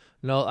myself.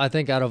 No, I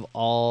think out of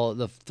all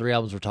the 3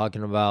 albums we're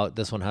talking about,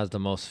 this one has the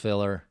most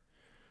filler.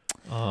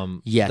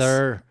 Yes.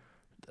 They're,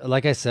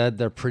 like I said,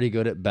 they're pretty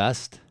good at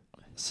best.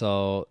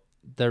 So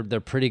they're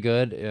pretty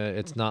good.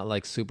 It's not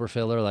like super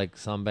filler like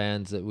some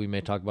bands that we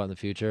may talk about in the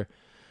future.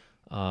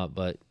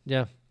 But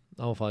yeah,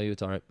 I Will Follow You.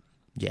 It's all right.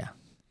 Yeah.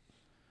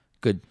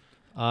 Good.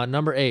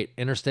 Number 8,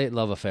 Interstate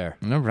Love Affair.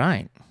 All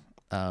right.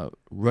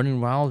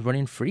 Running wild,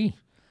 running free.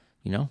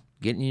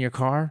 Getting in your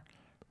car,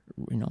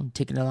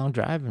 taking a long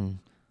drive and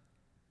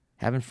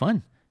having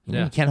fun.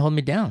 You can't hold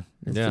me down.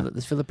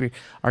 Let's fill up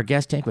our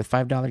gas tank with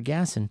 $5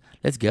 gas and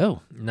let's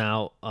go.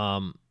 Now,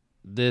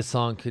 this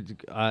song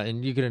could,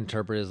 and you could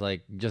interpret it as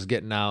like just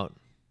getting out,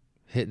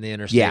 hitting the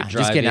interstate. Yeah,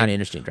 just getting driving, out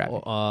interstate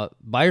driving.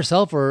 by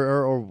yourself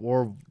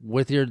or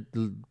with your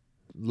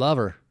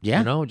lover.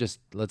 Yeah. Just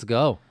let's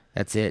go.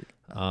 That's it.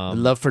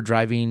 Love for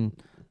driving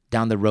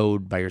down the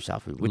road by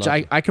yourself, which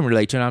Love I can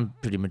relate to, and I'm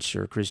pretty much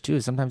sure Chris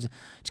too. Sometimes you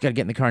just got to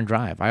get in the car and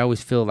drive. I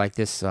always feel like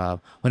this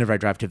whenever I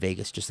drive to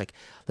Vegas, just like,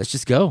 let's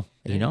just go,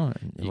 and You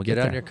we'll get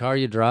out in your car,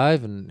 you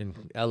drive, and in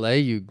LA,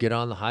 you get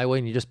on the highway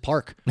and you just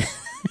park. I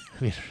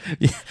mean,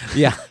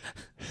 yeah.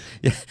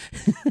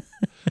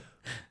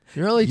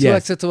 you're only 2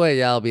 exits away.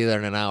 Yeah, I'll be there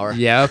in an hour.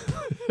 Yep.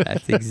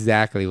 That's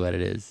exactly what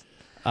it is.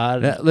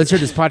 Let's hear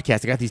this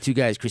podcast. I got these 2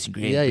 guys, Chris and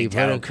Greg. Yeah, you Big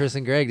put in Town. Chris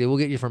and Greg. They will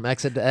get you from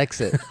exit to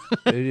exit.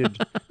 Dude,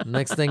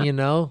 next thing you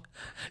know,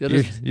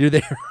 You're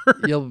there.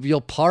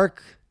 you'll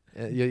park.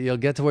 You'll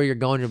get to where you're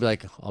going. You'll be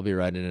like, I'll be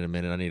right in a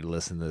minute. I need to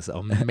listen to this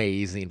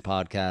amazing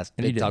podcast.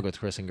 Big Talk with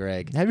Chris and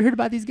Greg. Have you heard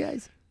about these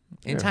guys?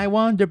 In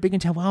Taiwan? They're big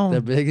in Taiwan.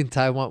 They're big in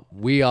Taiwan.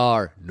 We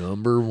are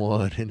number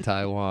 1 in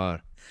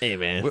Taiwan. Hey,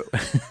 man.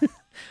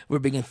 We're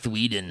big in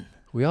Sweden.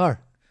 We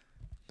are.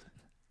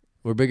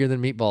 We're bigger than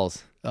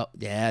meatballs. Oh,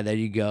 yeah, there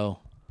you go.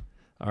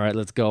 All right,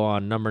 let's go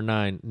on. Number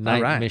 9,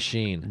 Night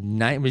Machine.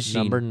 Night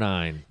Machine. Number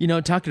 9.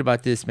 Talking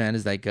about this, man,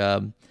 is like,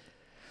 don't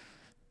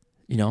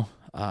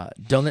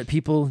let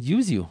people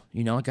use you.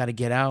 Got to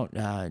get out,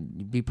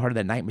 be part of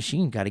that Night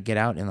Machine. Got to get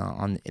out in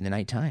the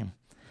nighttime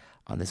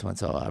on this one.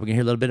 So we're going to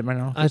hear a little bit right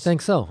now? I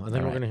think so. I think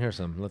we're right. going to hear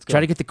some. Let's go.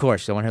 Try to get the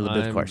chorus. I want to hear a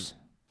little bit of the chorus.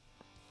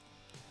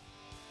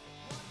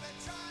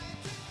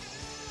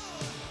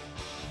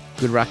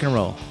 Good rock and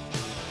roll.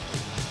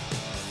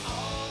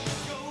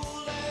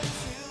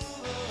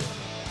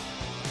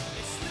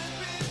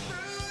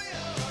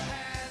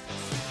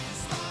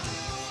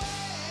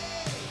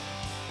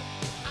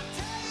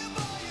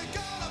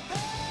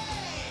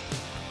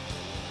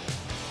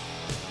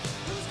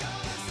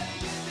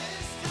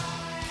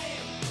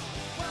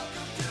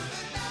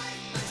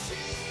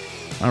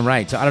 All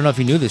right. So I don't know if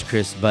you knew this,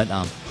 Chris, but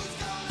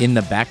in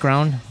the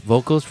background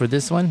vocals for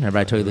this one, remember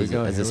I told you this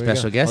as a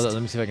special guest? Hold on,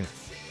 let me see if I can.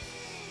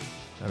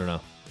 I don't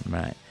know.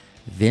 Right.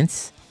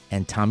 Vince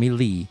and Tommy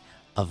Lee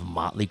of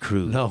Motley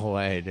Crue. No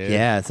way, dude.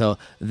 Yeah, so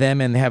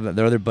them and they have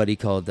their other buddy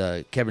called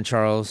Kevin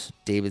Charles,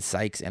 David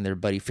Sykes, and their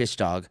buddy Fish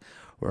Dog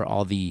were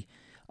all the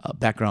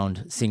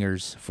background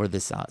singers for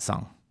this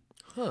song.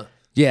 Huh.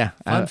 Yeah.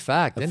 Fun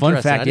fact. Fun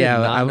Interesting. fact, I did yeah.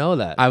 not know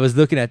that. I was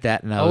looking at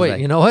that and I was wait,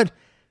 like, you know what?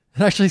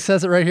 It actually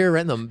says it right here,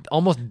 right in the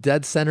almost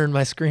dead center in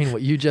my screen,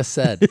 what you just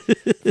said.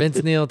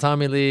 Vince Neil,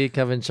 Tommy Lee,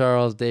 Kevin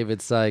Charles, David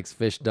Sykes,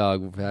 Fish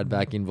Dog had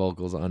backing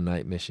vocals on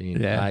Night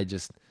Machine. Yeah. I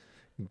just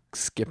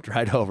skipped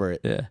right over it.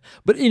 Yeah.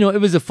 But, you know,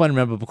 it was a fun,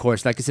 memorable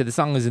chorus. Like I said, the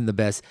song wasn't the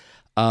best.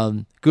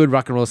 Good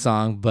rock and roll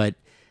song. But,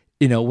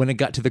 you know, when it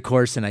got to the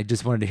chorus and I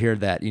just wanted to hear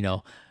that, you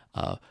know,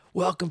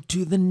 welcome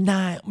to the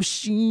Night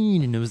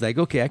Machine. And it was like,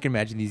 okay, I can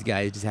imagine these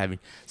guys just having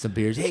some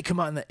beers. Hey, come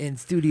on in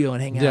studio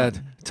and hang Yeah, out.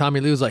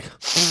 Tommy Lee was like,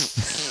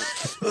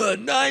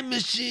 Night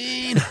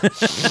Machine.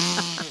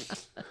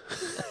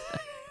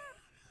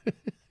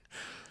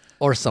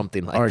 Or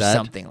something like or that.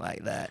 something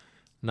like that.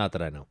 Not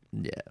that I know.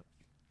 Yeah.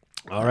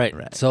 All right.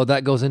 Right. So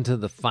that goes into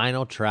the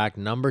final track,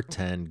 number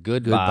 10,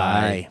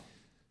 Goodbye.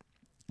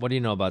 What do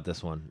you know about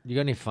this one? You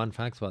got any fun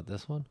facts about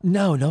this one?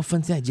 No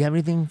fun fact. Do you have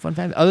anything fun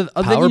fact? Other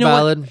than, Power you know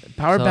ballad. What?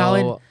 Power So-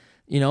 ballad.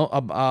 You know,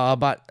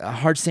 about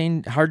hard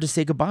to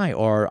say goodbye,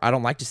 or I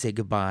don't like to say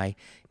goodbye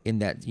in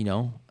that, you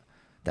know,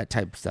 that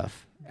type of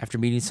stuff. After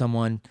meeting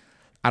someone,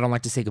 I don't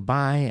like to say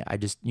goodbye. I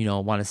just, you know,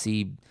 want to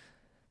see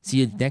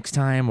you next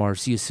time or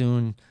see you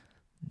soon.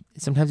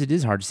 Sometimes it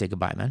is hard to say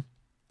goodbye, man.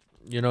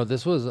 You know,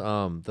 this was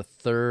the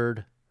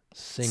third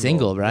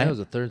Single, right? Yeah, it was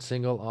the third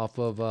single off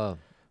of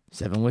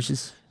 7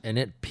 Wishes. and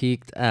it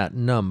peaked at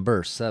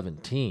number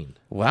 17.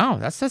 Wow,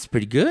 that's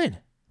pretty good.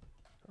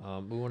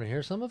 We want to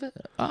hear some of it?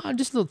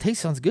 Just a little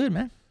taste sounds good,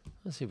 man.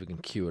 Let's see if we can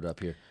cue it up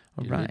here.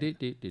 All right.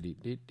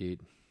 Deet.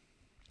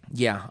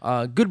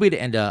 Yeah, good way to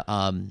end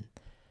an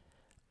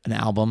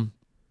album.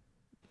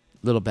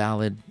 Little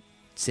ballad,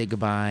 say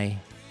goodbye.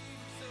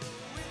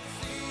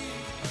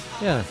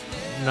 Yeah,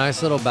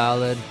 nice little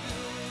ballad.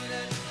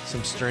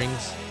 Some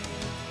strings.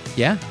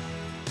 Yeah,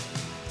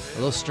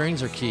 Are those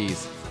strings or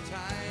keys?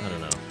 I don't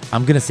know.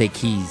 I'm gonna say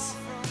keys.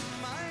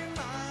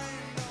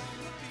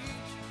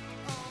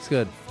 It's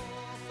good.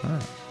 Huh.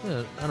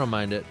 Yeah, I don't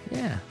mind it.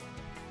 Yeah.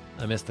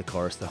 I missed the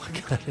chorus though. I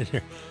got it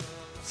here.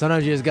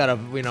 Sometimes you just gotta,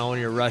 you know, when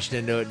you're rushed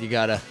into it, you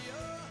gotta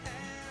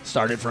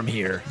start it from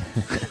here.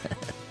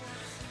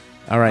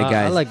 All right,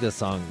 guys. I like this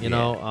song. You Yeah.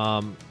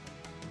 know,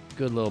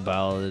 good little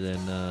ballad,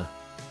 and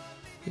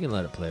we can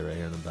let it play right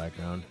here in the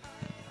background.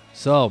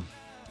 So,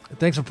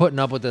 thanks for putting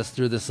up with us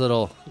through this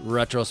little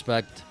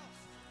retrospect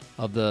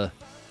of the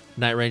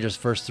Night Ranger's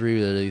first 3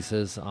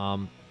 releases.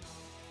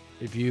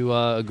 If you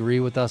agree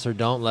with us or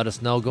don't, let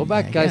us know. Go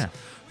back, Yeah, guys. yeah.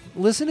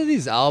 Listen to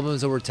these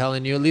albums that we're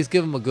telling you. At least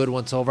give them a good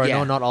once over. I Yeah.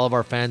 know not all of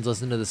our fans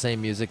listen to the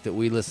same music that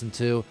we listen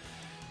to,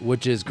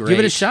 which is great. Give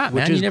it a shot,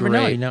 which man. is You never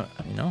know. great. You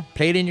know,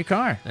 play it in your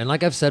car. And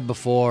like I've said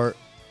before,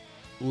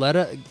 let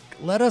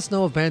us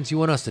know of bands you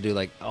want us to do.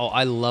 Like, oh,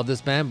 I love this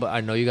band, but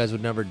I know you guys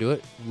would never do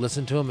it.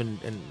 Listen to them and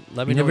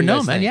let me You know. never what you know,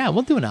 guys man. think. Yeah,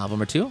 we'll do an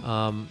album or two.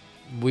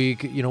 We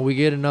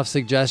get enough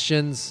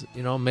suggestions.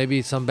 You know,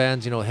 maybe some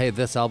bands. You know, hey,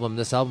 this album.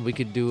 We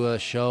could do a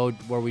show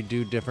where we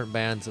do different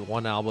bands,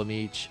 1 album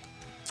each.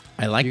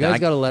 I like You that. guys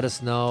got to let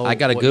us know. I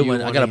got a what good you one.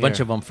 I wanna got a bunch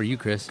hear. of them for you,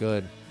 Chris.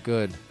 Good.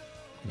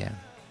 Yeah.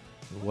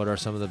 What are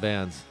some of the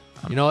bands?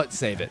 You know what?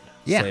 Save it.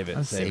 Yeah, Save it.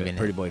 I'm Save saving it. it.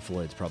 Pretty Boy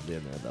Floyd's probably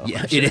in there though.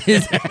 Yeah, it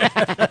is.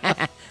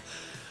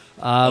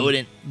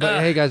 But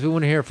hey guys, we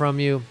want to hear from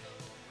you.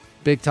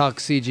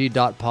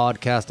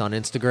 BigTalkCG.podcast on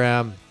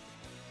Instagram.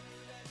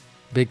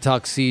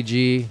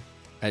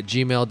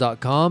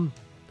 BigTalkCG@gmail.com.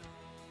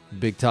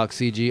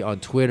 BigTalkCG on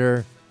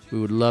Twitter. We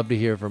would love to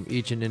hear from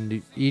each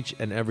and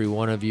every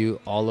one of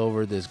you all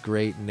over this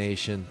great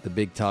nation, the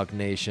Big Talk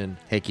Nation.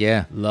 Heck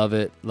yeah. Love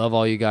it. Love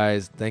all you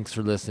guys. Thanks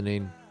for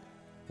listening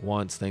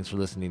once. Thanks for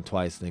listening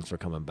twice. Thanks for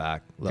coming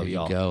back. Love There you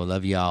y'all. go.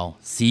 Love y'all.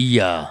 See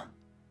ya.